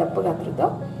ತೊಗೊಂಡಿದ್ದೀನಿ ದಪ್ಪಗಾದ್ರದ್ದು.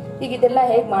 ಈಗ ಇದೆಲ್ಲ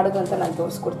ಹೇಗೆ ಮಾಡೋದು ಅಂತ ನಾನು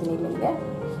ತೋರಿಸ್ಕೊಡ್ತೀನಿ ನಿಮಗೆ.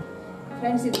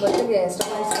 ಫ್ರೆಂಡ್ಸ್, ಇದು ಬದಲಿಗೆ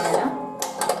ಸ್ಟವ್ ಹಚ್ಕೊಳ್ಳೋಣ.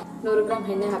 100 ಗ್ರಾಮ್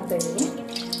ಎಣ್ಣೆ ಹಾಕ್ತಾಯಿದ್ದೀನಿ.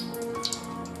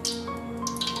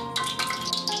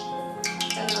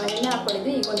 ನಾನು ಎಣ್ಣೆ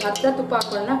ಹಾಕ್ಕೊಂಡಿದ್ದೆ. ಈಗ ಒಂದು 10 ತುಪ್ಪ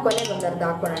ಹಾಕೊಳ್ಳೋಣ. ಕೊನೆಗೆ ಒಂದು ಅರ್ಧ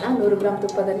ಹಾಕೊಳ್ಳೋಣ. 100 ಗ್ರಾಮ್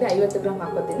ತುಪ್ಪದಲ್ಲಿ 50 ಗ್ರಾಮ್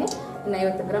ಹಾಕೋತೀನಿ. ಇನ್ನು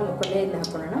 50 ಗ್ರಾಮ್ ಕೊನೆಯಲ್ಲಿ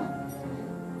ಹಾಕೊಳ್ಳೋಣ.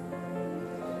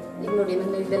 ಈಗ ನೋಡಿ,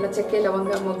 ನಾನು ಇದೆಲ್ಲ ಚಕ್ಕೆ,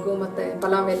 ಲವಂಗ, ಮೊಗ್ಗು ಮತ್ತು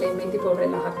ಪಲಾವ್ ಎಲೆ, ಮೆಂತಿ ಪೌಡರ್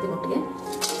ಎಲ್ಲ ಹಾಕ್ತೀನಿ ಒಟ್ಟಿಗೆ.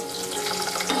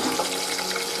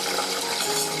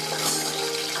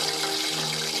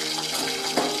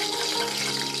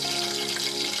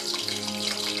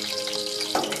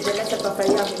 ಇದೆಲ್ಲ ಸ್ವಲ್ಪ ಫ್ರೈ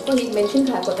ಆಗಬೇಕು. ಈಗ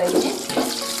ಮೆಣಸಿನ್ಕಾಯಿ ಹಾಕೋತಾ ಇದ್ದೀನಿ.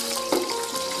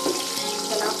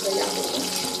 ಚೆನ್ನಾಗಿ ಫ್ರೈ ಆಗಬೇಕು,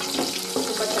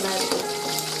 ತುಂಬ ಚೆನ್ನಾಗಿರುತ್ತೆ.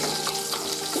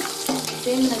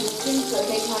 ಸೇಮ್ ನಾನು ಮುಸ್ಲಿಮ್ಸ್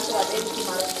ಹೇಗೆ ಮಾಡ್ತಾರೆ ಅದೇ ರೀತಿ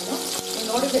ಮಾಡೋದು. ನೀವು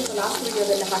ನೋಡಬೇಕು, ಲಾಸ್ಟ್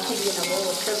ವೀಡಿಯೋದೆಲ್ಲ ಹಾಕಿದ್ವಿ ನಾವು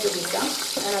ಒಟ್ಟದ್ದು ದಿವಸ.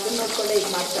 ನಾನು ಅದನ್ನು ನೋಡಿಕೊಂಡೆ ಈಗ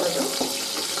ಮಾಡ್ತಾ ಇರೋದು.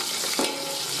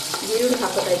 ಈರುಳ್ಳಿ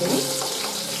ಹಾಕೋತಾ ಇದ್ದೀನಿ.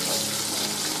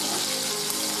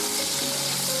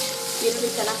 ಈರುಳ್ಳಿ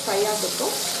ಚೆನ್ನಾಗಿ ಫ್ರೈ ಆಗಬೇಕು,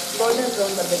 ಗೋಲ್ಡನ್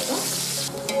ಬ್ರೌನ್ ಬರಬೇಕು.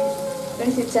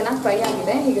 ಫ್ರೆಂಡ್ಸ್, ಇದು ಚೆನ್ನಾಗಿ ಫ್ರೈ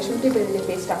ಆಗಿದೆ. ಈಗ ಶುಂಠಿ ಬೆಳ್ಳುಳ್ಳಿ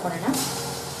ಪೇಸ್ಟ್ ಹಾಕೋಣ.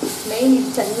 ಮೇಯ್ನ್ ಇದು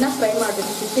ಚೆನ್ನಾಗಿ ಫ್ರೈ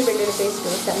ಮಾಡಬೇಕು. ಶುಂಠಿ ಬೆಳ್ಳುಳ್ಳಿ ಪೇಸ್ಟು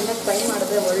ಚೆನ್ನಾಗಿ ಫ್ರೈ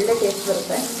ಮಾಡಿದ್ರೆ ಒಳ್ಳೆ ಟೇಸ್ಟ್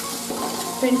ಬರುತ್ತೆ.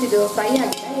 ಫ್ರೆಂಡ್ಸ್, ಇದು ಫ್ರೈ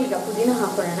ಆಗಿದೆ. ಈಗ ಪುದೀನ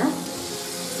ಹಾಕೋಣ.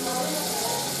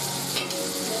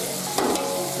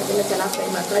 ಅದೆಲ್ಲ ಚೆನ್ನಾಗಿ ಫ್ರೈ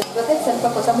ಮಾಡ್ಕೊಳ್ಳೋಣ. ಜೊತೆ ಸ್ವಲ್ಪ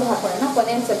ಕೊತ್ತಂಬರಿ ಹಾಕೋಣ.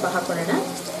 ಕೊನೆಯಲ್ಲಿ ಸ್ವಲ್ಪ ಹಾಕೋಣ.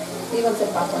 ಈಗ ಒಂದು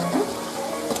ಸ್ವಲ್ಪ ಹಾಕೋಣ.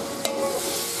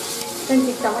 ಫ್ರೆಂಡ್ಸ್,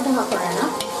 ಈಗ ಟೊಮೆಟೊ ಹಾಕೋಣ.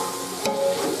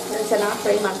 ಚೆನ್ನಾಗಿ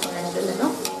ಫ್ರೈ ಮಾಡ್ಕೊಳ್ಳೋಣ ಅದೆಲ್ಲನೂ.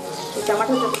 ಈ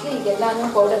ಟೊಮೆಟೊ ಜೊತೆಗೆ ಈಗೆಲ್ಲನೂ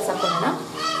ಪೌಡರ್ಸ್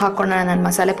ಹಾಕೋಣ. ನಾನು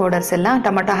ಮಸಾಲೆ ಪೌಡರ್ಸ್ ಎಲ್ಲ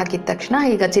ಟೊಮೆಟೊ ಹಾಕಿದ ತಕ್ಷಣ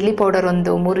ಈಗ ಚಿಲ್ಲಿ ಪೌಡರ್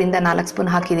ಒಂದು 3-4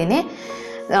 ಸ್ಪೂನ್ ಹಾಕಿದ್ದೀನಿ.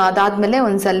 ಅದಾದಮೇಲೆ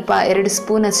ಒಂದು ಸ್ವಲ್ಪ 2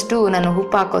 ಸ್ಪೂನಷ್ಟು ನಾನು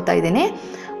ಉಪ್ಪು ಹಾಕೋತಾ ಇದ್ದೀನಿ.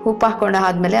 ಉಪ್ಪು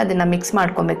ಹಾಕೊಂಡಾದ್ಮೇಲೆ ಅದನ್ನು ಮಿಕ್ಸ್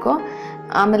ಮಾಡ್ಕೊಬೇಕು.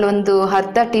 ಆಮೇಲೆ ಒಂದು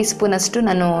ಅರ್ಧ ಟೀ ಸ್ಪೂನಷ್ಟು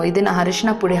ನಾನು ಇದನ್ನು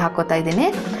ಅರಿಶಿನ ಪುಡಿ ಹಾಕೋತಾ ಇದ್ದೀನಿ.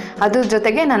 ಅದ್ರ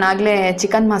ಜೊತೆಗೆ ನಾನು ಆಗಲೇ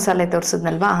ಚಿಕನ್ ಮಸಾಲೆ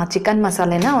ತೋರಿಸಿದ್ನಲ್ವ, ಆ ಚಿಕನ್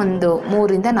ಮಸಾಲೆನ ಒಂದು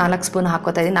 3-4 ಸ್ಪೂನ್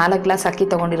ಹಾಕೋತಾ ಇದ್ದೀನಿ. 4 ಗ್ಲಾಸ್ ಅಕ್ಕಿ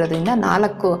ತೊಗೊಂಡಿರೋದ್ರಿಂದ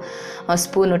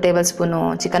 4 ಟೇಬಲ್ ಸ್ಪೂನು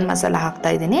ಚಿಕನ್ ಮಸಾಲ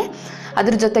ಹಾಕ್ತಾಯಿದ್ದೀನಿ.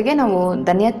 ಅದ್ರ ಜೊತೆಗೆ ನಾವು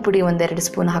ಧನಿಯಾದ ಪುಡಿ ಒಂದು 2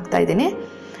 ಸ್ಪೂನ್ ಹಾಕ್ತಾಯಿದ್ದೀನಿ.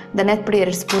 ಧನಿಯಾದ ಪುಡಿ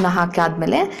 2 ಸ್ಪೂನ್ ಹಾಕಿ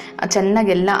ಆದಮೇಲೆ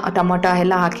ಚೆನ್ನಾಗೆಲ್ಲ ಟೊಮೊಟೊ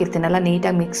ಎಲ್ಲ ಹಾಕಿರ್ತೀನಲ್ಲ,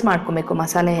 ನೀಟಾಗಿ ಮಿಕ್ಸ್ ಮಾಡ್ಕೊಬೇಕು.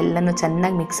 ಮಸಾಲೆ ಎಲ್ಲನೂ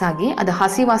ಚೆನ್ನಾಗಿ ಮಿಕ್ಸ್ ಆಗಿ ಅದು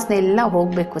ಹಸಿ ವಾಸನೆ ಎಲ್ಲ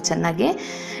ಹೋಗಬೇಕು ಚೆನ್ನಾಗಿ.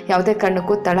 ಯಾವುದೇ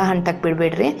ಕಾರಣಕ್ಕೂ ತಳ ಹಂಟಕ್ಕೆ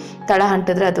ಬಿಡಬೇಡ್ರಿ. ತಳ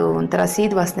ಹಂಟಿದ್ರೆ ಅದು ಒಂಥರ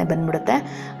ಸೀದ ವಾಸನೆ ಬಂದ್ಬಿಡುತ್ತೆ,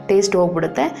 ಟೇಸ್ಟ್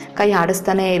ಹೋಗ್ಬಿಡುತ್ತೆ. ಕೈ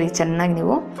ಆಡಿಸ್ತಾನೇ ಇರಿ ಚೆನ್ನಾಗಿ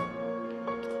ನೀವು.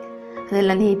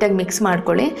 ಅದೆಲ್ಲ ನೀಟಾಗಿ ಮಿಕ್ಸ್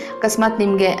ಮಾಡ್ಕೊಳ್ಳಿ. ಅಕಸ್ಮಾತ್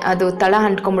ನಿಮಗೆ ಅದು ತಳ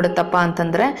ಅಂಟ್ಕೊಂಡ್ಬಿಡುತ್ತಪ್ಪ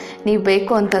ಅಂತಂದರೆ ನೀವು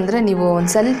ಬೇಕು ಅಂತಂದರೆ ನೀವು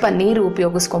ಒಂದು ಸ್ವಲ್ಪ ನೀರು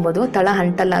ಉಪಯೋಗಿಸ್ಕೊಬೋದು. ತಳ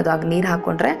ಅಂಟಲ್ಲ ಅದು. ಆಗ ನೀರು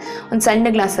ಹಾಕ್ಕೊಂಡ್ರೆ ಒಂದು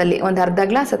ಸಣ್ಣ ಗ್ಲಾಸಲ್ಲಿ ಒಂದು ಅರ್ಧ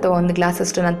ಗ್ಲಾಸ್ ಅಥವಾ 1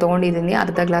 ಗ್ಲಾಸಷ್ಟು ನಾನು ತೊಗೊಂಡಿದ್ದೀನಿ.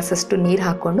 ಅರ್ಧ ಗ್ಲಾಸಷ್ಟು ನೀರು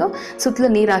ಹಾಕ್ಕೊಂಡು ಸುತ್ತಲೂ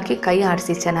ನೀರು ಹಾಕಿ ಕೈ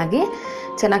ಆಡಿಸಿ ಚೆನ್ನಾಗಿ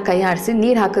ಕೈ ಆಡಿಸಿ.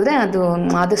 ನೀರು ಹಾಕಿದ್ರೆ ಅದು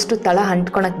ಆದಷ್ಟು ತಳ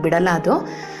ಅಂಟ್ಕೊಳಕ್ಕೆ ಬಿಡಲ್ಲ. ಅದು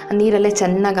ನೀರಲ್ಲೇ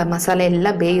ಚೆನ್ನಾಗಿ ಮಸಾಲೆ ಎಲ್ಲ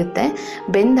ಬೇಯುತ್ತೆ.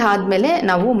 ಬೆಂದಾದಮೇಲೆ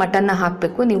ನಾವು ಮಟನ್ನ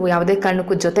ಹಾಕಬೇಕು. ನೀವು ಯಾವುದೇ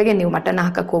ಕಾರಣಕ್ಕೂ ಜೊತೆಗೆ ನೀವು ಮಟನ್ನ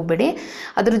ಹಾಕಕ್ಕೆ ಹೋಗಬೇಡಿ.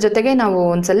 ಅದ್ರ ಜೊತೆಗೆ ನಾವು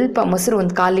ಒಂದು ಸ್ವಲ್ಪ ಮೊಸರು,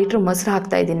 ಒಂದು 1/4 ಲೀಟ್ರ್ ಮೊಸರು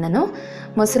ಹಾಕ್ತಾಯಿದ್ದೀನಿ ನಾನು.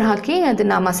 ಮೊಸರು ಹಾಕಿ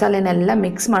ಅದನ್ನು ಮಸಾಲೆನೆಲ್ಲ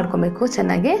ಮಿಕ್ಸ್ ಮಾಡ್ಕೊಬೇಕು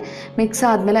ಚೆನ್ನಾಗಿ. ಮಿಕ್ಸ್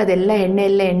ಆದಮೇಲೆ ಅದೆಲ್ಲ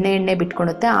ಎಣ್ಣೆ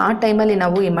ಬಿಟ್ಕೊಳುತ್ತೆ. ಆ ಟೈಮಲ್ಲಿ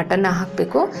ನಾವು ಈ ಮಟನ್ನ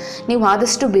ಹಾಕಬೇಕು. ನೀವು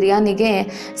ಆದಷ್ಟು ಬಿರಿಯಾನಿಗೆ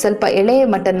ಸ್ವಲ್ಪ ಎಳೆ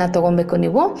ಮಟನ್ನ ತೊಗೊಬೇಕು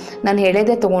ನೀವು. ನಾನು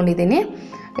ಎಳೆದೇ ತೊಗೊಂಡಿದ್ದೀನಿ.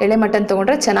 ಎಳೆ ಮಟನ್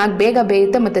ತೊಗೊಂಡ್ರೆ ಚೆನ್ನಾಗಿ ಬೇಗ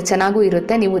ಬೇಯುತ್ತೆ ಮತ್ತು ಚೆನ್ನಾಗೂ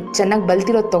ಇರುತ್ತೆ. ನೀವು ಚೆನ್ನಾಗಿ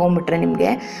ಬಲ್ತಿರೋದು ತೊಗೊಂಡ್ಬಿಟ್ರೆ ನಿಮಗೆ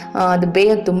ಅದು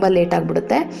ಬೇಯೋದು ತುಂಬ ಲೇಟ್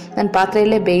ಆಗಿಬಿಡುತ್ತೆ. ನಾನು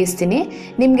ಪಾತ್ರೆಯಲ್ಲೇ ಬೇಯಿಸ್ತೀನಿ.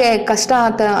 ನಿಮಗೆ ಕಷ್ಟ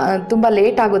ತುಂಬ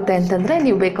ಲೇಟ್ ಆಗುತ್ತೆ ಅಂತಂದರೆ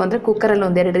ನೀವು ಬೇಕು ಅಂದರೆ ಕುಕ್ಕರಲ್ಲಿ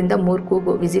ಒಂದು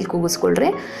 2-3 ವಿಸಿಲ್ ಕೂಗಿಸ್ಕೊಳ್ರಿ.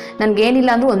 ನನಗೇನಿಲ್ಲ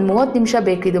ಅಂದರೂ ಒಂದು 30 ನಿಮಿಷ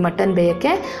ಬೇಕು ಇದು ಮಟನ್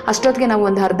ಬೇಯೋಕ್ಕೆ. ಅಷ್ಟೊತ್ತಿಗೆ ನಾವು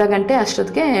ಒಂದು ಅರ್ಧ ಗಂಟೆ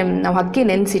ಅಷ್ಟೊತ್ತಿಗೆ ನಾವು ಅಕ್ಕಿ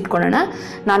ನೆನೆಸಿಟ್ಕೊಳ್ಳೋಣ.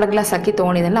 4 ಗ್ಲಾಸ್ ಅಕ್ಕಿ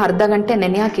ತೊಗೊಂಡಿದ್ದೆನಲ್ಲ, ಅರ್ಧ ಗಂಟೆ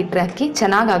ನೆನೆ ಹಾಕಿಟ್ರೆ ಅಕ್ಕಿ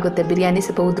ಚೆನ್ನಾಗಾಗುತ್ತೆ. ಬಿರಿಯಾನಿ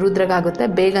ಸ್ವಲ್ಪ ಉದ್ರುದ್ರಾಗುತ್ತೆ,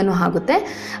 ಬೇಗನೂ ಆಗುತ್ತೆ.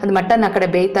 ಅದು ಮಟನ್ ಆ ಕಡೆ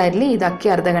ಬೇಯ್ತಾ ಇರಲಿ, ಇದು ಅಕ್ಕಿ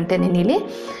ಅರ್ಧ ಗಂಟೆ ನೆನೀಲಿ.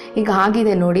 ಈಗ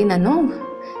ಆಗಿದೆ ನೋಡಿ. ನಾನು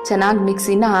ಚೆನ್ನಾಗಿ ಮಿಕ್ಸ್,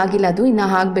 ಇನ್ನೂ ಆಗಿಲ್ಲ ಅದು, ಇನ್ನೂ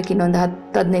ಆಗಬೇಕು, ಇನ್ನೊಂದು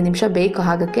 10-15 ನಿಮಿಷ ಬೇಕು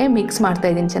ಹಾಗಕ್ಕೆ. ಮಿಕ್ಸ್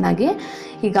ಮಾಡ್ತಾಯಿದ್ದೀನಿ ಚೆನ್ನಾಗಿ.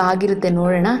 ಈಗ ಆಗಿರುತ್ತೆ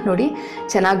ನೋಡೋಣ. ನೋಡಿ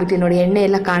ಚೆನ್ನಾಗಿ ನೋಡಿ, ಎಣ್ಣೆ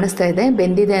ಎಲ್ಲ ಕಾಣಿಸ್ತಾ ಇದೆ,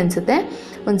 ಬೆಂದಿದೆ ಅನಿಸುತ್ತೆ.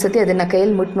 ಒಂದು ಸತಿ ಅದನ್ನು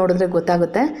ಕೈಯಲ್ಲಿ ಮುಟ್ಟು ನೋಡಿದ್ರೆ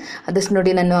ಗೊತ್ತಾಗುತ್ತೆ. ಅದಷ್ಟು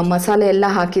ನೋಡಿ, ನಾನು ಮಸಾಲೆ ಎಲ್ಲ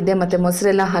ಹಾಕಿದ್ದೆ ಮತ್ತು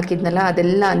ಮೊಸರೆಲ್ಲ ಹಾಕಿದ್ನಲ್ಲ,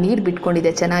 ಅದೆಲ್ಲ ನೀರು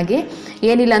ಬಿಟ್ಕೊಂಡಿದೆ ಚೆನ್ನಾಗಿ.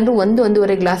 ಏನಿಲ್ಲ ಅಂದರೂ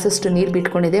 1-1.5 ಗ್ಲಾಸಷ್ಟು ನೀರು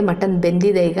ಬಿಟ್ಕೊಂಡಿದೆ. ಮಟನ್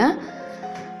ಬೆಂದಿದೆ. ಈಗ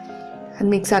ಅದು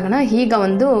ಮಿಕ್ಸ್ ಆಗೋಣ. ಈಗ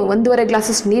 1-1.5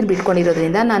 ಗ್ಲಾಸಷ್ಟು ನೀರು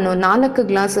ಬಿಟ್ಕೊಂಡಿರೋದ್ರಿಂದ ನಾನು 4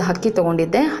 ಗ್ಲಾಸ್ ಅಕ್ಕಿ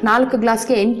ತೊಗೊಂಡಿದ್ದೆ. 4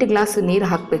 ಗ್ಲಾಸ್ಗೆ 8 ಗ್ಲಾಸ್ ನೀರು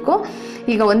ಹಾಕಬೇಕು.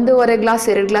 ಈಗ 1.5 ಗ್ಲಾಸ್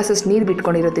 2 ಗ್ಲಾಸಷ್ಟು ನೀರು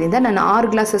ಬಿಟ್ಕೊಂಡಿರೋದ್ರಿಂದ ನಾನು 6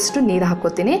 ಗ್ಲಾಸಷ್ಟು ನೀರು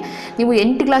ಹಾಕ್ಕೋತೀನಿ. ನೀವು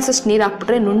 8 ಗ್ಲಾಸಷ್ಟು ನೀರು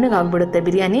ಹಾಕ್ಬಿಟ್ರೆ ನುಣ್ಣಗಾಗ್ಬಿಡುತ್ತೆ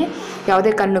ಬಿರಿಯಾನಿ.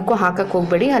 ಯಾವುದೇ ಕಾರಣಕ್ಕೂ ಹಾಕಕ್ಕೆ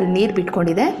ಹೋಗಬೇಡಿ, ಅಲ್ಲಿ ನೀರು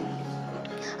ಬಿಟ್ಕೊಂಡಿದೆ.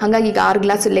 ಹಾಗಾಗಿ ಈಗ 6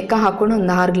 ಗ್ಲಾಸ್ ಲೆಕ್ಕ ಹಾಕ್ಕೊಂಡು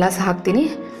ಒಂದು 6 ಗ್ಲಾಸ್ ಹಾಕ್ತೀನಿ.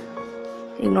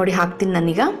 ಈಗ ನೋಡಿ ಹಾಕ್ತೀನಿ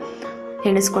ನಾನೀಗ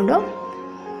ಎಣಿಸ್ಕೊಂಡು.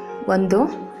 1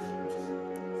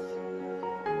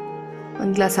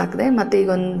 ಗ್ಲಾಸ್ ಹಾಕಿದೆ, ಮತ್ತು ಈಗ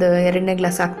 2ನೇ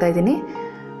ಗ್ಲಾಸ್ ಹಾಕ್ತಾಯಿದ್ದೀನಿ.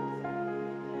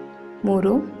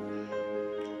 3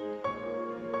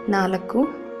 4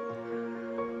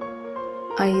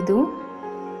 5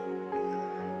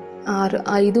 6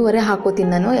 5.5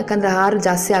 ಹಾಕೋತೀನಿ ನಾನು, ಯಾಕಂದರೆ 6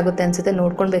 ಜಾಸ್ತಿ ಆಗುತ್ತೆ ಅನಿಸುತ್ತೆ,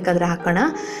 ನೋಡ್ಕೊಂಡು ಬೇಕಾದರೆ ಹಾಕೋಣ.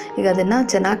 ಈಗ ಅದನ್ನು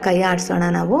ಚೆನ್ನಾಗಿ ಕೈ ಆಡಿಸೋಣ.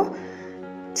 ನಾವು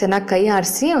ಚೆನ್ನಾಗಿ ಕೈ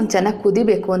ಆಡಿಸಿ ಚೆನ್ನಾಗಿ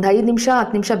ಕುದಿಬೇಕು. ಒಂದು 5 ನಿಮಿಷ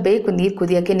 10 ನಿಮಿಷ ಬೇಕು ನೀರು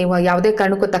ಕುದಿಯೋಕ್ಕೆ. ನೀವು ಯಾವುದೇ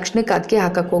ಕಾರಣಕ್ಕೂ ತಕ್ಷಣಕ್ಕೆ ಅಕ್ಕಿ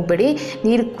ಹಾಕಕ್ಕೆ ಹೋಗಬೇಡಿ.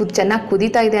 ನೀರು ಚೆನ್ನಾಗಿ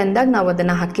ಕುದೀತಾ ಇದೆ ಅಂದಾಗ ನಾವು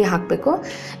ಅದನ್ನು ಅಕ್ಕಿ ಹಾಕಬೇಕು.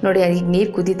 ನೋಡಿ ಈಗ ನೀರು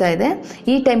ಕುದೀತಾ ಇದೆ.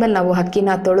 ಈ ಟೈಮಲ್ಲಿ ನಾವು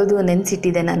ಅಕ್ಕಿನ ತೊಳೆದು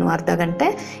ನೆನೆಸಿಟ್ಟಿದ್ದೆ ನಾನು ಅರ್ಧ ಗಂಟೆ.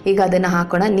 ಈಗ ಅದನ್ನು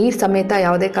ಹಾಕೋಣ. ನೀರು ಸಮೇತ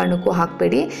ಯಾವುದೇ ಕಾರಣಕ್ಕೂ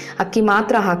ಹಾಕಬೇಡಿ, ಅಕ್ಕಿ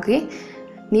ಮಾತ್ರ ಹಾಕಿ.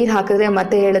 ನೀರು ಹಾಕಿದ್ರೆ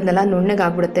ಮತ್ತೆ ಹೇಳಿದ್ನಲ್ಲ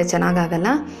ನುಣ್ಣಗಾಗ್ಬಿಡುತ್ತೆ, ಚೆನ್ನಾಗಾಗಲ್ಲ.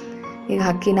 ಈಗ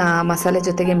ಅಕ್ಕಿನ ಮಸಾಲೆ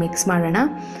ಜೊತೆಗೆ ಮಿಕ್ಸ್ ಮಾಡೋಣ.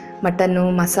 ಮಟನ್ನು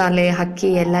ಮಸಾಲೆ ಅಕ್ಕಿ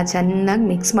ಎಲ್ಲ ಚೆನ್ನಾಗಿ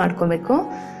ಮಿಕ್ಸ್ ಮಾಡ್ಕೊಬೇಕು.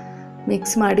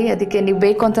 ಮಿಕ್ಸ್ ಮಾಡಿ ಅದಕ್ಕೆ ನೀವು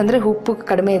ಬೇಕು ಅಂತಂದರೆ ಉಪ್ಪು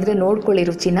ಕಡಿಮೆ ಇದ್ದರೆ ನೋಡ್ಕೊಳ್ಳಿ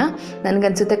ರುಚಿನ.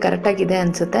 ನನಗನ್ಸುತ್ತೆ ಕರೆಕ್ಟಾಗಿದೆ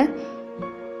ಅನಿಸುತ್ತೆ.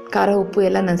 ಖಾರ ಉಪ್ಪು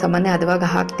ಎಲ್ಲ ನಾನು ಸಾಮಾನ್ಯ ಅದುವಾಗ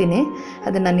ಹಾಕ್ತೀನಿ.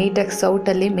 ಅದನ್ನು ನೀಟಾಗಿ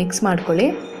ಸೌಟಲ್ಲಿ ಮಿಕ್ಸ್ ಮಾಡ್ಕೊಳ್ಳಿ.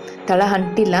 ತಳ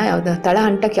ಅಂಟಿಲ್ಲ, ತಳ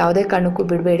ಅಂಟಕ್ಕೆ ಯಾವುದೇ ಕಾರಣಕ್ಕೂ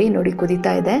ಬಿಡಬೇಡಿ. ನೋಡಿ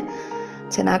ಕುದೀತಾ ಇದೆ,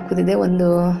 ಚೆನ್ನಾಗಿ ಕುದಿದೆ. ಒಂದು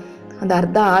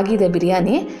ಅರ್ಧ ಆಗಿದೆ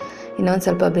ಬಿರಿಯಾನಿ, ಇನ್ನೊಂದು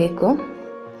ಸ್ವಲ್ಪ ಬೇಕು.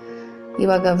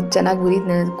 ಇವಾಗ ಚೆನ್ನಾಗಿ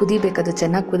ಕುದಿಬೇಕದು,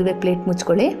 ಚೆನ್ನಾಗಿ ಕುದಿಬೇಕು. ಪ್ಲೇಟ್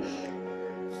ಮುಚ್ಕೊಳ್ಳಿ.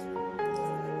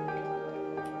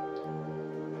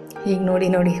 ಈಗ ನೋಡಿ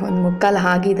ಒಂದು ಮುಕ್ಕಾಲು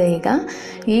ಆಗಿದೆ.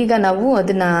 ಈಗ ನಾವು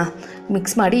ಅದನ್ನು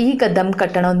ಮಿಕ್ಸ್ ಮಾಡಿ ಈಗ ದಮ್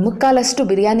ಕಟ್ಟೋಣ. ಒಂದು ಮುಕ್ಕಾಲಷ್ಟು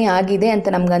ಬಿರಿಯಾನಿ ಆಗಿದೆ ಅಂತ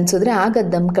ನಮ್ಗೆ ಅನಿಸಿದ್ರೆ ಆಗ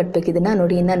ದಮ್ ಕಟ್ಟಬೇಕು. ಇದನ್ನು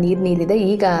ನೋಡಿ ಇನ್ನೂ ನೀರಿದೆ.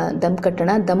 ಈಗ ದಮ್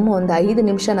ಕಟ್ಟೋಣ. ದಮ್ಮು ಒಂದು 5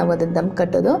 ನಿಮಿಷ ನಾವು ಅದನ್ನು ದಮ್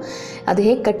ಕಟ್ಟೋದು. ಅದು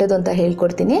ಹೇಗೆ ಕಟ್ಟೋದು ಅಂತ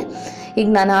ಹೇಳ್ಕೊಡ್ತೀನಿ. ಈಗ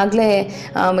ನಾನು ಆಗಲೇ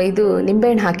ಇದು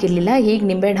ನಿಂಬೆಹಣ್ಣು ಹಾಕಿರಲಿಲ್ಲ, ಈಗ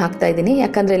ನಿಂಬೆಹಣ್ಣು ಹಾಕ್ತಾಯಿದ್ದೀನಿ.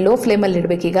 ಯಾಕಂದರೆ ಲೋ ಫ್ಲೇಮಲ್ಲಿ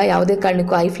ಇಡಬೇಕು. ಈಗ ಯಾವುದೇ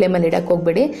ಕಾರಣಕ್ಕೂ ಹೈ ಫ್ಲೇಮಲ್ಲಿ ಇಡಕ್ಕೆ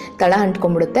ಹೋಗಬೇಡಿ, ತಳ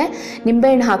ಅಂಟ್ಕೊಂಡ್ಬಿಡುತ್ತೆ.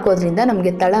 ನಿಂಬೆಹಣ್ಣು ಹಾಕೋದ್ರಿಂದ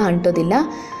ನಮಗೆ ತಳ ಅಂಟೋದಿಲ್ಲ.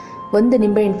 1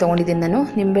 ನಿಂಬೆಹಣ್ಣು ತೊಗೊಂಡಿದ್ದೀನಿ ನಾನು.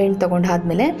 ನಿಂಬೆಹಣ್ಣು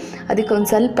ತೊಗೊಂಡಾದ್ಮೇಲೆ ಅದಕ್ಕೆ ಒಂದು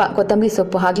ಸ್ವಲ್ಪ ಕೊತ್ತಂಬರಿ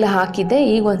ಸೊಪ್ಪು ಆಗಲೇ ಹಾಕಿದ್ದೆ.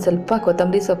 ಈಗ ಒಂದು ಸ್ವಲ್ಪ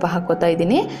ಕೊತ್ತಂಬರಿ ಸೊಪ್ಪು ಹಾಕ್ಕೋತಾ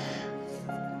ಇದ್ದೀನಿ.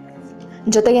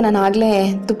 ಜೊತೆಗೆ ನಾನು ಆಗಲೇ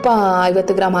ತುಪ್ಪ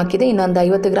 50 ಗ್ರಾಮ್ ಹಾಕಿದ್ದೆ, ಇನ್ನೊಂದು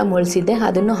 50 ಗ್ರಾಮ್ ಉಳಿಸಿದ್ದೆ,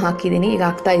 ಅದನ್ನು ಹಾಕಿದ್ದೀನಿ. ಈಗ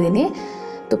ಹಾಕ್ತಾಯಿದ್ದೀನಿ.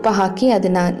 ತುಪ್ಪ ಹಾಕಿ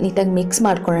ಅದನ್ನು ನೀಟಾಗಿ ಮಿಕ್ಸ್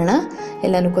ಮಾಡ್ಕೊಳ್ಳೋಣ.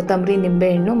 ಎಲ್ಲನೂ ಕೊತ್ತಂಬರಿ,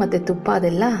 ನಿಂಬೆಹಣ್ಣು ಮತ್ತು ತುಪ್ಪ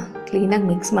ಅದೆಲ್ಲ ಕ್ಲೀನಾಗಿ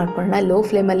ಮಿಕ್ಸ್ ಮಾಡ್ಕೊಳ್ಳೋಣ. ಲೋ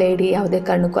ಫ್ಲೇಮಲ್ಲೇ ಇಡಿ, ಯಾವುದೇ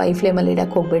ಕಾರಣಕ್ಕೂ ಹೈ ಫ್ಲೇಮಲ್ಲಿ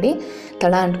ಇಡಕ್ಕೆ ಹೋಗಬೇಡಿ,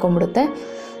 ತಳ ಅಂಟ್ಕೊಂಡ್ಬಿಡುತ್ತೆ.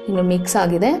 ಇನ್ನು ಮಿಕ್ಸ್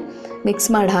ಆಗಿದೆ. ಮಿಕ್ಸ್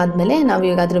ಮಾಡಾದ್ಮೇಲೆ ನಾವು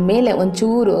ಈಗ ಅದ್ರ ಮೇಲೆ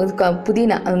ಒಂಚೂರು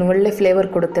ಪುದೀನ, ಒಳ್ಳೆ ಫ್ಲೇವರ್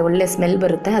ಕೊಡುತ್ತೆ, ಒಳ್ಳೆ ಸ್ಮೆಲ್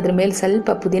ಬರುತ್ತೆ. ಅದ್ರ ಮೇಲೆ ಸ್ವಲ್ಪ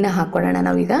ಪುದೀನ ಹಾಕ್ಕೊಳ್ಳೋಣ.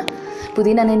 ನಾವೀಗ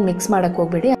ಪುದೀನನೇನು ಮಿಕ್ಸ್ ಮಾಡೋಕ್ಕೆ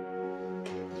ಹೋಗಬೇಡಿ.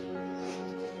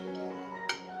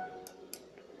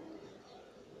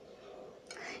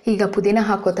 ಈಗ ಪುದೀನ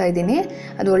ಹಾಕೋತಾ ಇದ್ದೀನಿ.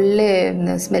 ಅದು ಒಳ್ಳೆ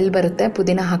ಸ್ಮೆಲ್ ಬರುತ್ತೆ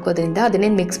ಪುದೀನ ಹಾಕೋದ್ರಿಂದ.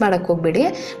 ಅದನ್ನೇನು ಮಿಕ್ಸ್ ಮಾಡೋಕ್ಕೆ ಹೋಗಬೇಡಿ.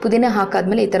 ಪುದೀನ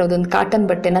ಹಾಕಾದ್ಮೇಲೆ ಈ ಥರದೊಂದು ಕಾಟನ್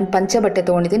ಬಟ್ಟೆ, ನಾನು ಪಂಚೆ ಬಟ್ಟೆ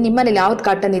ತೊಗೊಂಡಿದ್ದೀನಿ. ನಿಮ್ಮನೇಲಿ ಯಾವ್ದು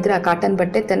ಕಾಟನ್ ಇದ್ದರೆ ಆ ಕಾಟನ್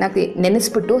ಬಟ್ಟೆ ಚೆನ್ನಾಗಿ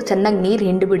ನೆನೆಸ್ಬಿಟ್ಟು ಚೆನ್ನಾಗಿ ನೀರು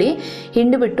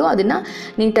ಹಿಂಡಿಬಿಟ್ಟು ಅದನ್ನು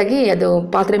ನೀಟಾಗಿ ಅದು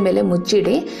ಪಾತ್ರೆ ಮೇಲೆ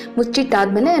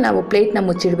ಮುಚ್ಚಿಟ್ಟಾದಮೇಲೆ ನಾವು ಪ್ಲೇಟ್ನ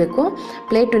ಮುಚ್ಚಿಡಬೇಕು.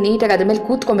 ಪ್ಲೇಟು ನೀಟಾಗಿ ಅದ್ರ ಮೇಲೆ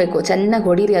ಕೂತ್ಕೊಬೇಕು. ಚೆನ್ನಾಗಿ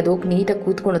ಹೊಡೀರಿ, ಅದು ನೀಟಾಗಿ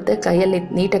ಕೂತ್ಕೊಳ್ಳುತ್ತೆ. ಕೈಯಲ್ಲಿ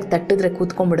ನೀಟಾಗಿ ತಟ್ಟಿದ್ರೆ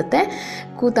ಕೂತ್ಕೊಂಡ್ಬಿಡುತ್ತೆ.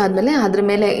 ಕೂತಾದ್ಮೇಲೆ ಅದ್ರ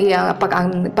ಮೇಲೆ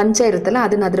ಪಂಚೆ ಇರುತ್ತಲ್ಲ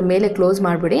ಅದನ್ನು ಅದ್ರ ಮೇಲೆ ಕ್ಲೋಸ್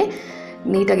ಮಾಡಿಬಿಡಿ.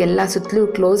 ನೀಟಾಗಿ ಎಲ್ಲ ಸುತ್ತಲೂ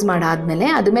ಕ್ಲೋಸ್ ಮಾಡಾದ್ಮೇಲೆ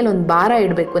ಅದ್ರ ಮೇಲೆ ಒಂದು ಭಾರ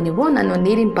ಇಡಬೇಕು ನೀವು. ನಾನು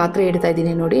ನೀರಿನ ಪಾತ್ರೆ ಇಡ್ತಾ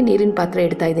ಇದ್ದೀನಿ ನೋಡಿ, ನೀರಿನ ಪಾತ್ರೆ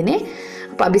ಇಡ್ತಾ ಇದ್ದೀನಿ.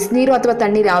 ಬಿಸಿನೀರು ಅಥವಾ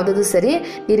ತಣ್ಣೀರು ಯಾವುದಾದ್ರೂ ಸರಿ,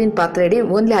 ನೀರಿನ ಪಾತ್ರೆ ಇಡಿ.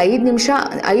 ಓನ್ಲಿ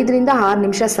 5 ರಿಂದ 6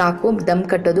 ನಿಮಿಷ ಸಾಕು ದಮ್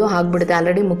ಕಟ್ಟೋದು. ಆಗಿಬಿಡುತ್ತೆ.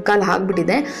 ಆಲ್ರೆಡಿ ಮುಕ್ಕಾಲು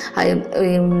ಆಗಿಬಿಟ್ಟಿದೆ.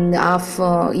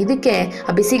 ಇದಕ್ಕೆ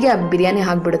ಆ ಬಿಸಿಗೆ ಆ ಬಿರಿಯಾನಿ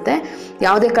ಆಗಿಬಿಡುತ್ತೆ.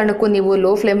 ಯಾವುದೇ ಕಾರಣಕ್ಕೂ ನೀವು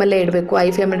ಲೋ ಫ್ಲೇಮಲ್ಲೇ ಇಡಬೇಕು, ಹೈ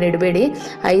ಫ್ಲೇಮಲ್ಲಿ ಇಡಬೇಡಿ.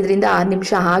 5 ರಿಂದ 6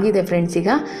 ನಿಮಿಷ ಆಗಿದೆ ಫ್ರೆಂಡ್ಸ್. ಈಗ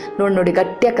ನೋಡಿ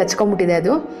ಗಟ್ಟಿಯಾಗಿ ಕಚ್ಕೊಂಡ್ಬಿಟ್ಟಿದೆ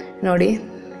ಅದು. ನೋಡಿ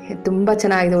ತುಂಬ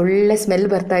ಚೆನ್ನಾಗಿದೆ, ಒಳ್ಳೆ ಸ್ಮೆಲ್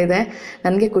ಬರ್ತಾ ಇದೆ.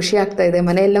 ನನಗೆ ಖುಷಿ ಆಗ್ತಾ ಇದೆ.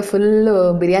 ಮನೆಯೆಲ್ಲ ಫುಲ್ಲು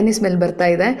ಬಿರಿಯಾನಿ ಸ್ಮೆಲ್ ಬರ್ತಾ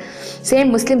ಇದೆ. ಸೇಮ್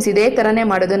ಮುಸ್ಲಿಮ್ಸ್ ಇದೇ ಥರನೇ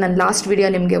ಮಾಡೋದು. ನಾನು ಲಾಸ್ಟ್ ವಿಡಿಯೋ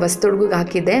ನಿಮಗೆ ಹೊಸ್ತೊಡ್ಗಿಗೆ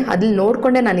ಹಾಕಿದ್ದೆ, ಅದ್ರಲ್ಲಿ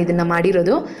ನೋಡಿಕೊಂಡೆ ನಾನು ಇದನ್ನು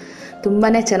ಮಾಡಿರೋದು. ತುಂಬಾ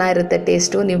ಚೆನ್ನಾಗಿರುತ್ತೆ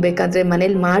ಟೇಸ್ಟು. ನೀವು ಬೇಕಾದರೆ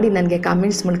ಮನೇಲಿ ಮಾಡಿ ನನಗೆ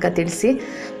ಕಾಮೆಂಟ್ಸ್ ಮೂಲಕ ತಿಳಿಸಿ.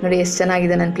 ನೋಡಿ ಎಷ್ಟು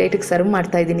ಚೆನ್ನಾಗಿದೆ. ನಾನು ಪ್ಲೇಟಿಗೆ ಸರ್ವ್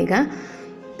ಮಾಡ್ತಾಯಿದ್ದೀನಿ. ಈಗ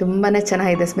ತುಂಬಾ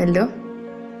ಚೆನ್ನಾಗಿದೆ smell.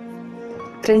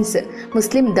 Friends,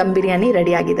 Muslim dum biryani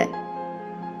ರೆಡಿಯಾಗಿದೆ.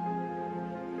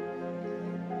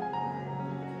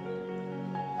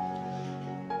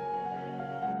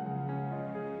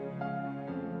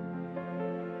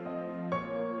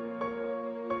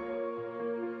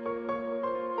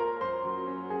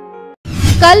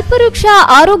 ಕಲ್ಪವೃಕ್ಷ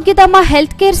ಆರೋಗ್ಯಧಾಮ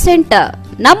ಹೆಲ್ತ್ ಕೇರ್ ಸೆಂಟರ್.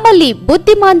 ನಮ್ಮಲ್ಲಿ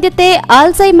ಬುದ್ಧಿಮಾಂದ್ಯತೆ,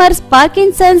 ಆಲ್ಝೈಮರ್ಸ್,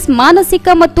 ಪಾರ್ಕಿನ್ಸನ್ಸ್, ಮಾನಸಿಕ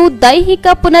ಮತ್ತು ದೈಹಿಕ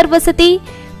ಪುನರ್ವಸತಿ,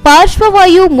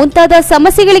 ಪಾರ್ಶ್ವವಾಯು ಮುಂತಾದ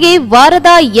ಸಮಸ್ಯೆಗಳಿಗೆ ವಾರದ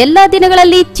ಎಲ್ಲಾ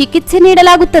ದಿನಗಳಲ್ಲಿ ಚಿಕಿತ್ಸೆ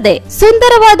ನೀಡಲಾಗುತ್ತದೆ.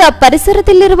 ಸುಂದರವಾದ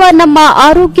ಪರಿಸರದಲ್ಲಿರುವ ನಮ್ಮ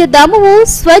ಆರೋಗ್ಯ ಧಾಮವು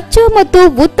ಸ್ವಚ್ಛ ಮತ್ತು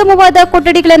ಉತ್ತಮವಾದ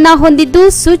ಕೊಠಡಿಗಳನ್ನು ಹೊಂದಿದ್ದು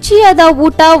ಶುಚಿಯಾದ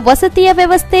ಊಟ, ವಸತಿಯ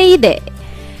ವ್ಯವಸ್ಥೆ ಇದೆ.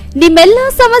 ನಿಮ್ಮೆಲ್ಲ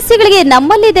ಸಮಸ್ಯೆಗಳಿಗೆ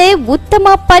ನಮ್ಮಲ್ಲಿದೆ ಉತ್ತಮ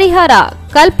ಪರಿಹಾರ.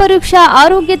 ಕಲ್ಪವೃಕ್ಷ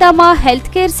Arogyadhama health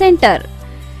care centre,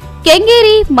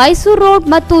 Kengeri, Mysuru road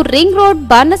ಮತ್ತು ring road,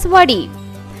 Banaswadi.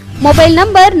 Mobile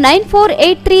number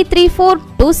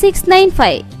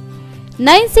 9483342695,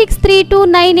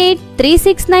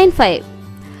 9632983695,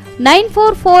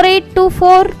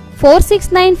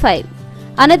 9448244695.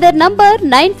 Another number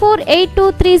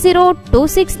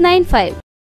 9482302695.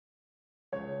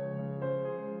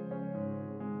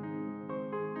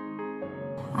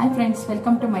 Hi friends,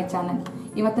 welcome to my channel.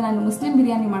 ಇವತ್ತು ನಾನು ಮುಸ್ಲಿಂ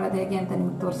ಬಿರಿಯಾನಿ ಮಾಡೋದು ಹೇಗೆ ಅಂತ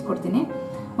ನಿಮಗೆ ತೋರಿಸ್ಕೊಡ್ತೀನಿ.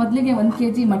 ಮೊದಲಿಗೆ 1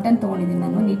 kg ಮಟನ್ ತೊಗೊಂಡಿದ್ದೀನಿ.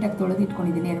 ನಾನು ನೀಟಾಗಿ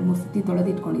ತೊಳೆದಿಟ್ಕೊಂಡಿದ್ದೀನಿ, 2-3 ಸತಿ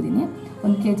ತೊಳೆದಿಟ್ಕೊಂಡಿದ್ದೀನಿ.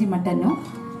 1 kg ಮಟನ್ನು,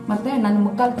 ಮತ್ತು ನಾನು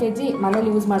 3/4 kg ಮನೇಲಿ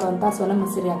ಯೂಸ್ ಮಾಡುವಂಥ ಸೋನಾ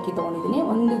ಮಸೂರಿ ಅಕ್ಕಿ ತೊಗೊಂಡಿದ್ದೀನಿ.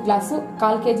 1 ಗ್ಲಾಸು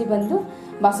 1/4 kg ಬಂದು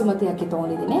ಬಾಸುಮತಿ ಅಕ್ಕಿ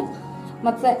ತೊಗೊಂಡಿದ್ದೀನಿ.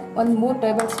 ಮತ್ತು ಒಂದು 3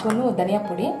 ಟೇಬಲ್ ಸ್ಪೂನು ಧನಿಯಾ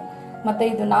ಪುಡಿ, ಮತ್ತು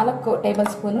ಇದು 4 ಟೇಬಲ್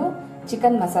ಸ್ಪೂನು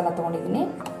ಚಿಕನ್ ಮಸಾಲ ತೊಗೊಂಡಿದ್ದೀನಿ.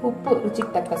 ಉಪ್ಪು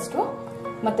ರುಚಿಗೆ ತಕ್ಕಷ್ಟು,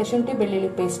 ಮತ್ತು ಶುಂಠಿ ಬೆಳ್ಳುಳ್ಳಿ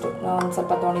ಪೇಸ್ಟು ಒಂದು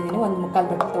ಸ್ವಲ್ಪ ತೊಗೊಂಡಿದ್ದೀನಿ. 1/4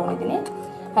 ಬಟ್ಟೆ ತೊಗೊಂಡಿದ್ದೀನಿ.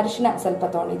 ಅರಿಶಿನ ಸ್ವಲ್ಪ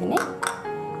ತೊಗೊಂಡಿದ್ದೀನಿ.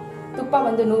 ತುಪ್ಪ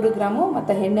ಒಂದು 100 ಗ್ರಾಮು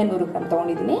ಮತ್ತು ಎಣ್ಣೆ 100 ಗ್ರಾಮ್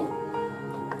ತೊಗೊಂಡಿದ್ದೀನಿ.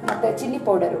 ಮತ್ತು ಚಿಲ್ಲಿ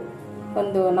ಪೌಡರು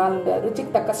ಒಂದು 4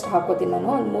 ರುಚಿಗೆ ತಕ್ಕಷ್ಟು ಹಾಕೋತೀನಿ ನಾನು.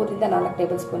 ಒಂದು 3-4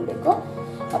 ಟೇಬಲ್ ಸ್ಪೂನ್ ಬೇಕು.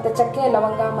 ಮತ್ತು ಚಕ್ಕೆ,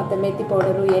 ಲವಂಗ ಮತ್ತು ಮೇಥಿ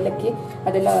ಪೌಡರು, ಏಲಕ್ಕಿ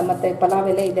ಅದೆಲ್ಲ, ಮತ್ತು ಪಲಾವ್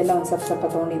ಎಲೆ ಇದೆಲ್ಲ ಒಂದು ಸ್ವಲ್ಪ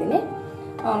ತೊಗೊಂಡಿದ್ದೀನಿ.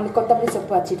 ಕೊತ್ತಂಬರಿ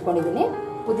ಸೊಪ್ಪು ಹಚ್ಚಿಟ್ಕೊಂಡಿದ್ದೀನಿ.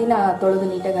 ಪುದೀನ ತೊಳೆದು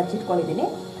ನೀಟಾಗಿ ಹಚ್ಚಿಟ್ಕೊಂಡಿದ್ದೀನಿ.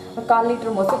 1/4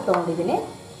 ಲೀಟ್ರ್ ಮೊಸರು ತೊಗೊಂಡಿದ್ದೀನಿ.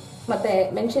 ಮತ್ತು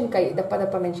ಮೆಣಸಿನ್ಕಾಯಿ, ದಪ್ಪ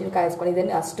ಮೆಣಸಿನ್ಕಾಯಿ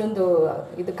ಹಚ್ಕೊಂಡಿದ್ದೀನಿ. ಅಷ್ಟೊಂದು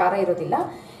ಇದು ಖಾರ ಇರೋದಿಲ್ಲ.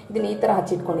 ಇದನ್ನು ಈ ಥರ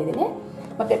ಹಚ್ಚಿಟ್ಕೊಂಡಿದ್ದೀನಿ.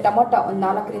 ಮತ್ತು ಟೊಮೊಟೊ ಒಂದು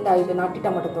 4-5 ನಾಟಿ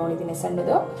ಟೊಮೊಟೊ ತೊಗೊಂಡಿದ್ದೀನಿ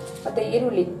ಸಣ್ಣದು. ಮತ್ತು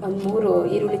ಈರುಳ್ಳಿ ಒಂದು 3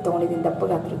 ಈರುಳ್ಳಿ ತೊಗೊಂಡಿದ್ದೀನಿ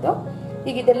ದಪ್ಪಗೆ ಹಾಕಿರೋದು.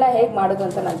 ಈಗ ಇದೆಲ್ಲ ಹೇಗೆ ಮಾಡೋದು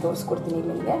ಅಂತ ನಾನು ತೋರಿಸ್ಕೊಡ್ತೀನಿ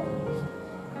ನಿಮಗೆ.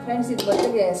 ಫ್ರೆಂಡ್ಸ್, ಇದು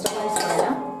ಬದಲಿಗೆ ಸ್ಟವ್ ಹಾಯಿಸ್ಕೊಳ್ಳೋಣ.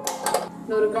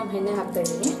 100 ಗ್ರಾಮ್ ಎಣ್ಣೆ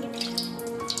ಹಾಕ್ತಾಯಿದ್ದೀನಿ.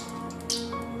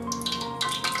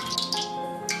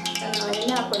 ನಾನು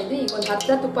ಎಣ್ಣೆ ಹಾಕ್ಕೊಂಡಿದ್ದೆ. ಈಗ ಒಂದು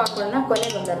 10 ತುಪ್ಪ ಹಾಕೊಳ್ಳೋಣ.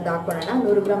 ಕೊನೆಗೆ ಒಂದು ಅರ್ಧ ಹಾಕೊಳ್ಳೋಣ.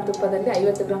 100 ಗ್ರಾಮ್ ತುಪ್ಪದಲ್ಲಿ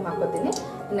 50 ಗ್ರಾಮ್ ಹಾಕೋತೀನಿ.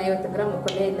 ಇನ್ನು 50 ಗ್ರಾಮ್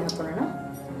ಕೊನೆಯಲ್ಲಿ ಹಾಕೊಳ್ಳೋಣ.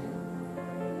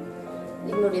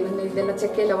 ಈಗ ನೋಡಿ, ನಾನು ಇದೆಲ್ಲ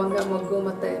ಚಕ್ಕೆ, ಲವಂಗ, ಮೊಗ್ಗು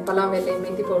ಮತ್ತು ಪಲಾವ್ ಎಲೆ,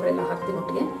 ಮೆಂತಿ ಪೌಡರ್ ಎಲ್ಲ ಹಾಕ್ತೀನಿ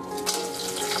ಒಟ್ಟಿಗೆ.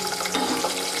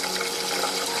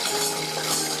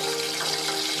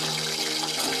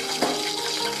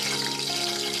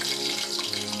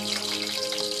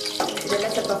 ಇದೆಲ್ಲ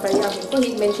ಸ್ವಲ್ಪ ಫ್ರೈ ಆಗಬೇಕು.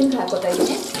 ಈಗ ಮೆಣಸಿನ್ಕಾಯಿ ಹಾಕೋತಾ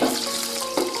ಇದ್ದೀನಿ.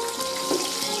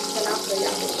 ಚೆನ್ನಾಗಿ ಫ್ರೈ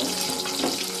ಆಗಬೇಕು.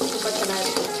 ತುಂಬ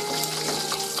ಚೆನ್ನಾಗಿರುತ್ತೆ.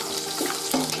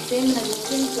 ಸೇಮ್ ನಾನು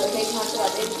ಮುಸ್ಲಿಮ್ಸ್ ಹೇಗೆ ಮಾಡ್ತಾರೆ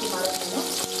ಅದೇ ರೀತಿ ಮಾಡೋದು ನಾನು.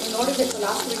 ನೀವು ನೋಡಿಬೇಕು,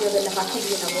 ಲಾಸ್ಟ್ ವೀಡಿಯೋದೆಲ್ಲ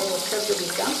ಹಾಕಿದ್ವಿ ನಾವು ಒಟ್ಟದ್ದು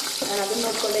ಬೀಜ. ನಾನು ಅದನ್ನು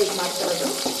ನೋಡಿಕೊಂಡೆ ಈಗ ಮಾಡ್ತಾ ಇರೋದು.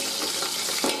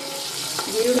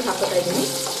 ಈರುಳ್ಳಿ ಹಾಕೋತಾ ಇದ್ದೀನಿ.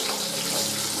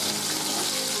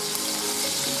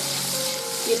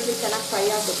 ಈರುಳ್ಳಿ ಚೆನ್ನಾಗಿ ಫ್ರೈ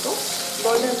ಆಗಬೇಕು.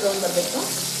 ಗೋಲ್ಡನ್ ಬ್ರೌನ್ ಬರಬೇಕು.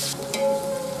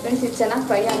 ಫ್ರೆಂಡ್ಸ್, ಇದು ಚೆನ್ನಾಗಿ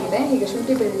ಫ್ರೈ ಆಗಿದೆ. ಈಗ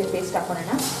ಶುಂಠಿ ಬೆಳ್ಳುಳ್ಳಿ ಪೇಸ್ಟ್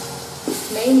ಹಾಕೊಳ್ಳೋಣ.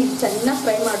 ಮೇಯ್ನ್ ಇದು ಚೆನ್ನಾಗಿ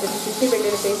ಫ್ರೈ ಮಾಡಬೇಕು. ಶುಂಠಿ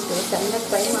ಬೆಳ್ಳುಳ್ಳಿ ಪೇಸ್ಟು ಚೆನ್ನಾಗಿ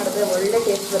ಫ್ರೈ ಮಾಡಿದ್ರೆ ಒಳ್ಳೆ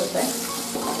ಟೇಸ್ಟ್ ಬರುತ್ತೆ.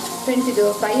 ಫ್ರೆಂಡ್ಸ್, ಇದು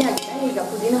ಫ್ರೈ ಆಗಿದೆ. ಈಗ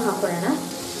ಪುದೀನ ಹಾಕೊಳ್ಳೋಣ.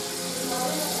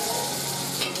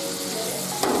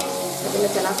 ಅದೆಲ್ಲ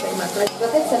ಚೆನ್ನಾಗಿ ಫ್ರೈ ಮಾಡ್ಕೊಳ್ಳೋಣ.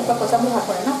 ಜೊತೆಗೆ ಸ್ವಲ್ಪ ಕೊತ್ತಂಬರಿ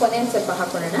ಹಾಕೊಳ್ಳೋಣ. ಕೊನೆಯಲ್ಲಿ ಸ್ವಲ್ಪ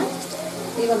ಹಾಕೊಳ್ಳೋಣ.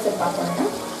 ಈಗ ಒಂದು ಸ್ವಲ್ಪ ಹಾಕೊಳ್ಳೋಣ.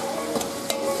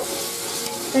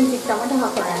 ಫ್ರೆಂಡ್ಸ್, ಈಗ ಟೊಮೆಟೊ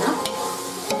ಹಾಕೊಳ್ಳೋಣ.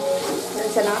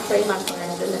 ಚೆನ್ನಾಗಿ ಫ್ರೈ ಮಾಡ್ಕೊಳ್ಳೋಣ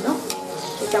ಅದೆಲ್ಲನೂ.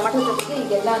 ಈ ಟೊಮೆಟೊ ಜೊತೆಗೆ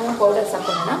ಈಗೆಲ್ಲನೂ ಪೌಡರ್ಸ್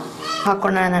ಹಾಕೊಳ್ಳೋಣ.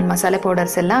 ನಾನು ಮಸಾಲೆ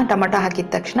ಪೌಡರ್ಸ್ ಎಲ್ಲ ಟೊಮೆಟೊ ಹಾಕಿದ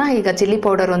ತಕ್ಷಣ ಈಗ ಚಿಲ್ಲಿ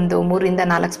ಪೌಡರ್ ಒಂದು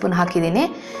 3-4 ಸ್ಪೂನ್ ಹಾಕಿದ್ದೀನಿ.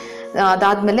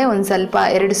 ಅದಾದಮೇಲೆ ಒಂದು ಸ್ವಲ್ಪ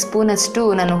 2 ಸ್ಪೂನಷ್ಟು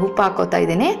ನಾನು ಉಪ್ಪು ಹಾಕೋತಾ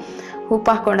ಇದ್ದೀನಿ. ಉಪ್ಪು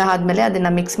ಹಾಕ್ಕೊಂಡು ಆದಮೇಲೆ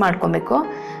ಅದನ್ನು ಮಿಕ್ಸ್ ಮಾಡ್ಕೊಬೇಕು.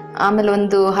 ಆಮೇಲೆ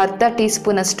ಒಂದು 1/2 ಟೀ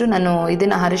ಸ್ಪೂನಷ್ಟು ನಾನು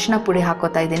ಇದನ್ನು ಅರಿಶಿನ ಪುಡಿ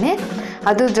ಹಾಕೋತಾ ಇದ್ದೀನಿ.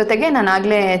 ಅದ್ರ ಜೊತೆಗೆ ನಾನು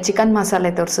ಆಗಲೇ ಚಿಕನ್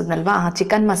ಮಸಾಲೆ ತೋರಿಸಿದ್ನಲ್ವ, ಆ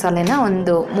ಚಿಕನ್ ಮಸಾಲೆನ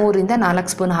ಒಂದು 3-4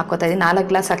 ಸ್ಪೂನ್ ಹಾಕೋತಾ ಇದ್ದೀನಿ. 4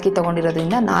 ಗ್ಲಾಸ್ ಅಕ್ಕಿ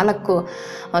ತೊಗೊಂಡಿರೋದ್ರಿಂದ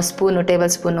 4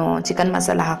 ಟೇಬಲ್ ಸ್ಪೂನು ಚಿಕನ್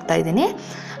ಮಸಾಲ ಹಾಕ್ತಾಯಿದ್ದೀನಿ.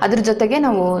 ಅದ್ರ ಜೊತೆಗೆ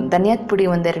ನಾವು ಧನಿಯಾದ ಪುಡಿ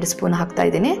 1-2 ಸ್ಪೂನ್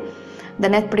ಹಾಕ್ತಾಯಿದ್ದೀನಿ.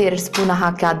 ಧನಿಯಾದ ಪುಡಿ 2 ಸ್ಪೂನ್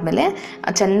ಹಾಕಿ ಆದಮೇಲೆ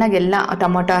ಚೆನ್ನಾಗೆಲ್ಲ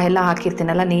ಟೊಮೊಟೊ ಎಲ್ಲ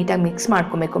ಹಾಕಿರ್ತೀನಲ್ಲ, ನೀಟಾಗಿ ಮಿಕ್ಸ್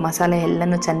ಮಾಡ್ಕೊಬೇಕು. ಮಸಾಲೆ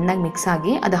ಎಲ್ಲನೂ ಚೆನ್ನಾಗಿ ಮಿಕ್ಸ್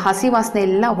ಆಗಿ ಅದು ಹಸಿ ವಾಸನೆ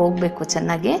ಎಲ್ಲ ಹೋಗಬೇಕು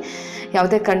ಚೆನ್ನಾಗಿ.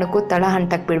 ಯಾವುದೇ ಕಾರಣಕ್ಕೂ ತಳ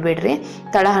ಹಂಟಕ್ಕೆ ಬಿಡಬೇಡ್ರಿ.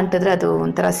 ತಳ ಹಂಟಿದ್ರೆ ಅದು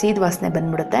ಒಂಥರ ಸೀದ ವಾಸನೆ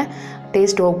ಬಂದ್ಬಿಡುತ್ತೆ,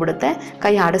 ಟೇಸ್ಟ್ ಹೋಗ್ಬಿಡುತ್ತೆ.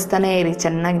 ಕೈ ಆಡಿಸ್ತಾನೇ ಇರಿ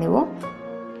ಚೆನ್ನಾಗಿ ನೀವು.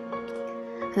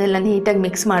 ಅದೆಲ್ಲ ನೀಟಾಗಿ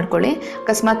ಮಿಕ್ಸ್ ಮಾಡ್ಕೊಳ್ಳಿ.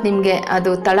 ಅಕಸ್ಮಾತ್ ನಿಮಗೆ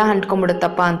ಅದು ತಳ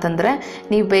ಅಂಟ್ಕೊಂಡ್ಬಿಡುತ್ತಪ್ಪ ಅಂತಂದರೆ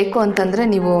ನೀವು ಬೇಕು ಅಂತಂದರೆ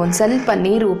ನೀವು ಒಂದು ಸ್ವಲ್ಪ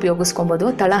ನೀರು ಉಪಯೋಗಿಸ್ಕೊಬೋದು.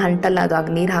 ತಳ ಅಂಟಲ್ಲ ಅದು ಆಗ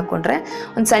ನೀರು ಹಾಕ್ಕೊಂಡ್ರೆ.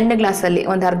 ಒಂದು ಸಣ್ಣ ಗ್ಲಾಸಲ್ಲಿ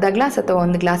ಒಂದು ಅರ್ಧ ಗ್ಲಾಸ್ ಅಥವಾ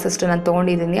 1 ಗ್ಲಾಸಷ್ಟು ನಾನು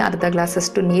ತೊಗೊಂಡಿದ್ದೀನಿ. ಅರ್ಧ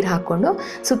ಗ್ಲಾಸಷ್ಟು ನೀರು ಹಾಕ್ಕೊಂಡು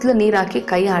ಸುತ್ತಲೂ ನೀರು ಹಾಕಿ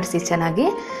ಕೈ ಆಡಿಸಿ ಚೆನ್ನಾಗಿ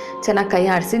ಕೈ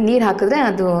ಆಡಿಸಿ. ನೀರು ಹಾಕಿದ್ರೆ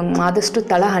ಅದು ಆದಷ್ಟು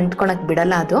ತಳ ಅಂಟ್ಕೊಳಕ್ಕೆ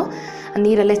ಬಿಡಲ್ಲ ಅದು.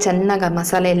 ನೀರಲ್ಲೇ ಚೆನ್ನಾಗಿ ಆ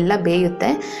ಮಸಾಲೆ ಎಲ್ಲ ಬೇಯುತ್ತೆ.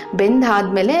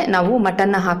 ಬೆಂದಾದಮೇಲೆ ನಾವು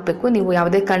ಮಟನ್ನ ಹಾಕಬೇಕು. ನೀವು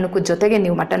ಯಾವುದೇ ಕಾರಣಕ್ಕೂ ಜೊತೆಗೆ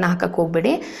ನೀವು ಮಟನ್ನ ಹಾಕಕ್ಕೆ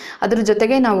ಹೋಗಬೇಡಿ. ಅದ್ರ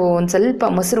ಜೊತೆಗೆ ನಾವು ಒಂದು ಸ್ವಲ್ಪ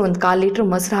ಮೊಸರು, ಒಂದು 1/4 ಲೀಟ್ರ್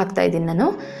ಮೊಸರು ಹಾಕ್ತಾಯಿದ್ದೀನಿ ನಾನು.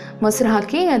 ಮೊಸರು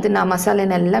ಹಾಕಿ ಅದನ್ನು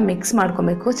ಮಸಾಲೆನೆಲ್ಲ ಮಿಕ್ಸ್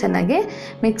ಮಾಡ್ಕೊಬೇಕು ಚೆನ್ನಾಗಿ.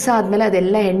 ಮಿಕ್ಸ್ ಆದಮೇಲೆ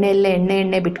ಅದೆಲ್ಲ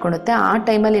ಎಣ್ಣೆ ಬಿಟ್ಕೊಳುತ್ತೆ. ಆ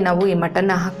ಟೈಮಲ್ಲಿ ನಾವು ಈ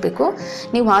ಮಟನ್ನ ಹಾಕಬೇಕು.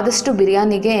 ನೀವು ಆದಷ್ಟು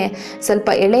ಬಿರಿಯಾನಿಗೆ ಸ್ವಲ್ಪ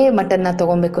ಎಳೆ ಮಟನ್ನ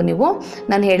ತೊಗೊಬೇಕು.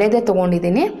 ನಾನು ಎಳೆದೇ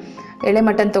ತೊಗೊಂಡಿದ್ದೀನಿ. ಎಳೆ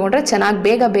ಮಟನ್ ತೊಗೊಂಡ್ರೆ ಚೆನ್ನಾಗಿ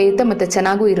ಬೇಗ ಬೇಯುತ್ತೆ ಮತ್ತು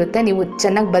ಚೆನ್ನಾಗೂ ಇರುತ್ತೆ. ನೀವು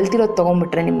ಚೆನ್ನಾಗಿ ಬಲ್ತಿರೋದು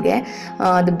ತೊಗೊಂಬಿಟ್ರೆ ನಿಮಗೆ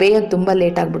ಅದು ಬೇಯೋದು ತುಂಬ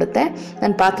ಲೇಟ್ ಆಗಿಬಿಡುತ್ತೆ.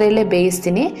 ನಾನು ಪಾತ್ರೆಯಲ್ಲೇ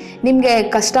ಬೇಯಿಸ್ತೀನಿ. ನಿಮಗೆ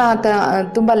ಕಷ್ಟ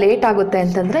ತುಂಬ ಲೇಟ್ ಆಗುತ್ತೆ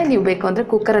ಅಂತಂದರೆ ನೀವು ಬೇಕು ಅಂದರೆ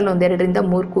ಕುಕ್ಕರಲ್ಲಿ 1 2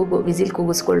 3 ವಿಸಿಲ್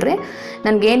ಕೂಗಿಸ್ಕೊಳ್ರಿ.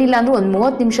 ನನಗೇನಿಲ್ಲ ಅಂದರೂ ಒಂದು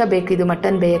 30 ನಿಮಿಷ ಬೇಕು ಇದು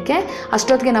ಮಟನ್ ಬೇಯೋಕ್ಕೆ.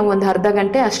 ಅಷ್ಟೊತ್ತಿಗೆ ನಾವು ಒಂದು ಅರ್ಧ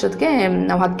ಗಂಟೆ ಅಷ್ಟೊತ್ತಿಗೆ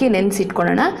ನಾವು ಅಕ್ಕಿ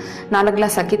ನೆನೆಸಿಟ್ಕೊಳ್ಳೋಣ. 4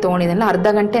 ಗ್ಲಾಸ್ ಅಕ್ಕಿ ತೊಗೊಂಡಿದ್ದಲ್ಲ, ಅರ್ಧ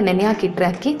ಗಂಟೆ ನೆನೆ ಹಾಕಿಟ್ರೆ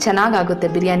ಅಕ್ಕಿ ಚೆನ್ನಾಗಾಗುತ್ತೆ.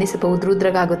 ಬಿರಿಯಾನಿ ಸ್ವಲ್ಪ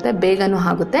ಉದ್ರುದ್ರಾಗುತ್ತೆ, ಬೇಗನೂ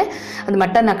ಆಗುತ್ತೆ. ಅದು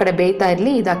ಮಟನ್ ಆ ಕಡೆ ಬೇಯ್ತಾ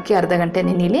ಇರಲಿ, ಇದು ಅಕ್ಕಿ ಅರ್ಧ ಗಂಟೆ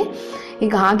ನೆನೀಲಿ.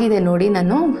 ಈಗ ಆಗಿದೆ ನೋಡಿ.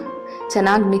 ನಾನು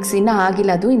ಚೆನ್ನಾಗಿ ಮಿಕ್ಸ್, ಇನ್ನೂ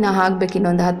ಆಗಿಲ್ಲ ಅದು, ಇನ್ನೂ ಆಗಬೇಕು.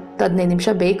 ಇನ್ನೊಂದು 10-15 ನಿಮಿಷ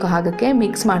ಬೇಕು ಆಗಕ್ಕೆ.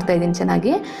 ಮಿಕ್ಸ್ ಮಾಡ್ತಾಯಿದ್ದೀನಿ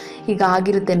ಚೆನ್ನಾಗಿ. ಈಗ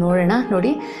ಆಗಿರುತ್ತೆ ನೋಡೋಣ.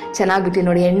 ನೋಡಿ ಚೆನ್ನಾಗಿಬಿಟ್ಟು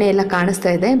ನೋಡಿ, ಎಣ್ಣೆ ಎಲ್ಲ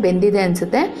ಕಾಣಿಸ್ತಾ ಇದೆ, ಬೆಂದಿದೆ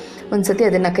ಅನಿಸುತ್ತೆ. ಒಂದು ಸತಿ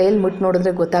ಅದನ್ನು ಕೈಯಲ್ಲಿ ಮುಟ್ಟು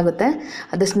ನೋಡಿದ್ರೆ ಗೊತ್ತಾಗುತ್ತೆ.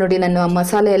 ಅದಷ್ಟು ನೋಡಿ, ನಾನು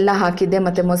ಮಸಾಲೆ ಎಲ್ಲ ಹಾಕಿದ್ದೆ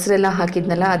ಮತ್ತು ಮೊಸರೆಲ್ಲ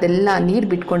ಹಾಕಿದ್ನಲ್ಲ, ಅದೆಲ್ಲ ನೀರು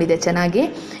ಬಿಟ್ಕೊಂಡಿದೆ ಚೆನ್ನಾಗಿ.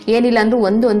 ಏನಿಲ್ಲ ಅಂದರೂ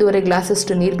 1-1.5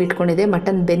 ಗ್ಲಾಸಷ್ಟು ನೀರು ಬಿಟ್ಕೊಂಡಿದೆ.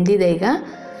 ಮಟನ್ ಬೆಂದಿದೆ. ಈಗ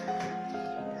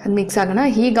ಅದು ಮಿಕ್ಸ್ ಆಗೋಣ.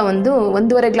 ಈಗ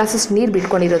 1-1.5 ಗ್ಲಾಸಷ್ಟು ನೀರು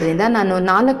ಬಿಟ್ಕೊಂಡಿರೋದ್ರಿಂದ ನಾನು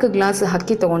 4 ಗ್ಲಾಸ್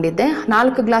ಅಕ್ಕಿ ತೊಗೊಂಡಿದ್ದೆ.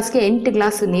 4 ಗ್ಲಾಸ್ಗೆ 8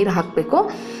 ಗ್ಲಾಸ್ ನೀರು ಹಾಕಬೇಕು.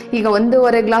 ಈಗ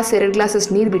 1.5 ಗ್ಲಾಸ್ 2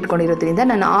 ಗ್ಲಾಸಷ್ಟು ನೀರು ಬಿಟ್ಕೊಂಡಿರೋದ್ರಿಂದ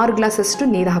ನಾನು 6 ಗ್ಲಾಸಷ್ಟು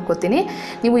ನೀರು ಹಾಕ್ಕೋತೀನಿ.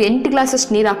 ನೀವು 8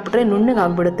 ಗ್ಲಾಸಷ್ಟು ನೀರು ಹಾಕ್ಬಿಟ್ರೆ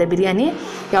ನುಣ್ಣಗಾಗ್ಬಿಡುತ್ತೆ ಬಿರಿಯಾನಿ.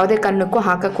 ಯಾವುದೇ ಕಾರಣಕ್ಕೂ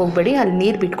ಹಾಕಕ್ಕೆ ಹೋಗಬೇಡಿ, ಅಲ್ಲಿ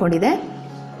ನೀರು ಬಿಟ್ಕೊಂಡಿದೆ.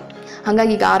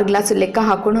 ಹಾಗಾಗಿ ಈಗ 6 ಗ್ಲಾಸ್ ಲೆಕ್ಕ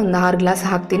ಹಾಕ್ಕೊಂಡು ಒಂದು 6 ಗ್ಲಾಸ್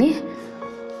ಹಾಕ್ತೀನಿ.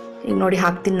 ಈಗ ನೋಡಿ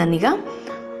ಹಾಕ್ತೀನಿ ನಾನೀಗ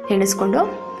ಎಣಿಸ್ಕೊಂಡು.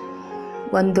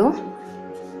 1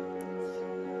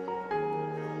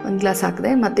 ಗ್ಲಾಸ್ ಹಾಕಿದೆ.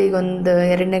 ಮತ್ತು ಈಗ ಒಂದು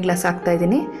 2ನೇ ಗ್ಲಾಸ್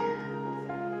ಹಾಕ್ತಾಯಿದ್ದೀನಿ.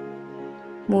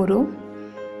 3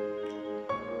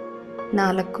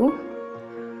 4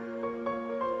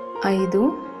 5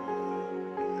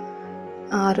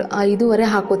 6 5.5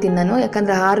 ಹಾಕೋತೀನಿ ನಾನು.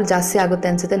 ಯಾಕಂದರೆ 6 ಜಾಸ್ತಿ ಆಗುತ್ತೆ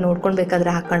ಅನಿಸುತ್ತೆ, ನೋಡ್ಕೊಂಡು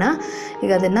ಬೇಕಾದರೆ ಹಾಕೋಣ.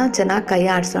 ಈಗ ಅದನ್ನು ಚೆನ್ನಾಗಿ ಕೈ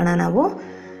ಆಡಿಸೋಣ. ನಾವು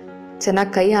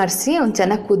ಚೆನ್ನಾಗಿ ಕೈ ಆಡಿಸಿ ಒಂದು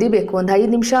ಚೆನ್ನಾಗಿ ಕುದಿಬೇಕು. ಒಂದು 5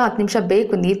 ನಿಮಿಷ 10 ನಿಮಿಷ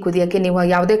ಬೇಕು ನೀರು ಕುದಿಯೋಕ್ಕೆ. ನೀವು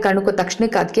ಯಾವುದೇ ಕಾರಣಕ್ಕೂ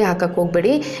ತಕ್ಷಣಕ್ಕೆ ಅಕ್ಕಿ ಹಾಕಕ್ಕೆ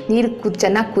ಹೋಗಬೇಡಿ. ನೀರು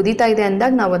ಚೆನ್ನಾಗಿ ಕುದೀತಾ ಇದೆ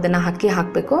ಅಂದಾಗ ನಾವು ಅದನ್ನು ಅಕ್ಕಿ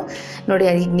ಹಾಕಬೇಕು. ನೋಡಿ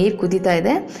ಈಗ ನೀರು ಕುದೀತಾ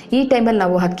ಇದೆ. ಈ ಟೈಮಲ್ಲಿ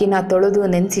ನಾವು ಅಕ್ಕಿನ ತೊಳೆದು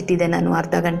ನೆನೆಸಿಟ್ಟಿದ್ದೆ ನಾನು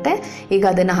ಅರ್ಧ ಗಂಟೆ. ಈಗ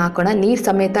ಅದನ್ನು ಹಾಕೋಣ. ನೀರು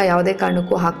ಸಮೇತ ಯಾವುದೇ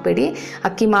ಕಾರಣಕ್ಕೂ ಹಾಕಬೇಡಿ,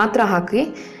 ಅಕ್ಕಿ ಮಾತ್ರ ಹಾಕಿ.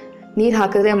 ನೀರು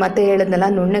ಹಾಕಿದ್ರೆ ಮತ್ತೆ ಹೇಳಿದ್ನಲ್ಲ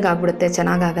ನುಣ್ಣಗಾಗ್ಬಿಡುತ್ತೆ,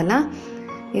 ಚೆನ್ನಾಗಾಗಲ್ಲ.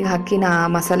 ಈಗ ಅಕ್ಕಿನ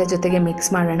ಮಸಾಲೆ ಜೊತೆಗೆ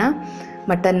ಮಿಕ್ಸ್ ಮಾಡೋಣ.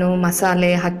 ಮಟನ್ನು ಮಸಾಲೆ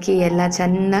ಅಕ್ಕಿ ಎಲ್ಲ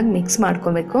ಚೆನ್ನಾಗಿ ಮಿಕ್ಸ್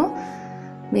ಮಾಡ್ಕೊಬೇಕು.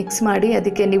 ಮಿಕ್ಸ್ ಮಾಡಿ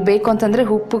ಅದಕ್ಕೆ ನೀವು ಬೇಕು ಅಂತಂದರೆ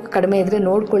ಉಪ್ಪು ಕಡಿಮೆ ಇದ್ದರೆ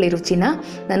ನೋಡ್ಕೊಳ್ಳಿ ರುಚಿನ.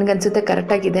 ನನಗನ್ಸುತ್ತೆ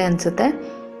ಕರೆಕ್ಟಾಗಿದೆ ಅನಿಸುತ್ತೆ.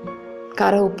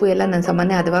 ಖಾರ ಉಪ್ಪು ಎಲ್ಲ ನಾನು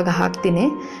ಸಾಮಾನ್ಯ ಹದವಾಗ ಹಾಕ್ತೀನಿ.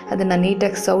 ಅದನ್ನು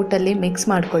ನೀಟಾಗಿ ಸೌಟಲ್ಲಿ ಮಿಕ್ಸ್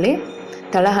ಮಾಡ್ಕೊಳ್ಳಿ.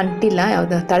 ತಳ ಅಂಟಿಲ್ಲ,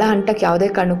 ತಳ ಅಂಟಕ್ಕೆ ಯಾವುದೇ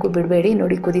ಕಾರಣಕ್ಕೂ ಬಿಡಬೇಡಿ.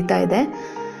 ನೋಡಿ ಕುದೀತಾ ಇದೆ,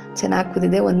 ಚೆನ್ನಾಗಿ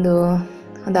ಕುದಿದೆ. ಒಂದು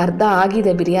ಅರ್ಧ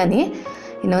ಆಗಿದೆ ಬಿರಿಯಾನಿ,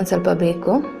 ಇನ್ನೊಂದು ಸ್ವಲ್ಪ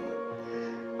ಬೇಕು.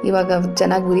 ಇವಾಗ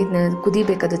ಚೆನ್ನಾಗಿ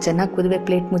ಕುದಿಬೇಕದು, ಚೆನ್ನಾಗಿ ಕುದಿಬೇಕು.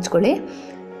 ಪ್ಲೇಟ್ ಮುಚ್ಕೊಳ್ಳಿ.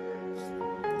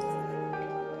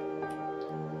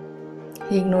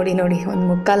 ಈಗ ನೋಡಿ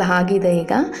 1/4 ಆಗಿದೆ.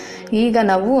 ಈಗ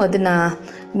ನಾವು ಅದನ್ನು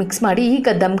ಮಿಕ್ಸ್ ಮಾಡಿ ಈಗ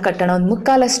ದಮ್ ಕಟ್ಟೋಣ.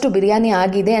 1/4 ಬಿರಿಯಾನಿ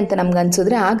ಆಗಿದೆ ಅಂತ ನಮ್ಗೆ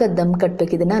ಅನಿಸಿದ್ರೆ ಆಗ ದಮ್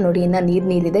ಕಟ್ಟಬೇಕು. ಇದನ್ನು ನೋಡಿ ಇನ್ನೂ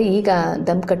ನೀರಿದೆ. ಈಗ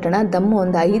ದಮ್ ಕಟ್ಟೋಣ. ದಮ್ಮು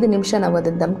ಒಂದು 5 ನಿಮಿಷ ನಾವು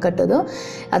ಅದನ್ನು ದಮ್ ಕಟ್ಟೋದು.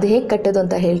 ಅದು ಹೇಗೆ ಕಟ್ಟೋದು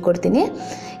ಅಂತ ಹೇಳ್ಕೊಡ್ತೀನಿ.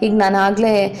 ಈಗ ನಾನು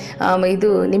ಆಗಲೇ ಇದು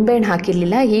ನಿಂಬೆಹಣ್ಣು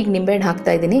ಹಾಕಿರಲಿಲ್ಲ, ಈಗ ನಿಂಬೆಹಣ್ಣು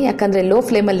ಹಾಕ್ತಾಯಿದ್ದೀನಿ. ಯಾಕಂದರೆ ಲೋ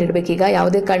ಫ್ಲೇಮಲ್ಲಿ ಇಡಬೇಕು. ಈಗ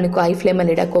ಯಾವುದೇ ಕಾರಣಕ್ಕೂ ಹೈ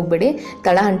ಫ್ಲೇಮಲ್ಲಿ ಇಡಕ್ಕೆ ಹೋಗಬೇಡಿ,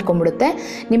 ತಳ ಅಂಟ್ಕೊಂಡ್ಬಿಡುತ್ತೆ.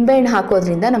 ನಿಂಬೆಹಣ್ಣು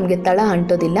ಹಾಕೋದ್ರಿಂದ ನಮಗೆ ತಳ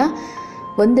ಅಂಟೋದಿಲ್ಲ.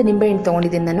 1 ನಿಂಬೆಹಣ್ಣು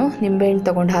ತೊಗೊಂಡಿದ್ದೀನಿ ನಾನು. ನಿಂಬೆಹಣ್ಣು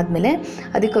ತೊಗೊಂಡಾದ್ಮೇಲೆ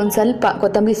ಅದಕ್ಕೆ ಒಂದು ಸ್ವಲ್ಪ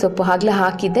ಕೊತ್ತಂಬರಿ ಸೊಪ್ಪು ಆಗಲೇ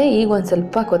ಹಾಕಿದ್ದೆ. ಈಗ ಒಂದು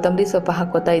ಸ್ವಲ್ಪ ಕೊತ್ತಂಬರಿ ಸೊಪ್ಪು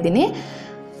ಹಾಕ್ಕೋತಾ ಇದ್ದೀನಿ.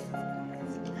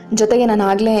 ಜೊತೆಗೆ ನಾನು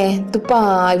ಆಗಲೇ ತುಪ್ಪ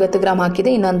 50 ಗ್ರಾಮ್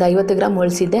ಹಾಕಿದ್ದೆ, ಇನ್ನೊಂದು 50 ಗ್ರಾಮ್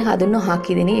ಉಳಿಸಿದ್ದೆ, ಅದನ್ನು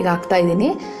ಹಾಕಿದ್ದೀನಿ. ಈಗ ಹಾಕ್ತಾಯಿದ್ದೀನಿ.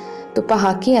 ತುಪ್ಪ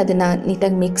ಹಾಕಿ ಅದನ್ನು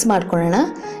ನೀಟಾಗಿ ಮಿಕ್ಸ್ ಮಾಡ್ಕೊಳ್ಳೋಣ.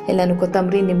 ಎಲ್ಲನೂ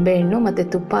ಕೊತ್ತಂಬರಿ, ನಿಂಬೆಹಣ್ಣು ಮತ್ತು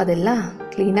ತುಪ್ಪ ಅದೆಲ್ಲ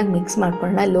ಕ್ಲೀನಾಗಿ ಮಿಕ್ಸ್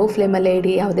ಮಾಡ್ಕೊಳ್ಳೋಣ. ಲೋ ಫ್ಲೇಮಲ್ಲೇ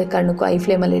ಇಡಿ, ಯಾವುದೇ ಕಾರಣಕ್ಕೂ ಹೈ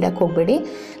ಫ್ಲೇಮಲ್ಲಿ ಇಡಕ್ಕೆ ಹೋಗಬೇಡಿ,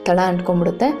 ತಳ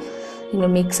ಅಂಟ್ಕೊಂಡ್ಬಿಡುತ್ತೆ. ಇನ್ನು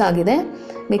ಮಿಕ್ಸ್ ಆಗಿದೆ.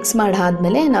 ಮಿಕ್ಸ್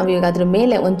ಮಾಡಾದ್ಮೇಲೆ ನಾವು ಈಗ ಅದ್ರ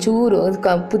ಮೇಲೆ ಒಂಚೂರು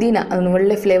ಪುದೀನ,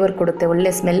 ಒಳ್ಳೆ ಫ್ಲೇವರ್ ಕೊಡುತ್ತೆ,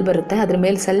 ಒಳ್ಳೆ ಸ್ಮೆಲ್ ಬರುತ್ತೆ. ಅದ್ರ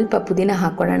ಮೇಲೆ ಸ್ವಲ್ಪ ಪುದೀನ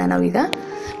ಹಾಕ್ಕೊಳ್ಳೋಣ. ನಾವೀಗ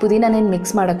ಪುದೀನನೇನು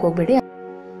ಮಿಕ್ಸ್ ಮಾಡೋಕ್ಕೆ ಹೋಗಬೇಡಿ.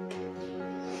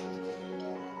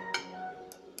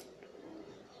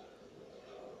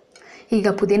 ಈಗ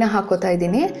ಪುದೀನ ಹಾಕೋತಾ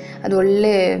ಇದ್ದೀನಿ. ಅದು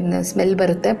ಒಳ್ಳೆ ಸ್ಮೆಲ್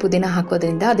ಬರುತ್ತೆ ಪುದೀನ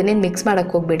ಹಾಕೋದ್ರಿಂದ. ಅದನ್ನೇನು ಮಿಕ್ಸ್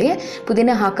ಮಾಡೋಕ್ಕೆ ಹೋಗಬೇಡಿ.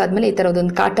 ಪುದೀನ ಹಾಕಾದ್ಮೇಲೆ ಈ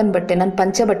ಥರದೊಂದು ಕಾಟನ್ ಬಟ್ಟೆ, ನಾನು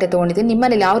ಪಂಚೆ ಬಟ್ಟೆ ತೊಗೊಂಡಿದ್ದೀನಿ.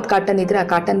 ನಿಮ್ಮನೇಲಿ ಯಾವ್ದು ಕಾಟನ್ ಇದ್ದರೆ ಆ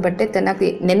ಕಾಟನ್ ಬಟ್ಟೆ ಚೆನ್ನಾಗಿ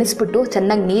ನೆನೆಸ್ಬಿಟ್ಟು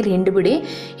ಚೆನ್ನಾಗಿ ನೀರು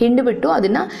ಹಿಂಡಿಬಿಟ್ಟು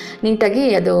ಅದನ್ನು ನೀಟಾಗಿ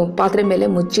ಅದು ಪಾತ್ರೆ ಮೇಲೆ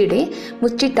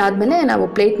ಮುಚ್ಚಿಟ್ಟಾದಮೇಲೆ ನಾವು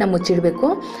ಪ್ಲೇಟ್ನ ಮುಚ್ಚಿಡಬೇಕು.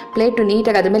 ಪ್ಲೇಟು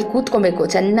ನೀಟಾಗಿ ಅದ್ರ ಮೇಲೆ ಕೂತ್ಕೊಬೇಕು.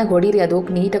 ಚೆನ್ನಾಗಿ ಹೊಡೀರಿ, ಅದು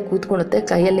ನೀಟಾಗಿ ಕೂತ್ಕೊಳುತ್ತೆ.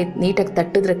 ಕೈಯಲ್ಲಿ ನೀಟಾಗಿ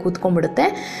ತಟ್ಟಿದ್ರೆ ಕೂತ್ಕೊಂಡ್ಬಿಡುತ್ತೆ.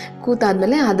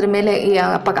 ಕೂತಾದ್ಮೇಲೆ ಅದ್ರ ಮೇಲೆ ಈ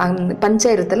ಪಂಚೆ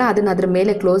ಇರುತ್ತಲ್ಲ ಅದನ್ನು ಅದ್ರ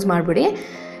ಮೇಲೆ ಕ್ಲೋಸ್ ಮಾಡಿಬಿಡಿ.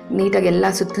 ನೀಟಾಗಿ ಎಲ್ಲ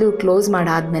ಸುತ್ತಲೂ ಕ್ಲೋಸ್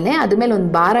ಮಾಡಾದಮೇಲೆ ಅದ್ರ ಮೇಲೆ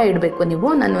ಒಂದು ಭಾರ ಇಡಬೇಕು ನೀವು.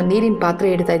 ನಾನು ನೀರಿನ ಪಾತ್ರೆ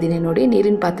ಇಡ್ತಾ ಇದ್ದೀನಿ ನೋಡಿ,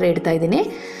 ನೀರಿನ ಪಾತ್ರೆ ಇಡ್ತಾ ಇದ್ದೀನಿ.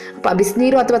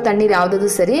 ಬಿಸಿನೀರು ಅಥವಾ ತಣ್ಣೀರು ಯಾವುದಾದ್ರು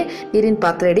ಸರಿ, ನೀರಿನ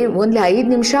ಪಾತ್ರೆ ಇಡಿ. ಓನ್ಲಿ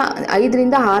 5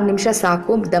 ರಿಂದ 6 ನಿಮಿಷ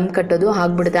ಸಾಕು ದಮ್ ಕಟ್ಟೋದು.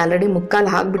 ಆಗಿಬಿಡುತ್ತೆ, ಆಲ್ರೆಡಿ ಮುಕ್ಕಾಲು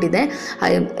ಆಗಿಬಿಟ್ಟಿದೆ.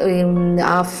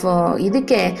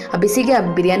 ಇದಕ್ಕೆ ಆ ಬಿಸಿಗೆ ಆ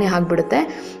ಬಿರಿಯಾನಿ ಆಗಿಬಿಡುತ್ತೆ.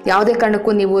 ಯಾವುದೇ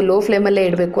ಕಾರಣಕ್ಕೂ ನೀವು ಲೋ ಫ್ಲೇಮಲ್ಲೇ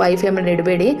ಇಡಬೇಕು, ಹೈ ಫ್ಲೇಮಲ್ಲಿ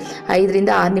ಇಡಬೇಡಿ. 5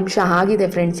 ರಿಂದ 6 ನಿಮಿಷ ಆಗಿದೆ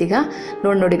ಫ್ರೆಂಡ್ಸ್. ಈಗ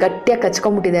ನೋಡಿ ಗಟ್ಟಿಯಾಗಿ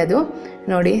ಕಚ್ಕೊಂಬಿಟ್ಟಿದೆ ಅದು.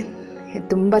 ನೋಡಿ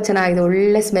ತುಂಬ ಚೆನ್ನಾಗಿದೆ,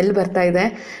 ಒಳ್ಳೆ ಸ್ಮೆಲ್ ಬರ್ತಾ ಇದೆ.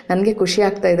 ನನಗೆ ಖುಷಿ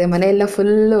ಆಗ್ತಾ ಇದೆ. ಮನೆಯೆಲ್ಲ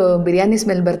ಫುಲ್ಲು ಬಿರಿಯಾನಿ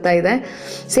ಸ್ಮೆಲ್ ಬರ್ತಾ ಇದೆ.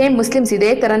 ಸೇಮ್ ಮುಸ್ಲಿಮ್ಸ್ ಇದೇ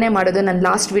ಥರನೇ ಮಾಡೋದು. ನಾನು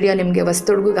ಲಾಸ್ಟ್ ವಿಡಿಯೋ ನಿಮಗೆ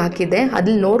ವಸ್ತುಡ್ಗಿಗೆ ಹಾಕಿದ್ದೆ,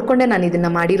 ಅದ್ರಲ್ಲಿ ನೋಡಿಕೊಂಡೆ ನಾನು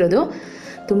ಇದನ್ನು ಮಾಡಿರೋದು.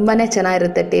 ತುಂಬಾ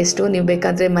ಚೆನ್ನಾಗಿರುತ್ತೆ ಟೇಸ್ಟು. ನೀವು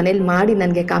ಬೇಕಾದರೆ ಮನೇಲಿ ಮಾಡಿ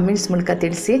ನನಗೆ ಕಾಮೆಂಟ್ಸ್ ಮೂಲಕ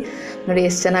ತಿಳಿಸಿ. ನೋಡಿ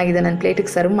ಎಷ್ಟು ಚೆನ್ನಾಗಿದೆ. ನಾನು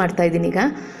ಪ್ಲೇಟಿಗೆ ಸರ್ವ್ ಮಾಡ್ತಾಯಿದ್ದೀನಿ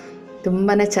ಈಗ.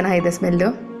 ತುಂಬಾ ಚೆನ್ನಾಗಿದೆ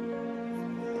smell.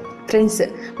 Friends,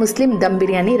 Muslim dum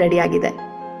biryani ರೆಡಿಯಾಗಿದೆ.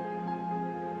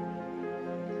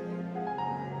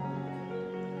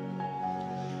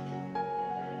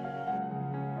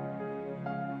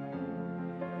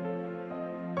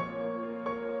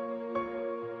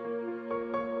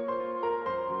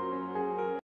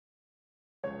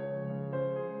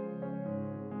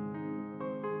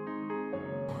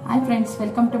 Hi friends,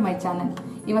 welcome to my channel.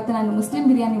 ಇವತ್ತು ನಾನು ಮುಸ್ಲಿಂ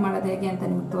ಬಿರಿಯಾನಿ ಮಾಡೋದು ಹೇಗೆ ಅಂತ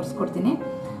ನಿಮಗೆ ತೋರಿಸ್ಕೊಡ್ತೀನಿ.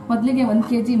 ಮೊದಲಿಗೆ 1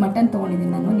 kg ಮಟನ್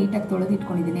ತೊಗೊಂಡಿದ್ದೀನಿ. ನಾನು ನೀಟಾಗಿ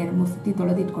ತೊಳೆದಿಟ್ಕೊಂಡಿದ್ದೀನಿ, 2-3 ಸತಿ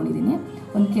ತೊಳೆದಿಟ್ಕೊಂಡಿದ್ದೀನಿ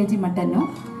 1 kg ಮಟನ್ನು.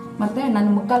 ಮತ್ತು ನಾನು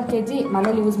 3/4 kg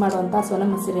ಮನೇಲಿ ಯೂಸ್ ಮಾಡುವಂಥ ಸೋನಾ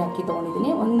ಮಸೂರಿ ಅಕ್ಕಿ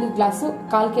ತೊಗೊಂಡಿದ್ದೀನಿ. 1 ಗ್ಲಾಸು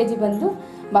 1/4 kg ಬಂದು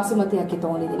ಬಾಸುಮತಿ ಅಕ್ಕಿ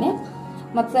ತೊಗೊಂಡಿದ್ದೀನಿ.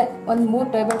 ಮತ್ತು ಒಂದು 3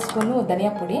 ಟೇಬಲ್ ಸ್ಪೂನು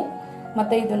ಧನಿಯಾ ಪುಡಿ,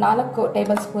 ಮತ್ತು ಇದು 4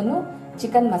 ಟೇಬಲ್ ಸ್ಪೂನು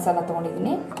ಚಿಕನ್ ಮಸಾಲ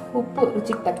ತೊಗೊಂಡಿದ್ದೀನಿ. ಉಪ್ಪು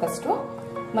ರುಚಿಗೆ ತಕ್ಕಷ್ಟು,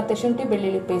 ಮತ್ತು ಶುಂಠಿ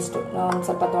ಬೆಳ್ಳುಳ್ಳಿ ಪೇಸ್ಟು ಒಂದು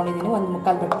ಸ್ವಲ್ಪ ತೊಗೊಂಡಿದ್ದೀನಿ,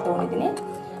 1/4 ಬಟ್ಟೆ ತೊಗೊಂಡಿದ್ದೀನಿ.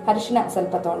 ಅರಿಶಿನ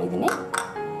ಸ್ವಲ್ಪ ತೊಗೊಂಡಿದ್ದೀನಿ.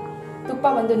 ತುಪ್ಪ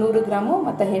ಒಂದು 100 ಗ್ರಾಮು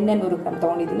ಮತ್ತು ಎಣ್ಣೆ 100 ಗ್ರಾಮ್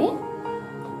ತೊಗೊಂಡಿದ್ದೀನಿ.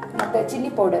 ಮತ್ತು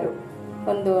ಚಿಲ್ಲಿ ಪೌಡರು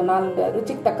ಒಂದು 4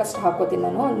 ರುಚಿಗೆ ತಕ್ಕಷ್ಟು ಹಾಕೋತೀನಿ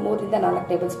ನಾನು, ಒಂದು 3 ರಿಂದ 4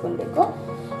 ಟೇಬಲ್ ಸ್ಪೂನ್ ಬೇಕು.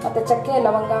 ಮತ್ತು ಚಕ್ಕೆ,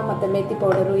 ಲವಂಗ ಮತ್ತು ಮೇಥಿ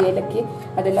ಪೌಡರು, ಏಲಕ್ಕಿ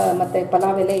ಅದೆಲ್ಲ, ಮತ್ತು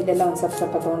ಪಲಾವ್ ಎಲೆ ಇದೆಲ್ಲ ಒಂದು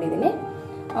ಸ್ವಲ್ಪ ತೊಗೊಂಡಿದ್ದೀನಿ.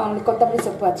 ಕೊತ್ತಂಬರಿ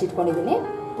ಸೊಪ್ಪು ಹಚ್ಚಿಟ್ಕೊಂಡಿದ್ದೀನಿ.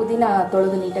 ಪುದೀನ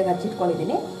ತೊಳೆದು ನೀಟಾಗಿ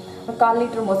ಹಚ್ಚಿಟ್ಕೊಂಡಿದ್ದೀನಿ. 1/4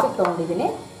 ಲೀಟ್ರ್ ಮೊಸರು ತೊಗೊಂಡಿದ್ದೀನಿ.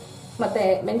 ಮತ್ತು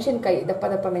ಮೆಣಸಿನ್ಕಾಯಿ,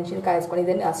 ದಪ್ಪ ಮೆಣಸಿನ್ಕಾಯಿ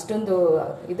ಹಚ್ಕೊಂಡಿದ್ದೀನಿ. ಅಷ್ಟೊಂದು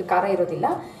ಇದು ಖಾರ ಇರೋದಿಲ್ಲ.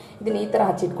 ಇದನ್ನು ಈ ಥರ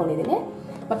ಹಚ್ಚಿಟ್ಕೊಂಡಿದ್ದೀನಿ.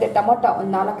 ಮತ್ತು ಟೊಮೊಟೊ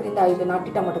ಒಂದು 4 ರಿಂದ 5 ನಾಟಿ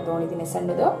ಟೊಮೊಟೊ ತೊಗೊಂಡಿದ್ದೀನಿ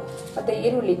ಸಣ್ಣದು. ಮತ್ತು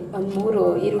ಈರುಳ್ಳಿ ಒಂದು 3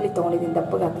 ಈರುಳ್ಳಿ ತೊಗೊಂಡಿದ್ದೀನಿ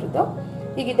ದಪ್ಪಗೆ ಹಾಕಿರೋದು.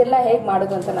 ಈಗ ಇದೆಲ್ಲ ಹೇಗೆ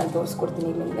ಮಾಡೋದು ಅಂತ ನಾನು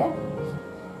ತೋರಿಸ್ಕೊಡ್ತೀನಿ ನಿಮಗೆ.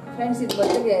 ಫ್ರೆಂಡ್ಸ್, ಇದು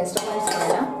ಬದಲಿಗೆ ಸ್ಟವ್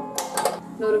ಹಾಯಿಸ್ಕೊಳ್ಳೋಣ.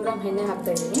 100 ಗ್ರಾಮ್ ಎಣ್ಣೆ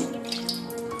ಹಾಕ್ತಾಯಿದ್ದೀನಿ.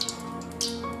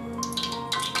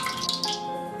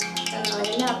 ನಾನು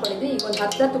ಎಣ್ಣೆ ಹಾಕ್ಕೊಂಡಿದ್ದೆ. ಈಗ ಒಂದು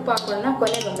 10 ತುಪ್ಪ ಹಾಕೊಳ್ಳೋಣ,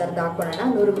 ಕೊನೆಗೆ ಒಂದು ಅರ್ಧ ಹಾಕೊಳ್ಳೋಣ.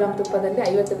 100 ಗ್ರಾಮ್ ತುಪ್ಪದಲ್ಲಿ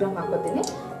 50 ಗ್ರಾಮ್ ಹಾಕೋತೀನಿ.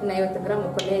 ಇನ್ನು 50 ಗ್ರಾಮ್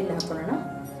ಕೊನೆಯಲ್ಲಿ ಹಾಕೊಳ್ಳೋಣ.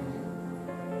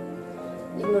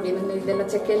 ಈಗ ನೋಡಿ, ನಾನು ಇದೆಲ್ಲ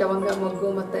ಚಕ್ಕೆ, ಲವಂಗ, ಮೊಗ್ಗು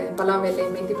ಮತ್ತು ಪಲಾವ್ ಎಲೆ,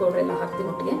 ಮೇಥಿ ಪೌಡರ್ ಎಲ್ಲ ಹಾಕ್ತೀನಿ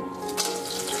ಒಟ್ಟಿಗೆ.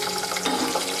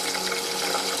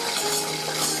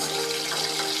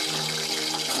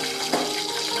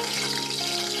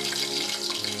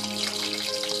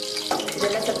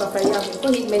 ಇದೆಲ್ಲ ಸ್ವಲ್ಪ ಫ್ರೈ ಆಗಬೇಕು.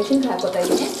 ಈಗ ಮೆಣಸಿನ್ಕಾಯಿ ಹಾಕೋತಾ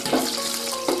ಇದ್ದೀನಿ.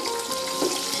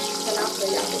 ಚೆನ್ನಾಗಿ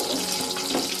ಫ್ರೈ ಆಗಬೇಕು,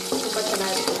 ತುಂಬ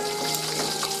ಚೆನ್ನಾಗಿರುತ್ತೆ.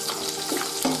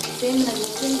 ಸೇಮ್ ನಾನು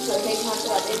ಮುಸ್ಲಿಮ್ಸ್ ಹೇಗೆ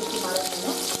ಮಾಡ್ತಾರೆ ಅದೇ ರೀತಿ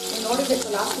ಮಾಡೋದು. ನೀವು ನೋಡಿಬೇಕು,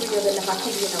 ಲಾಸ್ಟ್ ವಿಡಿಯೋದೆಲ್ಲ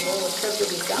ಹಾಕಿದ್ವಿ ನಾವು ಒಟ್ಟದ್ದು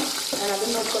ದಿವಸ. ನಾನು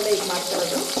ಅದನ್ನು ನೋಡಿಕೊಂಡೆ ಈಗ ಮಾಡ್ತಾ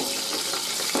ಇರೋದು.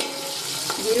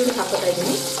 ಈರುಳ್ಳಿ ಹಾಕೋತಾ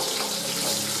ಇದ್ದೀನಿ.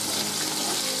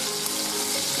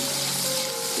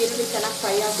 ಈರುಳ್ಳಿ ಚೆನ್ನಾಗಿ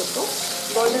ಫ್ರೈ ಆಗಬೇಕು,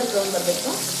 ಗೋಲ್ಡನ್ ಬ್ರೌನ್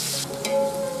ಬರಬೇಕು.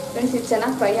 ಫ್ರೆಂಡ್ಸ್, ಇದು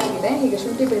ಚೆನ್ನಾಗಿ ಫ್ರೈ ಆಗಿದೆ. ಈಗ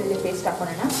ಶುಂಠಿ ಬೆಳ್ಳುಳ್ಳಿ ಪೇಸ್ಟ್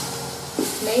ಹಾಕೋಣ.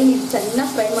 ಮೇಯ್ನ್ ಇದು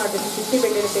ಚೆನ್ನಾಗಿ ಫ್ರೈ ಮಾಡಬೇಕು. ಶುಂಠಿ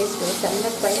ಬೆಳ್ಳುಳ್ಳಿ ಪೇಸ್ಟು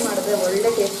ಚೆನ್ನಾಗಿ ಫ್ರೈ ಮಾಡಿದ್ರೆ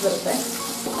ಒಳ್ಳೆ ಟೇಸ್ಟ್ ಬರುತ್ತೆ.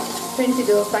 ಫ್ರೆಂಡ್ಸ್,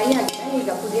 ಇದು ಫ್ರೈ ಆಗಿದೆ. ಈಗ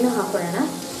ಪುದೀನ ಹಾಕೊಳ್ಳೋಣ.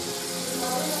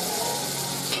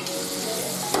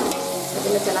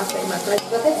 ಅದೆಲ್ಲ ಚೆನ್ನಾಗಿ ಫ್ರೈ ಮಾಡ್ಕೊಳ್ಳೋಣ.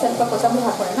 ಜೊತೆಗೆ ಸ್ವಲ್ಪ ಕೊತ್ತಂಬರಿ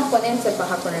ಹಾಕೊಳ್ಳೋಣ. ಕೊನೆಯಲ್ಲಿ ಸ್ವಲ್ಪ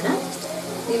ಹಾಕೊಳ್ಳೋಣ.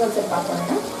 ಈಗ ಒಂದು ಸ್ವಲ್ಪ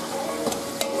ಹಾಕೊಳ್ಳೋಣ.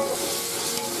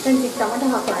 ಫ್ರೆಂಡ್ಸ್, ಈಗ ಟೊಮೆಟೊ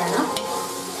ಹಾಕೊಳ್ಳೋಣ.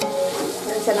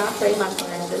 ಚೆನ್ನಾಗಿ ಫ್ರೈ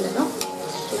ಮಾಡ್ಕೊಳ್ಳೋಣ ಅದೆಲ್ಲನೂ.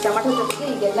 ಈ ಟೊಮೆಟೊ ಜೊತೆಗೆ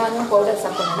ಈಗೆಲ್ಲನೂ ಪೌಡರ್ಸ್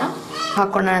ಹಾಕೊಳ್ಳೋಣ.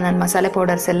 ನಾನು ಮಸಾಲೆ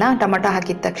ಪೌಡರ್ಸ್ ಎಲ್ಲ ಟೊಮೆಟೊ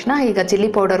ಹಾಕಿದ ತಕ್ಷಣ ಈಗ ಚಿಲ್ಲಿ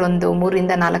ಪೌಡರ್ ಒಂದು 3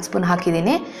 ರಿಂದ 4 ಸ್ಪೂನ್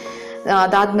ಹಾಕಿದ್ದೀನಿ.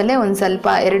 ಅದಾದಮೇಲೆ ಒಂದು ಸ್ವಲ್ಪ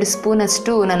 2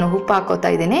 ಸ್ಪೂನಷ್ಟು ನಾನು ಉಪ್ಪು ಹಾಕೋತಾ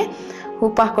ಇದ್ದೀನಿ.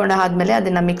 ಉಪ್ಪು ಹಾಕೊಂಡಾದ್ಮೇಲೆ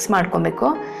ಅದನ್ನು ಮಿಕ್ಸ್ ಮಾಡ್ಕೊಬೇಕು.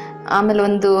 ಆಮೇಲೆ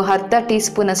ಒಂದು ಅರ್ಧ ಟೀ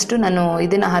ಸ್ಪೂನಷ್ಟು ನಾನು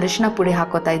ಇದನ್ನು ಅರಿಶಿನ ಪುಡಿ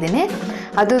ಹಾಕೋತಾ ಇದ್ದೀನಿ.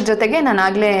 ಅದ್ರ ಜೊತೆಗೆ ನಾನು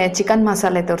ಆಗಲೇ ಚಿಕನ್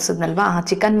ಮಸಾಲೆ ತೋರಿಸಿದ್ನಲ್ವ, ಆ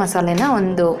ಚಿಕನ್ ಮಸಾಲೆನ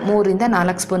ಒಂದು 3 ರಿಂದ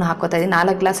 4 ಸ್ಪೂನ್ ಹಾಕೋತಾ ಇದ್ದೀನಿ.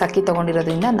 4 ಗ್ಲಾಸ್ ಅಕ್ಕಿ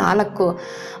ತೊಗೊಂಡಿರೋದ್ರಿಂದ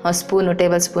 4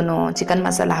 ಟೇಬಲ್ ಸ್ಪೂನು ಚಿಕನ್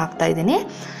ಮಸಾಲ ಹಾಕ್ತಾಯಿದ್ದೀನಿ.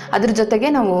 ಅದ್ರ ಜೊತೆಗೆ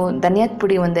ನಾವು ಧನಿಯಾದ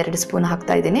ಪುಡಿ ಒಂದು 2 ಸ್ಪೂನ್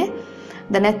ಹಾಕ್ತಾಯಿದ್ದೀನಿ.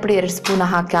 ಧನಿಯಾದ ಪುಡಿ 2 ಸ್ಪೂನ್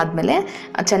ಹಾಕಿ ಆದಮೇಲೆ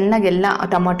ಚೆನ್ನಾಗೆಲ್ಲ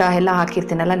ಟೊಮೊಟೊ ಎಲ್ಲ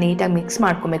ಹಾಕಿರ್ತೀನಲ್ಲ, ನೀಟಾಗಿ ಮಿಕ್ಸ್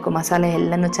ಮಾಡ್ಕೊಬೇಕು. ಮಸಾಲೆ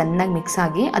ಎಲ್ಲನೂ ಚೆನ್ನಾಗಿ ಮಿಕ್ಸ್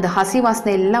ಆಗಿ ಅದು ಹಸಿ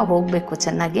ವಾಸನೆ ಎಲ್ಲ ಹೋಗಬೇಕು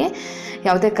ಚೆನ್ನಾಗಿ.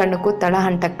 ಯಾವುದೇ ಕಾರಣಕ್ಕೂ ತಳ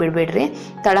ಹಂಟಕ್ಕೆ ಬಿಡಬೇಡ್ರಿ.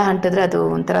 ತಳ ಹಂಟಿದ್ರೆ ಅದು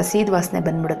ಒಂಥರ ಸೀದ ವಾಸನೆ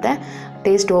ಬಂದ್ಬಿಡುತ್ತೆ,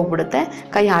 ಟೇಸ್ಟ್ ಹೋಗ್ಬಿಡುತ್ತೆ.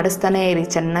 ಕೈ ಆಡಿಸ್ತಾನೇ ಇರಿ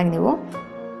ಚೆನ್ನಾಗಿ ನೀವು.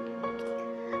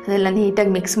 ಅದೆಲ್ಲ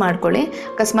ನೀಟಾಗಿ ಮಿಕ್ಸ್ ಮಾಡ್ಕೊಳ್ಳಿ.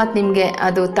 ಅಕಸ್ಮಾತ್ ನಿಮಗೆ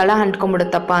ಅದು ತಳ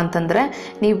ಅಂಟ್ಕೊಂಡ್ಬಿಡುತ್ತಪ್ಪ ಅಂತಂದರೆ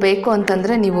ನೀವು ಬೇಕು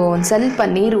ಅಂತಂದರೆ ನೀವು ಒಂದು ಸ್ವಲ್ಪ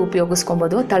ನೀರು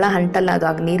ಉಪಯೋಗಿಸ್ಕೊಬೋದು. ತಳ ಅಂಟಲ್ಲ ಅದು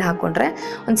ಆಗ ನೀರು ಹಾಕ್ಕೊಂಡ್ರೆ.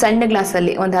 ಒಂದು ಸಣ್ಣ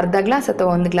ಗ್ಲಾಸಲ್ಲಿ ಒಂದು ಅರ್ಧ ಗ್ಲಾಸ್ ಅಥವಾ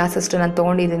ಒಂದು ಗ್ಲಾಸಷ್ಟು ನಾನು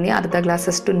ತೊಗೊಂಡಿದ್ದೀನಿ, ಅರ್ಧ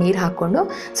ಗ್ಲಾಸಷ್ಟು ನೀರು ಹಾಕ್ಕೊಂಡು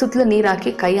ಸುತ್ತಲೂ ನೀರು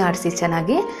ಹಾಕಿ ಕೈ ಆಡಿಸಿ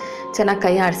ಚೆನ್ನಾಗಿ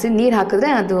ಕೈ ಆಡಿಸಿ. ನೀರು ಹಾಕಿದ್ರೆ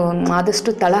ಅದು ಆದಷ್ಟು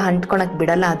ತಳ ಅಂಟ್ಕೊಳಕ್ಕೆ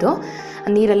ಬಿಡಲ್ಲ. ಅದು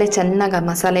ನೀರಲ್ಲೇ ಚೆನ್ನಾಗಿ ಆ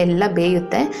ಮಸಾಲೆ ಎಲ್ಲ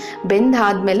ಬೇಯುತ್ತೆ.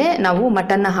 ಬೆಂದಾದಮೇಲೆ ನಾವು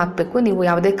ಮಟನ್ನ ಹಾಕಬೇಕು. ನೀವು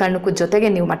ಯಾವುದೇ ಕಾರಣಕ್ಕೂ ಜೊತೆಗೆ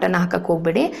ನೀವು ಮಟನ್ನ ಹಾಕಕ್ಕೆ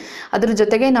ಹೋಗಬೇಡಿ. ಅದ್ರ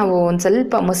ಜೊತೆಗೆ ನಾವು ಒಂದು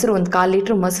ಸ್ವಲ್ಪ ಮೊಸರು, ಒಂದು 1/4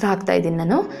 ಲೀಟ್ರ್ ಮೊಸರು ಹಾಕ್ತಾಯಿದ್ದೀನಿ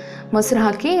ನಾನು. ಮೊಸರು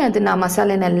ಹಾಕಿ ಅದನ್ನು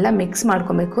ಮಸಾಲೆನೆಲ್ಲ ಮಿಕ್ಸ್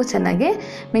ಮಾಡ್ಕೊಬೇಕು ಚೆನ್ನಾಗಿ.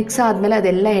 ಮಿಕ್ಸ್ ಆದಮೇಲೆ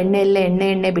ಅದೆಲ್ಲ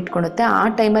ಎಣ್ಣೆ ಬಿಟ್ಕೊಳುತ್ತೆ. ಆ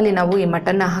ಟೈಮಲ್ಲಿ ನಾವು ಈ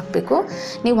ಮಟನ್ನ ಹಾಕಬೇಕು.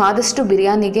 ನೀವು ಆದಷ್ಟು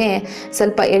ಬಿರಿಯಾನಿಗೆ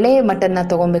ಸ್ವಲ್ಪ ಎಳೆ ಮಟನ್ನ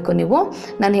ತೊಗೊಬೇಕು.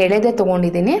 ನಾನು ಎಳೆದೇ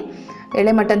ತೊಗೊಂಡಿದ್ದೀನಿ.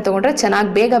 ಎಳೆ ಮಟನ್ ತೊಗೊಂಡ್ರೆ ಚೆನ್ನಾಗಿ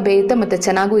ಬೇಗ ಬೇಯುತ್ತೆ ಮತ್ತು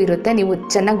ಚೆನ್ನಾಗೂ ಇರುತ್ತೆ. ನೀವು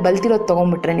ಚೆನ್ನಾಗಿ ಬಲ್ತಿರೋದು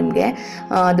ತೊಗೊಂಬಿಟ್ರೆ ನಿಮಗೆ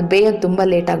ಅದು ಬೇಯೋದು ತುಂಬ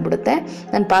ಲೇಟ್ ಆಗಿಬಿಡುತ್ತೆ.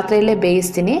 ನಾನು ಪಾತ್ರೆಯಲ್ಲೇ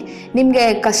ಬೇಯಿಸ್ತೀನಿ. ನಿಮಗೆ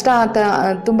ಕಷ್ಟ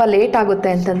ತುಂಬ ಲೇಟ್ ಆಗುತ್ತೆ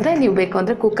ಅಂತಂದರೆ ನೀವು ಬೇಕು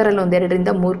ಅಂದರೆ ಕುಕ್ಕರಲ್ಲಿ 1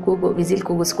 2 3 ವಿಸಿಲ್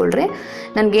ಕೂಗಿಸ್ಕೊಳ್ರಿ.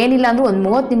 ನನಗೇನಿಲ್ಲ ಅಂದರೂ ಒಂದು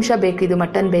 30 ನಿಮಿಷ ಬೇಕು ಇದು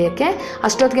ಮಟನ್ ಬೇಯೋಕ್ಕೆ.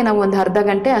 ಅಷ್ಟೊತ್ತಿಗೆ ನಾವು ಒಂದು ಅರ್ಧ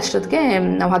ಗಂಟೆ ಅಷ್ಟೊತ್ತಿಗೆ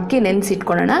ನಾವು ಅಕ್ಕಿ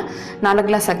ನೆನೆಸಿಟ್ಕೊಳ್ಳೋಣ. 4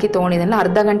 ಗ್ಲಾಸ್ ಅಕ್ಕಿ ತೊಗೊಂಡಿದ್ದೆನಲ್ಲ,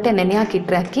 ಅರ್ಧ ಗಂಟೆ ನೆನೆ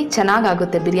ಹಾಕಿಟ್ರೆ ಅಕ್ಕಿ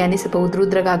ಚೆನ್ನಾಗಾಗುತ್ತೆ ಬಿರಿಯಾನಿ. ಸ್ವಲ್ಪ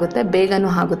ಉದ್ರುದ್ರಾಗುತ್ತೆ,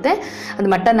 ಬೇಗನೂ ಆಗುತ್ತೆ. ಅದು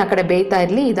ಮಟನ್ ಆ ಕಡೆ ಬೇಯ್ತಾ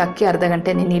ಇರಲಿ, ಇದು ಅಕ್ಕಿ ಅರ್ಧ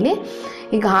ಗಂಟೆ ನೆನೀಲಿ.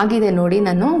 ಈಗ ಆಗಿದೆ ನೋಡಿ.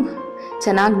 ನಾನು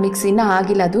ಚೆನ್ನಾಗಿ ಮಿಕ್ಸ್, ಇನ್ನೂ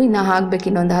ಆಗಿಲ್ಲ ಅದು, ಇನ್ನೂ ಆಗಬೇಕು.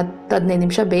 ಇನ್ನೊಂದು 10-15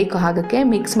 ನಿಮಿಷ ಬೇಕು ಆಗಕ್ಕೆ.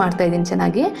 ಮಿಕ್ಸ್ ಮಾಡ್ತಾಯಿದ್ದೀನಿ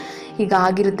ಚೆನ್ನಾಗಿ. ಈಗ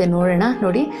ಆಗಿರುತ್ತೆ ನೋಡೋಣ.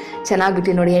 ನೋಡಿ ಚೆನ್ನಾಗಿ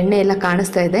ಬಿಟ್ಟು ನೋಡಿ, ಎಣ್ಣೆ ಎಲ್ಲ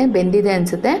ಕಾಣಿಸ್ತಾ ಇದೆ, ಬೆಂದಿದೆ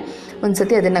ಅನಿಸುತ್ತೆ. ಒಂದು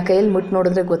ಸತಿ ಅದನ್ನು ಕೈಯಲ್ಲಿ ಮುಟ್ಟು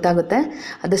ನೋಡಿದ್ರೆ ಗೊತ್ತಾಗುತ್ತೆ.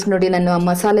 ಅದಷ್ಟು ನೋಡಿ, ನಾನು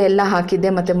ಮಸಾಲೆ ಎಲ್ಲ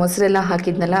ಹಾಕಿದ್ದೆ ಮತ್ತು ಮೊಸರೆಲ್ಲ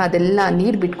ಹಾಕಿದ್ನಲ್ಲ, ಅದೆಲ್ಲ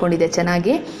ನೀರು ಬಿಟ್ಕೊಂಡಿದೆ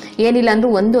ಚೆನ್ನಾಗಿ. ಏನಿಲ್ಲ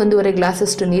ಅಂದರೂ 1-1.5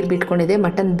 ಗ್ಲಾಸಷ್ಟು ನೀರು ಬಿಟ್ಕೊಂಡಿದೆ.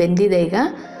 ಮಟನ್ ಬೆಂದಿದೆ. ಈಗ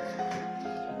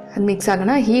ಅದು ಮಿಕ್ಸ್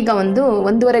ಆಗೋಣ. ಈಗ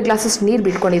 1.5 ಗ್ಲಾಸಷ್ಟು ನೀರು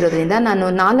ಬಿಟ್ಕೊಂಡಿರೋದ್ರಿಂದ ನಾನು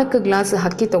 4 ಗ್ಲಾಸ್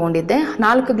ಅಕ್ಕಿ ತೊಗೊಂಡಿದ್ದೆ.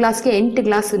 4 ಗ್ಲಾಸ್ಗೆ 8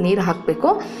 ಗ್ಲಾಸ್ ನೀರು ಹಾಕಬೇಕು.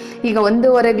 ಈಗ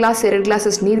 1.5 ಗ್ಲಾಸ್ 2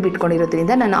 ಗ್ಲಾಸಷ್ಟು ನೀರು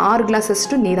ಬಿಟ್ಕೊಂಡಿರೋದ್ರಿಂದ ನಾನು 6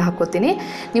 ಗ್ಲಾಸಷ್ಟು ನೀರು ಹಾಕ್ಕೋತೀನಿ.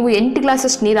 ನೀವು 8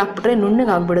 ಗ್ಲಾಸಷ್ಟು ನೀರು ಹಾಕ್ಬಿಟ್ರೆ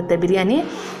ನುಣ್ಣಗಾಗ್ಬಿಡುತ್ತೆ ಬಿರಿಯಾನಿ.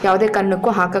 ಯಾವುದೇ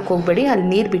ಕಾರಣಕ್ಕೂ ಹಾಕಕ್ಕೆ ಹೋಗಬೇಡಿ, ಅಲ್ಲಿ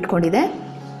ನೀರು ಬಿಟ್ಕೊಂಡಿದೆ.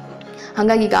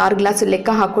 ಹಾಗಾಗಿ ಈಗ 6 ಗ್ಲಾಸ್ ಲೆಕ್ಕ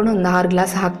ಹಾಕ್ಕೊಂಡು ಒಂದು 6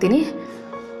 ಗ್ಲಾಸ್ ಹಾಕ್ತೀನಿ.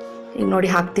 ಈಗ ನೋಡಿ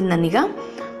ಹಾಕ್ತೀನಿ ನಾನೀಗ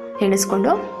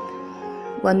ಎಣಿಸ್ಕೊಂಡು.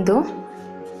 ಒಂದು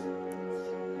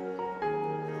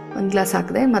ಗ್ಲಾಸ್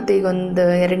ಹಾಕಿದೆ, ಮತ್ತು ಈಗ ಒಂದು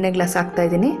 2ನೇ ಗ್ಲಾಸ್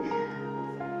ಹಾಕ್ತಾಯಿದ್ದೀನಿ.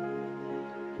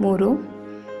 3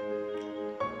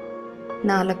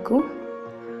 4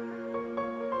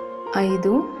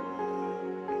 5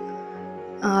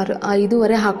 6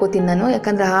 5.5 ಹಾಕೋತೀನಿ ನಾನು.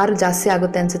 ಯಾಕಂದರೆ 6 ಜಾಸ್ತಿ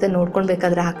ಆಗುತ್ತೆ ಅನಿಸುತ್ತೆ, ನೋಡ್ಕೊಂಡು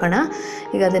ಬೇಕಾದರೆ ಹಾಕೋಣ.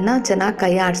 ಈಗ ಅದನ್ನು ಚೆನ್ನಾಗಿ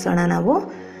ಕೈ ಆಡಿಸೋಣ. ನಾವು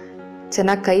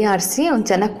ಚೆನ್ನಾಗಿ ಕೈ ಆಡಿಸಿ ಒಂದು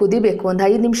ಚೆನ್ನಾಗಿ ಕುದಿಬೇಕು. ಒಂದು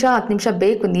 5 ನಿಮಿಷ 10 ನಿಮಿಷ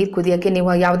ಬೇಕು ನೀರು ಕುದಿಯೋಕ್ಕೆ. ನೀವು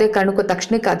ಯಾವುದೇ ಕಾರಣಕ್ಕೂ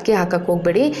ತಕ್ಷಣಕ್ಕೆ ಅಕ್ಕಿ ಹಾಕಕ್ಕೆ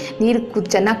ಹೋಗಬೇಡಿ. ನೀರು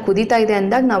ಚೆನ್ನಾಗಿ ಕುದೀತಾ ಇದೆ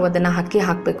ಅಂದಾಗ ನಾವು ಅದನ್ನು ಅಕ್ಕಿ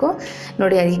ಹಾಕಬೇಕು.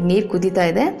 ನೋಡಿ ಈಗ ನೀರು ಕುದೀತಾ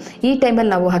ಇದೆ. ಈ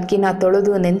ಟೈಮಲ್ಲಿ ನಾವು ಅಕ್ಕಿನ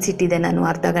ತೊಳೆದು ನೆನೆಸಿಟ್ಟಿದ್ದೆ ನಾನು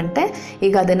ಅರ್ಧ ಗಂಟೆ.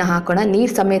 ಈಗ ಅದನ್ನು ಹಾಕೋಣ.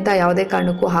 ನೀರು ಸಮೇತ ಯಾವುದೇ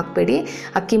ಕಾರಣಕ್ಕೂ ಹಾಕಬೇಡಿ,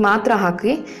 ಅಕ್ಕಿ ಮಾತ್ರ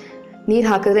ಹಾಕಿ. ನೀರು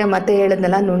ಹಾಕಿದ್ರೆ ಮತ್ತೆ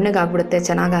ಹೇಳಿದ್ನಲ್ಲ ನುಣ್ಣಗಾಗ್ಬಿಡುತ್ತೆ,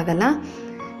 ಚೆನ್ನಾಗಾಗಲ್ಲ.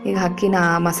 ಈಗ ಅಕ್ಕಿನ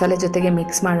ಮಸಾಲೆ ಜೊತೆಗೆ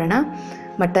ಮಿಕ್ಸ್ ಮಾಡೋಣ.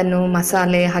 ಮಟನ್ನು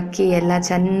ಮಸಾಲೆ ಅಕ್ಕಿ ಎಲ್ಲ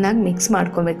ಚೆನ್ನಾಗಿ ಮಿಕ್ಸ್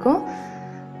ಮಾಡ್ಕೊಬೇಕು.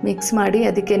 ಮಿಕ್ಸ್ ಮಾಡಿ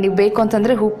ಅದಕ್ಕೆ ನೀವು ಬೇಕು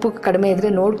ಅಂತಂದರೆ ಉಪ್ಪು ಕಡಿಮೆ ಇದ್ದರೆ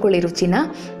ನೋಡ್ಕೊಳ್ಳಿ ರುಚಿನ.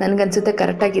 ನನಗನ್ಸುತ್ತೆ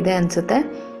ಕರೆಕ್ಟಾಗಿದೆ ಅನಿಸುತ್ತೆ.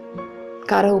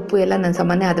 ಖಾರ ಉಪ್ಪು ಎಲ್ಲ ನಾನು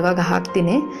ಸಾಮಾನ್ಯ ಹದವಾಗ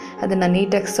ಹಾಕ್ತೀನಿ. ಅದನ್ನು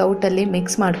ನೀಟಾಗಿ ಸೌಟಲ್ಲಿ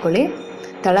ಮಿಕ್ಸ್ ಮಾಡ್ಕೊಳ್ಳಿ.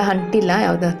 ತಳ ಅಂಟಿಲ್ಲ,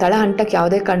 ತಳ ಅಂಟಕ್ಕೆ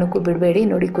ಯಾವುದೇ ಕಾರಣಕ್ಕೂ ಬಿಡಬೇಡಿ.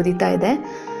 ನೋಡಿ ಕುದೀತಾ ಇದೆ,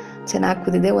 ಚೆನ್ನಾಗಿ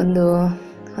ಕುದಿದೆ. ಒಂದು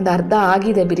ಅರ್ಧ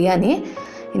ಆಗಿದೆ ಬಿರಿಯಾನಿ,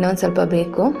 ಇನ್ನೊಂದು ಸ್ವಲ್ಪ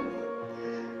ಬೇಕು.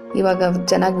 ಇವಾಗ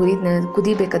ಚೆನ್ನಾಗಿ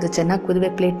ಕುದಿಬೇಕದು, ಚೆನ್ನಾಗಿ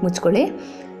ಕುದಿಬೇಕು. ಪ್ಲೇಟ್ ಮುಚ್ಕೊಳ್ಳಿ.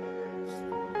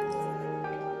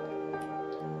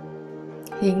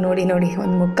 ಈಗ ನೋಡಿ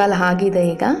ಒಂದು ಮುಕ್ಕಾಲು ಆಗಿದೆ.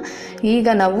 ಈಗ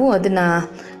ನಾವು ಅದನ್ನು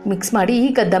ಮಿಕ್ಸ್ ಮಾಡಿ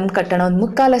ಈಗ ದಮ್ ಕಟ್ಟೋಣ. ಒಂದು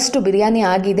ಮುಕ್ಕಾಲಷ್ಟು ಬಿರಿಯಾನಿ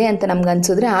ಆಗಿದೆ ಅಂತ ನಮ್ಗೆ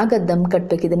ಅನಿಸಿದ್ರೆ ಆಗ ದಮ್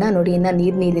ಕಟ್ಟಬೇಕು. ಇದನ್ನು ನೋಡಿ ಇನ್ನೂ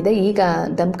ನೀರಿದೆ. ಈಗ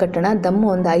ದಮ್ ಕಟ್ಟೋಣ. ದಮ್ಮು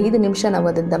ಒಂದು 5 ನಿಮಿಷ ನಾವು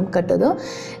ಅದನ್ನು ದಮ್ ಕಟ್ಟೋದು.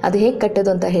 ಅದು ಹೇಗೆ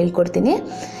ಕಟ್ಟೋದು ಅಂತ ಹೇಳ್ಕೊಡ್ತೀನಿ.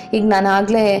 ಈಗ ನಾನು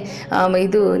ಆಗಲೇ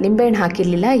ಇದು ನಿಂಬೆಹಣ್ಣು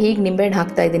ಹಾಕಿರಲಿಲ್ಲ, ಈಗ ನಿಂಬೆಹಣ್ಣು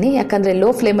ಹಾಕ್ತಾಯಿದ್ದೀನಿ. ಯಾಕಂದರೆ ಲೋ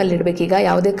ಫ್ಲೇಮಲ್ಲಿ ಇಡಬೇಕು. ಈಗ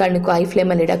ಯಾವುದೇ ಕಾರಣಕ್ಕೂ ಹೈ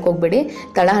ಫ್ಲೇಮಲ್ಲಿ ಇಡಕ್ಕೆ ಹೋಗಬೇಡಿ,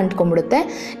 ತಳ ಅಂಟ್ಕೊಂಡ್ಬಿಡುತ್ತೆ.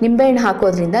 ನಿಂಬೆಹಣ್ಣು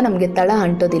ಹಾಕೋದ್ರಿಂದ ನಮಗೆ ತಳ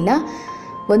ಅಂಟೋದಿಲ್ಲ.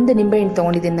 1 ನಿಂಬೆಹಣ್ಣು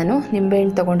ತೊಗೊಂಡಿದ್ದೀನಿ ನಾನು.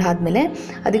 ನಿಂಬೆಹಣ್ಣು ತೊಗೊಂಡಾದ್ಮೇಲೆ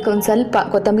ಅದಕ್ಕೆ ಒಂದು ಸ್ವಲ್ಪ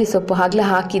ಕೊತ್ತಂಬರಿ ಸೊಪ್ಪು ಆಗಲೇ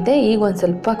ಹಾಕಿದ್ದೆ. ಈಗ ಒಂದು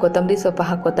ಸ್ವಲ್ಪ ಕೊತ್ತಂಬರಿ ಸೊಪ್ಪು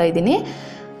ಹಾಕ್ಕೋತಾ ಇದ್ದೀನಿ.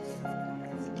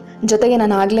 ಜೊತೆಗೆ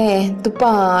ನಾನು ಆಗಲೇ ತುಪ್ಪ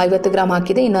 50 ಗ್ರಾಮ್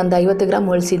ಹಾಕಿದೆ, ಇನ್ನೊಂದು 50 ಗ್ರಾಮ್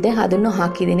ಉಳಿಸಿದ್ದೆ, ಅದನ್ನು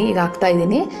ಹಾಕಿದ್ದೀನಿ. ಈಗ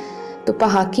ಹಾಕ್ತಾಯಿದ್ದೀನಿ. ತುಪ್ಪ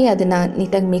ಹಾಕಿ ಅದನ್ನು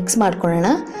ನೀಟಾಗಿ ಮಿಕ್ಸ್ ಮಾಡ್ಕೊಳ್ಳೋಣ.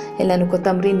 ಎಲ್ಲನೂ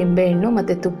ಕೊತ್ತಂಬರಿ, ನಿಂಬೆಹಣ್ಣು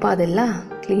ಮತ್ತು ತುಪ್ಪ ಅದೆಲ್ಲ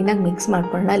ಕ್ಲೀನಾಗಿ ಮಿಕ್ಸ್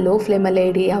ಮಾಡ್ಕೊಳ್ಳೋಣ. ಲೋ ಫ್ಲೇಮಲ್ಲೇ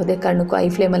ಇಡಿ, ಯಾವುದೇ ಕಾರಣಕ್ಕೂ ಹೈ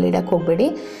ಫ್ಲೇಮಲ್ಲಿ ಇಡಕ್ಕೆ ಹೋಗಬೇಡಿ,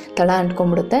 ತಳ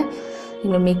ಅಂಟ್ಕೊಂಡ್ಬಿಡುತ್ತೆ.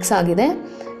 ಇನ್ನು ಮಿಕ್ಸ್ ಆಗಿದೆ.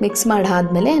 ಮಿಕ್ಸ್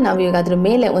ಮಾಡಾದ್ಮೇಲೆ ನಾವು ಈಗ ಅದ್ರ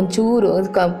ಮೇಲೆ ಒಂಚೂರು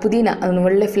ಪುದೀನ,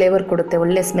 ಒಳ್ಳೆ ಫ್ಲೇವರ್ ಕೊಡುತ್ತೆ,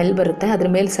 ಒಳ್ಳೆ ಸ್ಮೆಲ್ ಬರುತ್ತೆ. ಅದ್ರ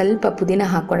ಮೇಲೆ ಸ್ವಲ್ಪ ಪುದೀನ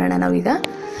ಹಾಕ್ಕೊಳ್ಳೋಣ. ನಾವೀಗ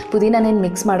ಪುದೀನನೇನು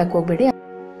ಮಿಕ್ಸ್ ಮಾಡೋಕ್ಕೆ ಹೋಗಬೇಡಿ.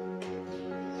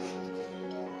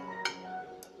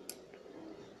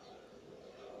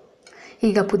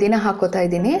 ಈಗ ಪುದೀನ ಹಾಕೋತಾ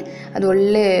ಇದ್ದೀನಿ. ಅದು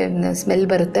ಒಳ್ಳೆ ಸ್ಮೆಲ್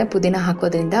ಬರುತ್ತೆ ಪುದೀನ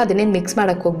ಹಾಕೋದ್ರಿಂದ. ಅದನ್ನೇನು ಮಿಕ್ಸ್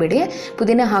ಮಾಡೋಕ್ಕೆ ಹೋಗಬೇಡಿ.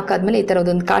 ಪುದೀನ ಹಾಕಾದ್ಮೇಲೆ ಈ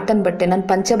ಥರದೊಂದು ಕಾಟನ್ ಬಟ್ಟೆ, ನಾನು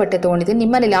ಪಂಚೆ ಬಟ್ಟೆ ತೊಗೊಂಡಿದ್ದೀನಿ.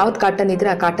 ನಿಮ್ಮನೇಲಿ ಯಾವ್ದು ಕಾಟನ್ ಇದ್ದರೆ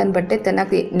ಆ ಕಾಟನ್ ಬಟ್ಟೆ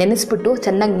ಚೆನ್ನಾಗಿ ನೆನೆಸ್ಬಿಟ್ಟು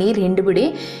ಚೆನ್ನಾಗಿ ನೀರು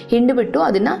ಹಿಂಡಿಬಿಟ್ಟು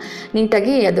ಅದನ್ನು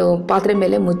ನೀಟಾಗಿ ಅದು ಪಾತ್ರೆ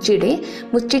ಮೇಲೆ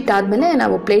ಮುಚ್ಚಿಟ್ಟಾದಮೇಲೆ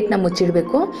ನಾವು ಪ್ಲೇಟ್ನ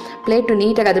ಮುಚ್ಚಿಡಬೇಕು. ಪ್ಲೇಟು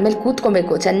ನೀಟಾಗಿ ಅದ್ರ ಮೇಲೆ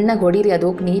ಕೂತ್ಕೊಬೇಕು. ಚೆನ್ನಾಗಿ ಹೊಡೀರಿ, ಅದು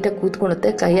ನೀಟಾಗಿ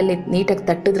ಕೂತ್ಕೊಳುತ್ತೆ. ಕೈಯಲ್ಲಿ ನೀಟಾಗಿ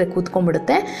ತಟ್ಟಿದ್ರೆ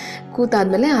ಕೂತ್ಕೊಂಡ್ಬಿಡುತ್ತೆ.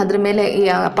 ಕೂತಾದ್ಮೇಲೆ ಅದ್ರ ಮೇಲೆ ಈ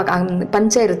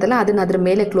ಪಂಚೆ ಇರುತ್ತಲ್ಲ ಅದನ್ನು ಅದ್ರ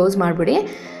ಮೇಲೆ ಕ್ಲೋಸ್ ಮಾಡಿಬಿಡಿ.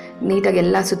 ನೀಟಾಗಿ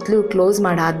ಎಲ್ಲ ಸುತ್ತಲೂ ಕ್ಲೋಸ್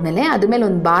ಮಾಡಾದಮೇಲೆ ಅದ್ರ ಮೇಲೆ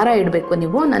ಒಂದು ಭಾರ ಇಡಬೇಕು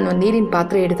ನೀವು. ನಾನು ನೀರಿನ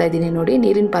ಪಾತ್ರೆ ಇಡ್ತಾ ಇದ್ದೀನಿ ನೋಡಿ,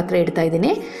 ನೀರಿನ ಪಾತ್ರೆ ಇಡ್ತಾ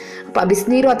ಇದ್ದೀನಿ.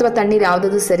 ಬಿಸಿನೀರು ಅಥವಾ ತಣ್ಣೀರು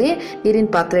ಯಾವುದಾದ್ರು ಸರಿ, ನೀರಿನ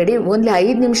ಪಾತ್ರೆ ಇಡಿ. ಓನ್ಲಿ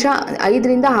 5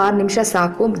 ರಿಂದ 6 ನಿಮಿಷ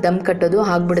ಸಾಕು ದಮ್ ಕಟ್ಟೋದು.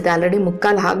 ಆಗಿಬಿಡುತ್ತೆ. ಆಲ್ರೆಡಿ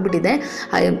ಮುಕ್ಕಾಲು ಆಗಿಬಿಟ್ಟಿದೆ.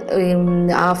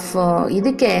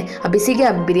 ಇದಕ್ಕೆ ಆ ಬಿಸಿಗೆ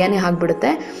ಆ ಬಿರಿಯಾನಿ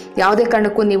ಆಗಿಬಿಡುತ್ತೆ. ಯಾವುದೇ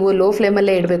ಕಾರಣಕ್ಕೂ ನೀವು ಲೋ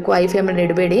ಫ್ಲೇಮಲ್ಲೇ ಇಡಬೇಕು, ಹೈ ಫ್ಲೇಮಲ್ಲಿ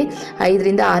ಇಡಬೇಡಿ. 5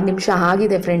 ರಿಂದ 6 ನಿಮಿಷ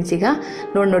ಆಗಿದೆ ಫ್ರೆಂಡ್ಸ್. ಈಗ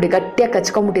ನೋಡಿ ಗಟ್ಟಿಯಾಗಿ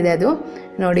ಕಚ್ಕೊಂಡ್ಬಿಟ್ಟಿದೆ ಅದು.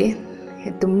 ನೋಡಿ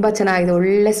ತುಂಬ ಚೆನ್ನಾಗಿದೆ,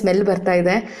 ಒಳ್ಳೆ ಸ್ಮೆಲ್ ಬರ್ತಾ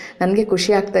ಇದೆ. ನನಗೆ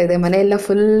ಖುಷಿ ಆಗ್ತಾ ಇದೆ. ಮನೆಯೆಲ್ಲ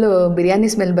ಫುಲ್ಲು ಬಿರಿಯಾನಿ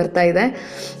ಸ್ಮೆಲ್ ಬರ್ತಾ ಇದೆ.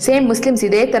 ಸೇಮ್ ಮುಸ್ಲಿಮ್ಸ್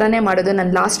ಇದೇ ಥರನೇ ಮಾಡೋದು.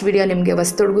 ನಾನು ಲಾಸ್ಟ್ ವಿಡಿಯೋ ನಿಮಗೆ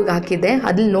ವಸ್ತುಡ್ಗಿಗೆ ಹಾಕಿದ್ದೆ,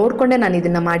 ಅದ್ರಲ್ಲಿ ನೋಡಿಕೊಂಡೆ ನಾನು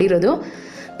ಇದನ್ನು ಮಾಡಿರೋದು.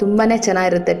 ತುಂಬಾ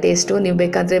ಚೆನ್ನಾಗಿರುತ್ತೆ ಟೇಸ್ಟು. ನೀವು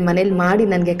ಬೇಕಾದರೆ ಮನೇಲಿ ಮಾಡಿ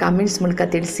ನನಗೆ ಕಾಮೆಂಟ್ಸ್ ಮೂಲಕ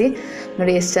ತಿಳಿಸಿ.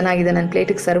 ನೋಡಿ ಎಷ್ಟು ಚೆನ್ನಾಗಿದೆ. ನಾನು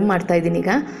ಪ್ಲೇಟಿಗೆ ಸರ್ವ್ ಮಾಡ್ತಾಯಿದ್ದೀನಿ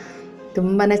ಈಗ.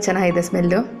 ತುಂಬಾ ಚೆನ್ನಾಗಿದೆ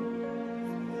smell.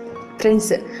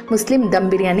 Friends, Muslim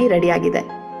dum biryani ರೆಡಿಯಾಗಿದೆ.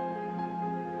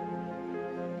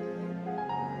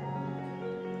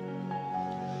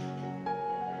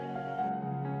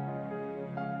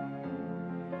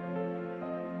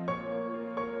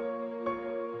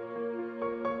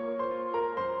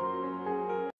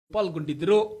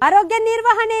 ಪಾಲ್ಗೊಂಡಿದ್ದರು. ಆರೋಗ್ಯ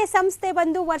ನಿರ್ವಹಣೆ ಸಂಸ್ಥೆ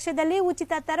ಬಂದು ವರ್ಷದಲ್ಲಿ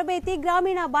ಉಚಿತ ತರಬೇತಿ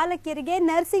ಗ್ರಾಮೀಣ ಬಾಲಕಿಯರಿಗೆ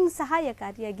ನರ್ಸಿಂಗ್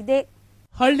ಸಹಾಯಕಾರಿಯಾಗಿದೆ.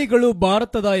 ಹಳ್ಳಿಗಳು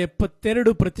ಭಾರತದ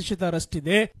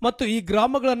 72% ಮತ್ತು ಈ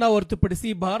ಗ್ರಾಮಗಳನ್ನ ಹೊರತುಪಡಿಸಿ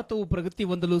ಭಾರತವು ಪ್ರಗತಿ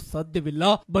ಹೊಂದಲು ಸಾಧ್ಯವಿಲ್ಲ.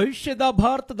 ಭವಿಷ್ಯದ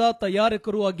ಭಾರತದ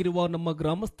ತಯಾರಕರು ಆಗಿರುವ ನಮ್ಮ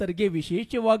ಗ್ರಾಮಸ್ಥರಿಗೆ,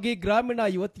 ವಿಶೇಷವಾಗಿ ಗ್ರಾಮೀಣ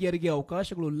ಯುವತಿಯರಿಗೆ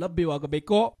ಅವಕಾಶಗಳು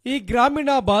ಲಭ್ಯವಾಗಬೇಕು. ಈ ಗ್ರಾಮೀಣ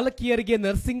ಬಾಲಕಿಯರಿಗೆ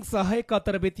ನರ್ಸಿಂಗ್ ಸಹಾಯಕ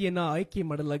ತರಬೇತಿಯನ್ನ ಆಯ್ಕೆ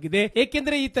ಮಾಡಲಾಗಿದೆ.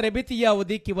 ಏಕೆಂದರೆ ಈ ತರಬೇತಿಯ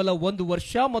ಅವಧಿ ಕೇವಲ 1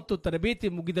 ವರ್ಷ ಮತ್ತು ತರಬೇತಿ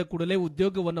ಮುಗಿದ ಕೂಡಲೇ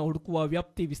ಉದ್ಯೋಗವನ್ನ ಹುಡುಕುವ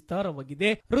ವ್ಯಾಪ್ತಿ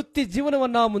ವಿಸ್ತಾರವಾಗಿದೆ. ವೃತ್ತಿ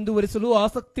ಜೀವನವನ್ನ ಮುಂದುವರಿಸಲು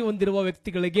ಆಸಕ್ತಿ ಹೊಂದಿರುವ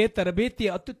ವ್ಯಕ್ತಿಗಳಿಗೆ ತರಬೇತಿ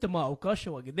ಅತ್ಯುತ್ತಮ ಅವಕಾಶ.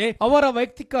 ಅವರ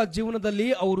ವೈಯಕ್ತಿಕ ಜೀವನದಲ್ಲಿ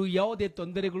ಅವರು ಯಾವುದೇ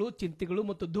ತೊಂದರೆಗಳು, ಚಿಂತೆಗಳು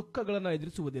ಮತ್ತು ದುಃಖಗಳನ್ನು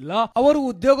ಎದುರಿಸುವುದಿಲ್ಲ. ಅವರು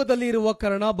ಉದ್ಯೋಗದಲ್ಲಿ ಇರುವ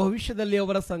ಕಾರಣ ಭವಿಷ್ಯದಲ್ಲಿ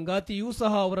ಅವರ ಸಂಗಾತಿಯೂ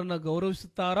ಸಹ ಅವರನ್ನು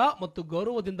ಗೌರವಿಸುತ್ತಾರಾ ಮತ್ತು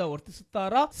ಗೌರವದಿಂದ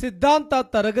ವರ್ತಿಸುತ್ತಾರಾ. ಸಿದ್ಧಾಂತ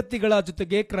ತರಗತಿಗಳ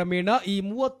ಜೊತೆಗೆ ಕ್ರಮೇಣ ಈ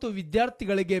 30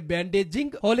 ವಿದ್ಯಾರ್ಥಿಗಳಿಗೆ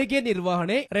ಬ್ಯಾಂಡೇಜಿಂಗ್, ಹೊಲಿಗೆ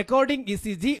ನಿರ್ವಹಣೆ, ರೆಕಾರ್ಡಿಂಗ್,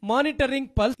 ಇಸಿಜಿ, ಮಾನಿಟರಿಂಗ್,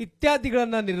 ಪಲ್ಸ್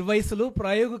ಇತ್ಯಾದಿಗಳನ್ನು ನಿರ್ವಹಿಸಲು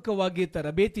ಪ್ರಾಯೋಗಿಕವಾಗಿ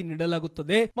ತರಬೇತಿ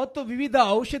ನೀಡಲಾಗುತ್ತದೆ ಮತ್ತು ವಿವಿಧ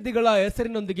ಔಷಧಿಗಳ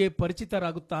ಹೆಸರಿನೊಂದಿಗೆ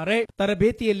ಪರಿಚಿತರಾಗುತ್ತಾರೆ.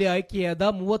 ತರಬೇತಿಯಲ್ಲಿ ಆಯ್ಕೆಯಾದ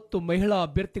 30 ಮಹಿಳಾ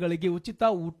ಅಭ್ಯರ್ಥಿಗಳಿಗೆ ಉಚಿತ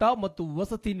ಊಟ ಮತ್ತು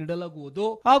ವಸತಿ ನೀಡಲಾಗುವುದು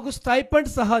ಹಾಗೂ ಸ್ಟೈಪಂಡ್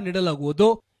ಸಹ ನೀಡಲಾಗುವುದು.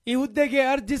 ಈ ಹುದ್ದೆಗೆ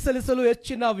ಅರ್ಜಿ ಸಲ್ಲಿಸಲು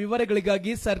ಹೆಚ್ಚಿನ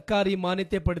ವಿವರಗಳಿಗಾಗಿ ಸರ್ಕಾರಿ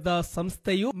ಮಾನ್ಯತೆ ಪಡೆದ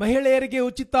ಸಂಸ್ಥೆಯು ಮಹಿಳೆಯರಿಗೆ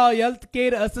ಉಚಿತ ಹೆಲ್ತ್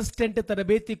ಕೇರ್ ಅಸಿಸ್ಟೆಂಟ್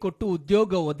ತರಬೇತಿ ಕೊಟ್ಟು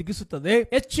ಉದ್ಯೋಗ ಒದಗಿಸುತ್ತದೆ.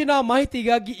 ಹೆಚ್ಚಿನ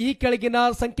ಮಾಹಿತಿಗಾಗಿ ಈ ಕೆಳಗಿನ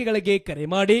ಸಂಖ್ಯೆಗಳಿಗೆ ಕರೆ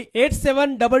ಮಾಡಿ: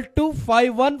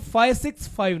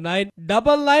 8722515659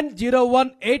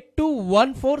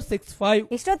 9901821465.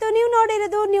 ಇಷ್ಟೊತ್ತು ನೀವು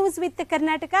ನೋಡಿರೋದು ನ್ಯೂಸ್ ವಿತ್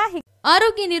ಕರ್ನಾಟಕ.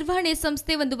 ಆರೋಗ್ಯ ನಿರ್ವಹಣೆ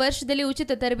ಸಂಸ್ಥೆ ಒಂದು ವರ್ಷದಲ್ಲಿ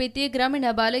ಉಚಿತ ತರಬೇತಿ ಗ್ರಾಮೀಣ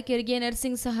ಬಾಲಕಿಯರಿಗೆ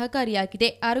ನರ್ಸಿಂಗ್ ಸಹಕಾರಿಯಾಗಿದೆ.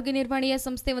 ಆರೋಗ್ಯ ನಿರ್ವಹಣೆಯ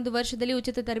ಸಂಸ್ಥೆ ಒಂದು ವರ್ಷದಲ್ಲಿ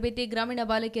ಉಚಿತ ತರಬೇತಿ ಗ್ರಾಮೀಣ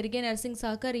ಬಾಲಕಿಯರಿಗೆ ನರ್ಸಿಂಗ್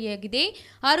ಸಹಕಾರಿಯಾಗಿದೆ.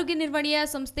 ಆರೋಗ್ಯ ನಿರ್ವಹಣೆಯ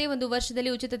ಸಂಸ್ಥೆ ಒಂದು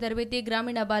ವರ್ಷದಲ್ಲಿ ಉಚಿತ ತರಬೇತಿ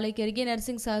ಗ್ರಾಮೀಣ ಬಾಲಕಿಯರಿಗೆ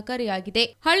ನರ್ಸಿಂಗ್ ಸಹಕಾರಿಯಾಗಿದೆ.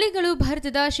 ಹಳ್ಳಿಗಳು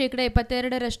ಭಾರತದ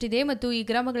 72% ಮತ್ತು ಈ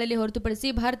ಗ್ರಾಮಗಳಲ್ಲಿ ಹೊರತುಪಡಿಸಿ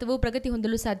ಭಾರತವು ಪ್ರಗತಿ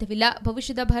ಹೊಂದಲು ಸಾಧ್ಯವಿಲ್ಲ.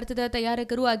 ಭವಿಷ್ಯದ ಭಾರತದ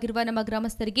ತಯಾರಕರು ಆಗಿರುವ ನಮ್ಮ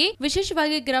ಗ್ರಾಮಸ್ಥರಿಗೆ,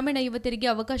 ವಿಶೇಷವಾಗಿ ಗ್ರಾಮೀಣ ಯುವತಿಯರಿಗೆ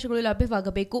ಅವಕಾಶಗಳು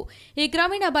ಲಭ್ಯವಾಗಬೇಕು. ಈ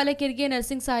ಗ್ರಾಮೀಣ ಬಾಲಕಿಯರಿಗೆ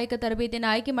ನರ್ಸಿಂಗ್ ಸಹಾಯಕ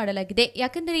ತರಬೇತಿಯನ್ನು ಆಯ್ಕೆ ಮಾಡಲಾಗಿದೆ.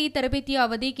 ಯಾಕೆಂದರೆ ಈ ತರಬೇತಿಯ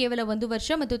ಅವಧಿ ಕೇವಲ 1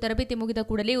 ವರ್ಷ ಮತ್ತು ತರಬೇತಿ ಮುಗಿದ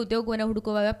ಕೂಡಲೇ ಉದ್ಯೋಗವನ್ನು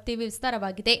ಹುಡುಕುವ ವ್ಯಾಪ್ತಿ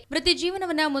ವಿಸ್ತಾರವಾಗಿದೆ. ವೃತ್ತಿ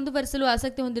ಜೀವನವನ್ನ ಮುಂದುವರಿಸಲು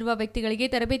ಆಸಕ್ತಿ ಹೊಂದಿರುವ ವ್ಯಕ್ತಿಗಳಿಗೆ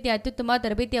ತರಬೇತಿ ಅತ್ಯುತ್ತಮ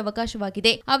ತರಬೇತಿ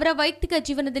ಅವಕಾಶವಾಗಿದೆ. ಅವರ ವೈಯಕ್ತಿಕ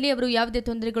ಜೀವನದಲ್ಲಿ ಅವರು ಯಾವುದೇ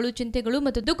ತೊಂದರೆಗಳು, ಚಿಂತೆಗಳು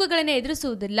ಮತ್ತು ದುಃಖಗಳನ್ನು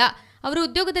ಎದುರಿಸುವುದಿಲ್ಲ. ಅವರು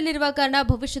ಉದ್ಯೋಗದಲ್ಲಿರುವ ಕಾರಣ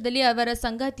ಭವಿಷ್ಯದಲ್ಲಿ ಅವರ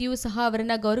ಸಂಗಾತಿಯೂ ಸಹ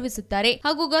ಅವರನ್ನ ಗೌರವಿಸುತ್ತಾರೆ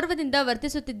ಹಾಗೂ ಗೌರವದಿಂದ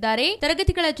ವರ್ತಿಸುತ್ತಿದ್ದಾರೆ.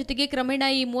 ತರಗತಿಗಳ ಜೊತೆಗೆ ಕ್ರಮೇಣ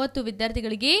ಈ 30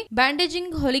 ವಿದ್ಯಾರ್ಥಿಗಳಿಗೆ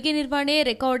ಬ್ಯಾಂಡೇಜಿಂಗ್, ಹೊಲಿಗೆ ನಿರ್ವಹಣೆ,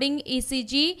 ರೆಕಾರ್ಡಿಂಗ್,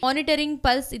 ಇಸಿಜಿ, ಮಾನಿಟರಿಂಗ್,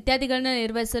 ಪಲ್ಸ್ ಇತ್ಯಾದಿಗಳನ್ನು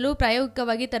ನಿರ್ವಹಿಸಲು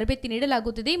ಪ್ರಾಯೋಗಿಕವಾಗಿ ತರಬೇತಿ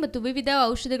ನೀಡಲಾಗುತ್ತದೆ ಮತ್ತು ವಿವಿಧ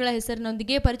ಔಷಧಿಗಳ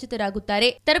ಹೆಸರಿನೊಂದಿಗೆ ಪರಿಚಿತರಾಗುತ್ತಾರೆ.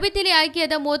 ತರಬೇತಿಯಲ್ಲಿ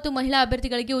ಆಯ್ಕೆಯಾದ 30 ಮಹಿಳಾ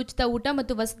ಅಭ್ಯರ್ಥಿಗಳಿಗೆ ಉಚಿತ ಊಟ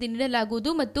ಮತ್ತು ವಸತಿ ನೀಡಲಾಗುವುದು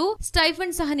ಮತ್ತು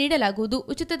ಸ್ಟೈಫಂಡ್ ಸಹ ನೀಡಲಾಗುವುದು.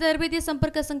 ಉಚಿತ ತರಬೇತಿಯ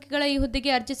ಸಂಪರ್ಕ ಸಂಖ್ಯೆಗಳ ಈ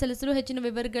ಹುದ್ದೆಗೆ ಅರ್ಜಿ ಸಲ್ಲಿಸಲು ಹೆಚ್ಚಿನ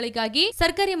ವಿವರಗಳಿಗಾಗಿ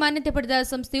ಸರ್ಕಾರಿ ಮಾನ್ಯತೆ ಪಡೆದ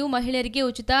ಸಂಸ್ಥೆಯು ಮಹಿಳೆಯರಿಗೆ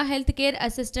ಉಚಿತ ಹೆಲ್ತ್ ಕೇರ್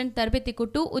ಅಸಿಸ್ಟೆಂಟ್ ತರಬೇತಿ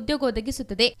ಕೊಟ್ಟು ಉದ್ಯೋಗ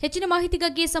ಒದಗಿಸುತ್ತದೆ. ಹೆಚ್ಚಿನ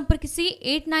ಮಾಹಿತಿಗಾಗಿ ಸಂಪರ್ಕಿಸಿ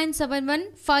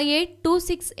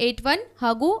 8971582681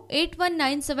 ಹಾಗೂ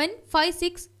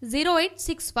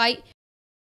 8197560865.